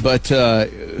 minutes. Yeah. But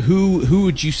who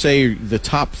would you say are the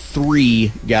top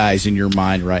 3 guys in your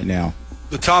mind right now?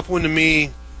 The top one to me,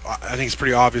 I think it's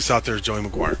pretty obvious out there, is Joey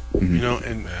McGuire. Mm-hmm.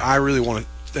 And I really want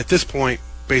to, at this point,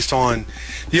 based on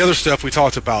the other stuff we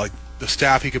talked about, like the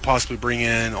staff he could possibly bring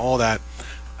in, all that.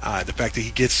 The fact that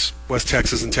he gets West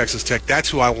Texas and Texas Tech, that's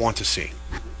who I want to see.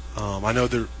 I know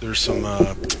there's some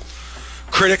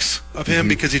critics of him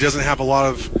because he doesn't have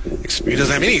he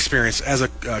doesn't have any experience as a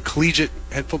collegiate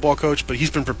head football coach, but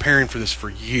he's been preparing for this for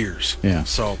years. Yeah.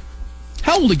 So,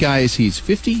 how old a guy is he?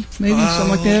 50, maybe, something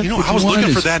like that? I was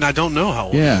looking for that, and I don't know how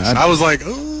old he is. I was like,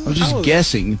 I was just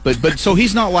guessing, but so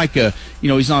he's not like a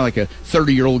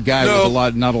 30-year-old guy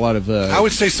with not a lot of. I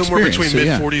would say somewhere between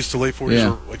mid-40s to late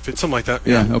 40s, or something like that.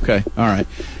 Yeah. Okay. All right.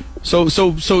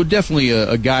 So definitely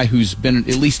a guy who's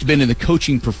at least been in the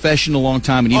coaching profession a long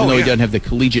time, and even though he doesn't have the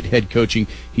collegiate head coaching,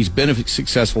 he's been a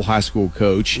successful high school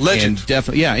coach. Legend. And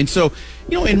definitely, and so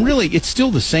and really, it's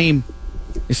still the same.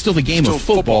 It's still the game of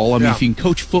football. I mean, if you can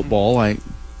coach football, that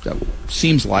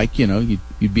seems like you'd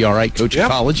be all right coaching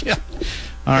college. Yeah.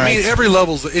 All right. I mean, every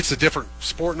level's it's a different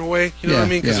sport in a way. You know what I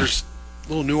mean? Because there's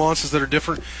little nuances that are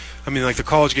different. I mean, like the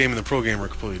college game and the pro game are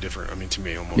completely different. I mean, to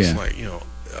me, almost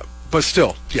but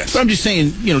still, yes. But I'm just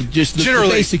saying, just the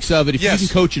basics of it. If you can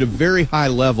coach at a very high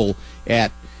level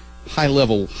at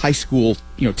high school,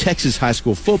 Texas high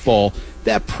school football,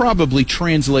 that probably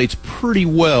translates pretty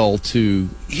well to.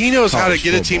 He knows how to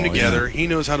get football, a team together. He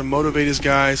knows how to motivate his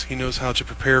guys. He knows how to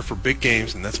prepare for big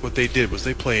games, and that's what they did. Was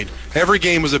they played every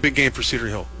game was a big game for Cedar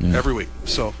Hill every week.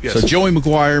 So yes. So Joey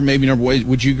McGuire, maybe number one.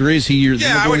 Would you agree? Is he your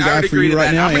number one guy for you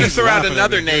right now? I'm going to throw out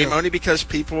another name only because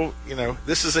people,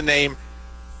 this is a name.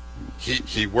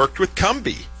 He worked with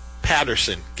Cumbie.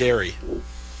 Patterson, Gary.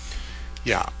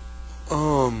 Yeah.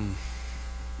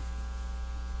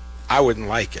 I wouldn't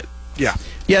like it. Yeah.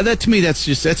 Yeah, that to me,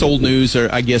 that's old news. Or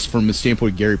I guess from the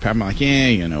standpoint of Gary Patterson,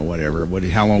 I'm like, whatever.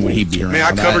 How long would he be around? Man,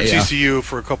 I covered TCU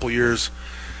for a couple years.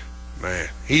 Man,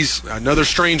 he's another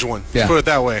strange one. Let's put it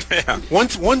that way. Yeah.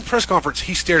 One press conference,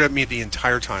 he stared at me the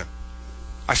entire time.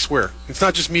 I swear. It's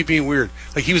not just me being weird.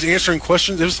 Like, he was answering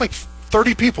questions. There was like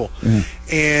 30 people.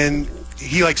 And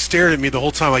he, like, stared at me the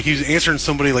whole time. Like, he was answering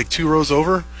somebody, like, 2 rows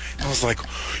over. And I was like,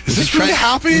 is this really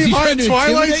happening in my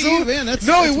Twilight Zone?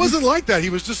 No, it wasn't like that. He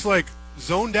was just, like,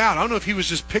 zoned out. I don't know if he was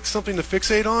just picked something to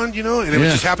fixate on, and it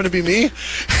just happened to be me. You're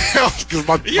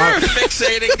a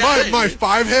fixating guy. My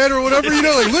 5-head or whatever,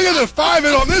 like, look at the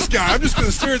 5-head on this guy. I'm just going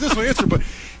to stare at this one answer.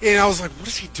 And I was like, what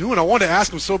is he doing? I wanted to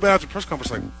ask him so bad after the press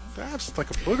conference, like, that's like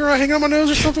a booger hanging on my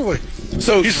nose or something. Like,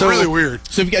 he's really weird.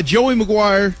 So you've got Joey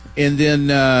McGuire, and then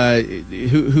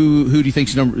who do you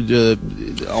think's number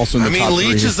also in the top 3?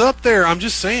 Leach is up there. I'm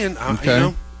just saying.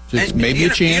 Okay. So maybe a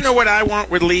chance. You know what I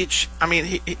want with Leach? I mean,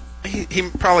 he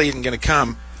probably isn't going to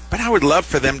come, but I would love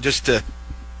for them just to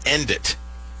end it.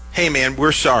 Hey, man,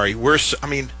 we're sorry.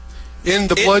 In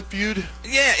the blood feud?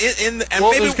 Yeah, and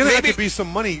well, there's going to have to be some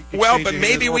money. Well, but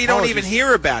maybe we don't even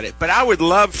hear about it. But I would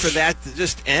love for that to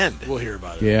just end. We'll hear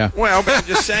about it. Yeah. Well, but I'm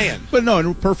just saying. But no, in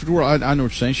a perfect world, I know what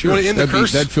you're saying. Sure. You want to end the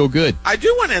curse? That'd feel good. I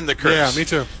do want to end the curse. Yeah, me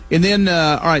too. And then,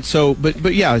 all right, so,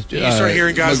 but yeah. You start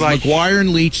hearing guys like McGuire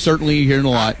and Leach, certainly you're hearing a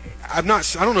lot. I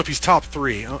don't know if he's top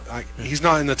 3. He's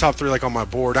not in the top 3 like on my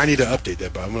board. I need to update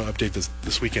that, but I'm going to update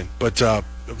this weekend. But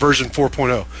version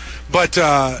 4.0.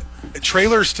 But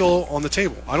Traylor's still on the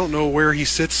table. I don't know where he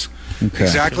sits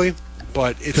exactly,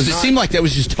 but it's because it seemed like that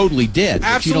was just totally dead.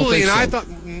 Absolutely, and I thought,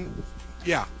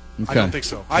 yeah. I don't think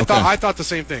so. I thought the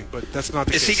same thing, but that's not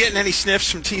the case. Is he getting any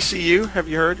sniffs from TCU? Have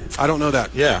you heard? I don't know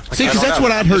that. Yeah. See, because that's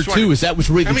what I'd heard too. Is that was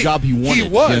really the job he wanted? He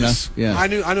was. Yeah. I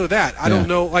know that. I don't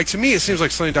know. Like, to me, it seems like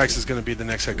Sonny Dykes is going to be the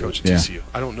next head coach at TCU.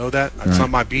 I don't know that. It's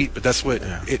not my beat, but that's what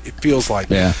it feels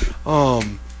like. Yeah.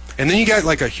 And then you got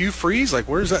like a Hugh Freeze. Like,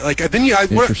 where's that? Like, then you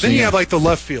have like the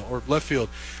left field,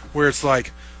 where it's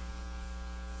like,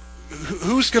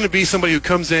 who's going to be somebody who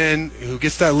comes in, who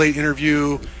gets that late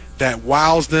interview, that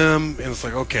wows them, and it's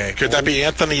like, okay. Could that be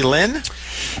Anthony Lynn?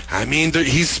 I mean,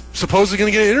 he's supposedly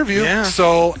going to get an interview. Yeah.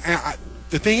 So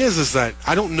the thing is that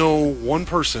I don't know one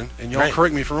person, and y'all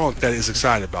correct me if I'm wrong, that is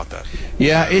excited about that.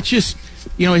 Yeah, it's just,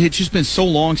 it's just been so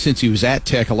long since he was at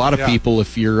Tech. A lot of people,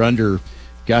 if you're under,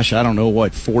 gosh, I don't know,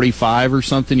 45 or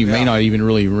something, you may not even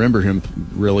really remember him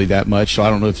really that much. So I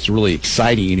don't know if it's really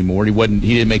exciting anymore. He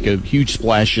didn't make a huge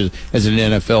splash as an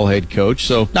NFL head coach.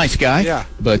 So nice guy. Yeah.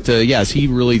 But is he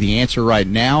really the answer right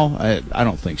now? I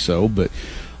don't think so. But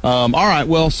all right.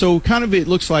 Well, so kind of it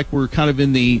looks like we're kind of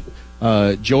in the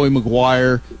Joey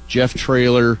McGuire, Jeff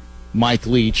Traylor, Mike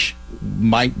Leach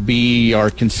might be our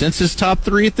consensus top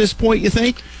 3 at this point. You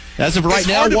think? As of right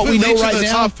now, what we know right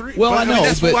now. Top 3. Well, I know.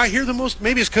 That's what I hear the most.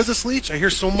 Maybe it's because it's Leach. I hear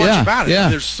so much about it.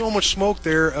 There's so much smoke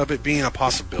there of it being a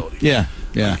possibility. Yeah.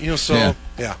 All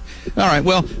right.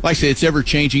 Well, like I said, it's ever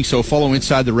changing. So follow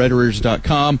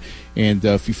InsideTheRedRaiders.com, and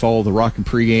if you follow the Rockin'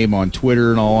 Pregame on Twitter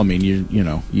and all, I mean, you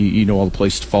know all the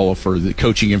places to follow for the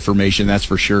coaching information. That's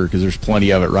for sure, because there's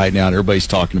plenty of it right now, and everybody's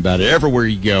talking about it everywhere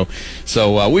you go.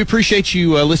 So we appreciate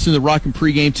you listening to the Rockin'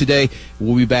 Pregame today.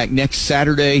 We'll be back next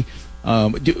Saturday.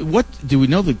 Do we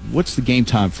know what's the game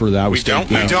time for that? We don't.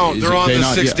 We don't. They're on the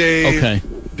 6-day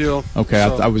deal. Okay,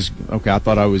 so. I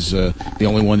thought I was the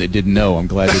only one that didn't know. I'm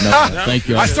glad to know that. Thank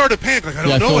you. I started to panic. Like, I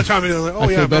don't know what time it is. Like,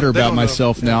 I feel better about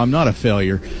myself now. I'm not a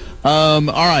failure. All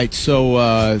right,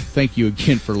 so thank you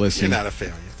again for listening. You're not a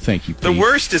failure. Thank you, Pete. The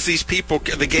worst is these people,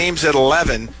 the game's at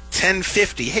 11,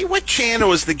 10:50. Hey, what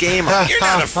channel is the game on? You're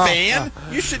not a fan.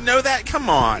 You should know that. Come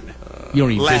on. You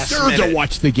don't even deserve to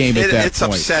watch the game at that point. It's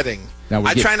upsetting.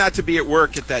 I try not to be at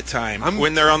work at that time.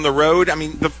 When they're on the road, I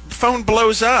mean, the phone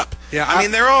blows up. Yeah, I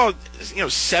mean, they're all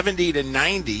 70 to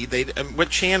 90. What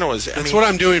channel is it? That's what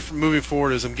I'm doing from moving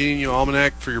forward. Is I'm getting you an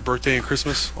almanac for your birthday and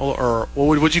Christmas, or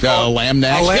what would you call it? A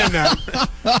lamnac. A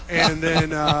lamnac. And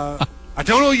then I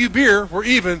don't owe you beer. We're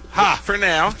even. For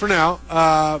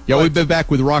now. We've been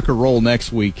back with rock and roll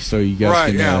next week, so you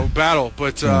guys can battle.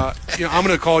 But I'm going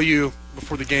to call you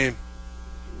before the game.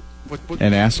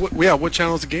 And ask? What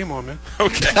channel is the game on, man?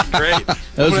 Okay, great. That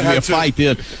was going to be a fight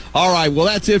then. All right, well,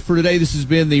 that's it for today. This has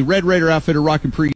been the Red Raider Outfitter Rockin' Pregame.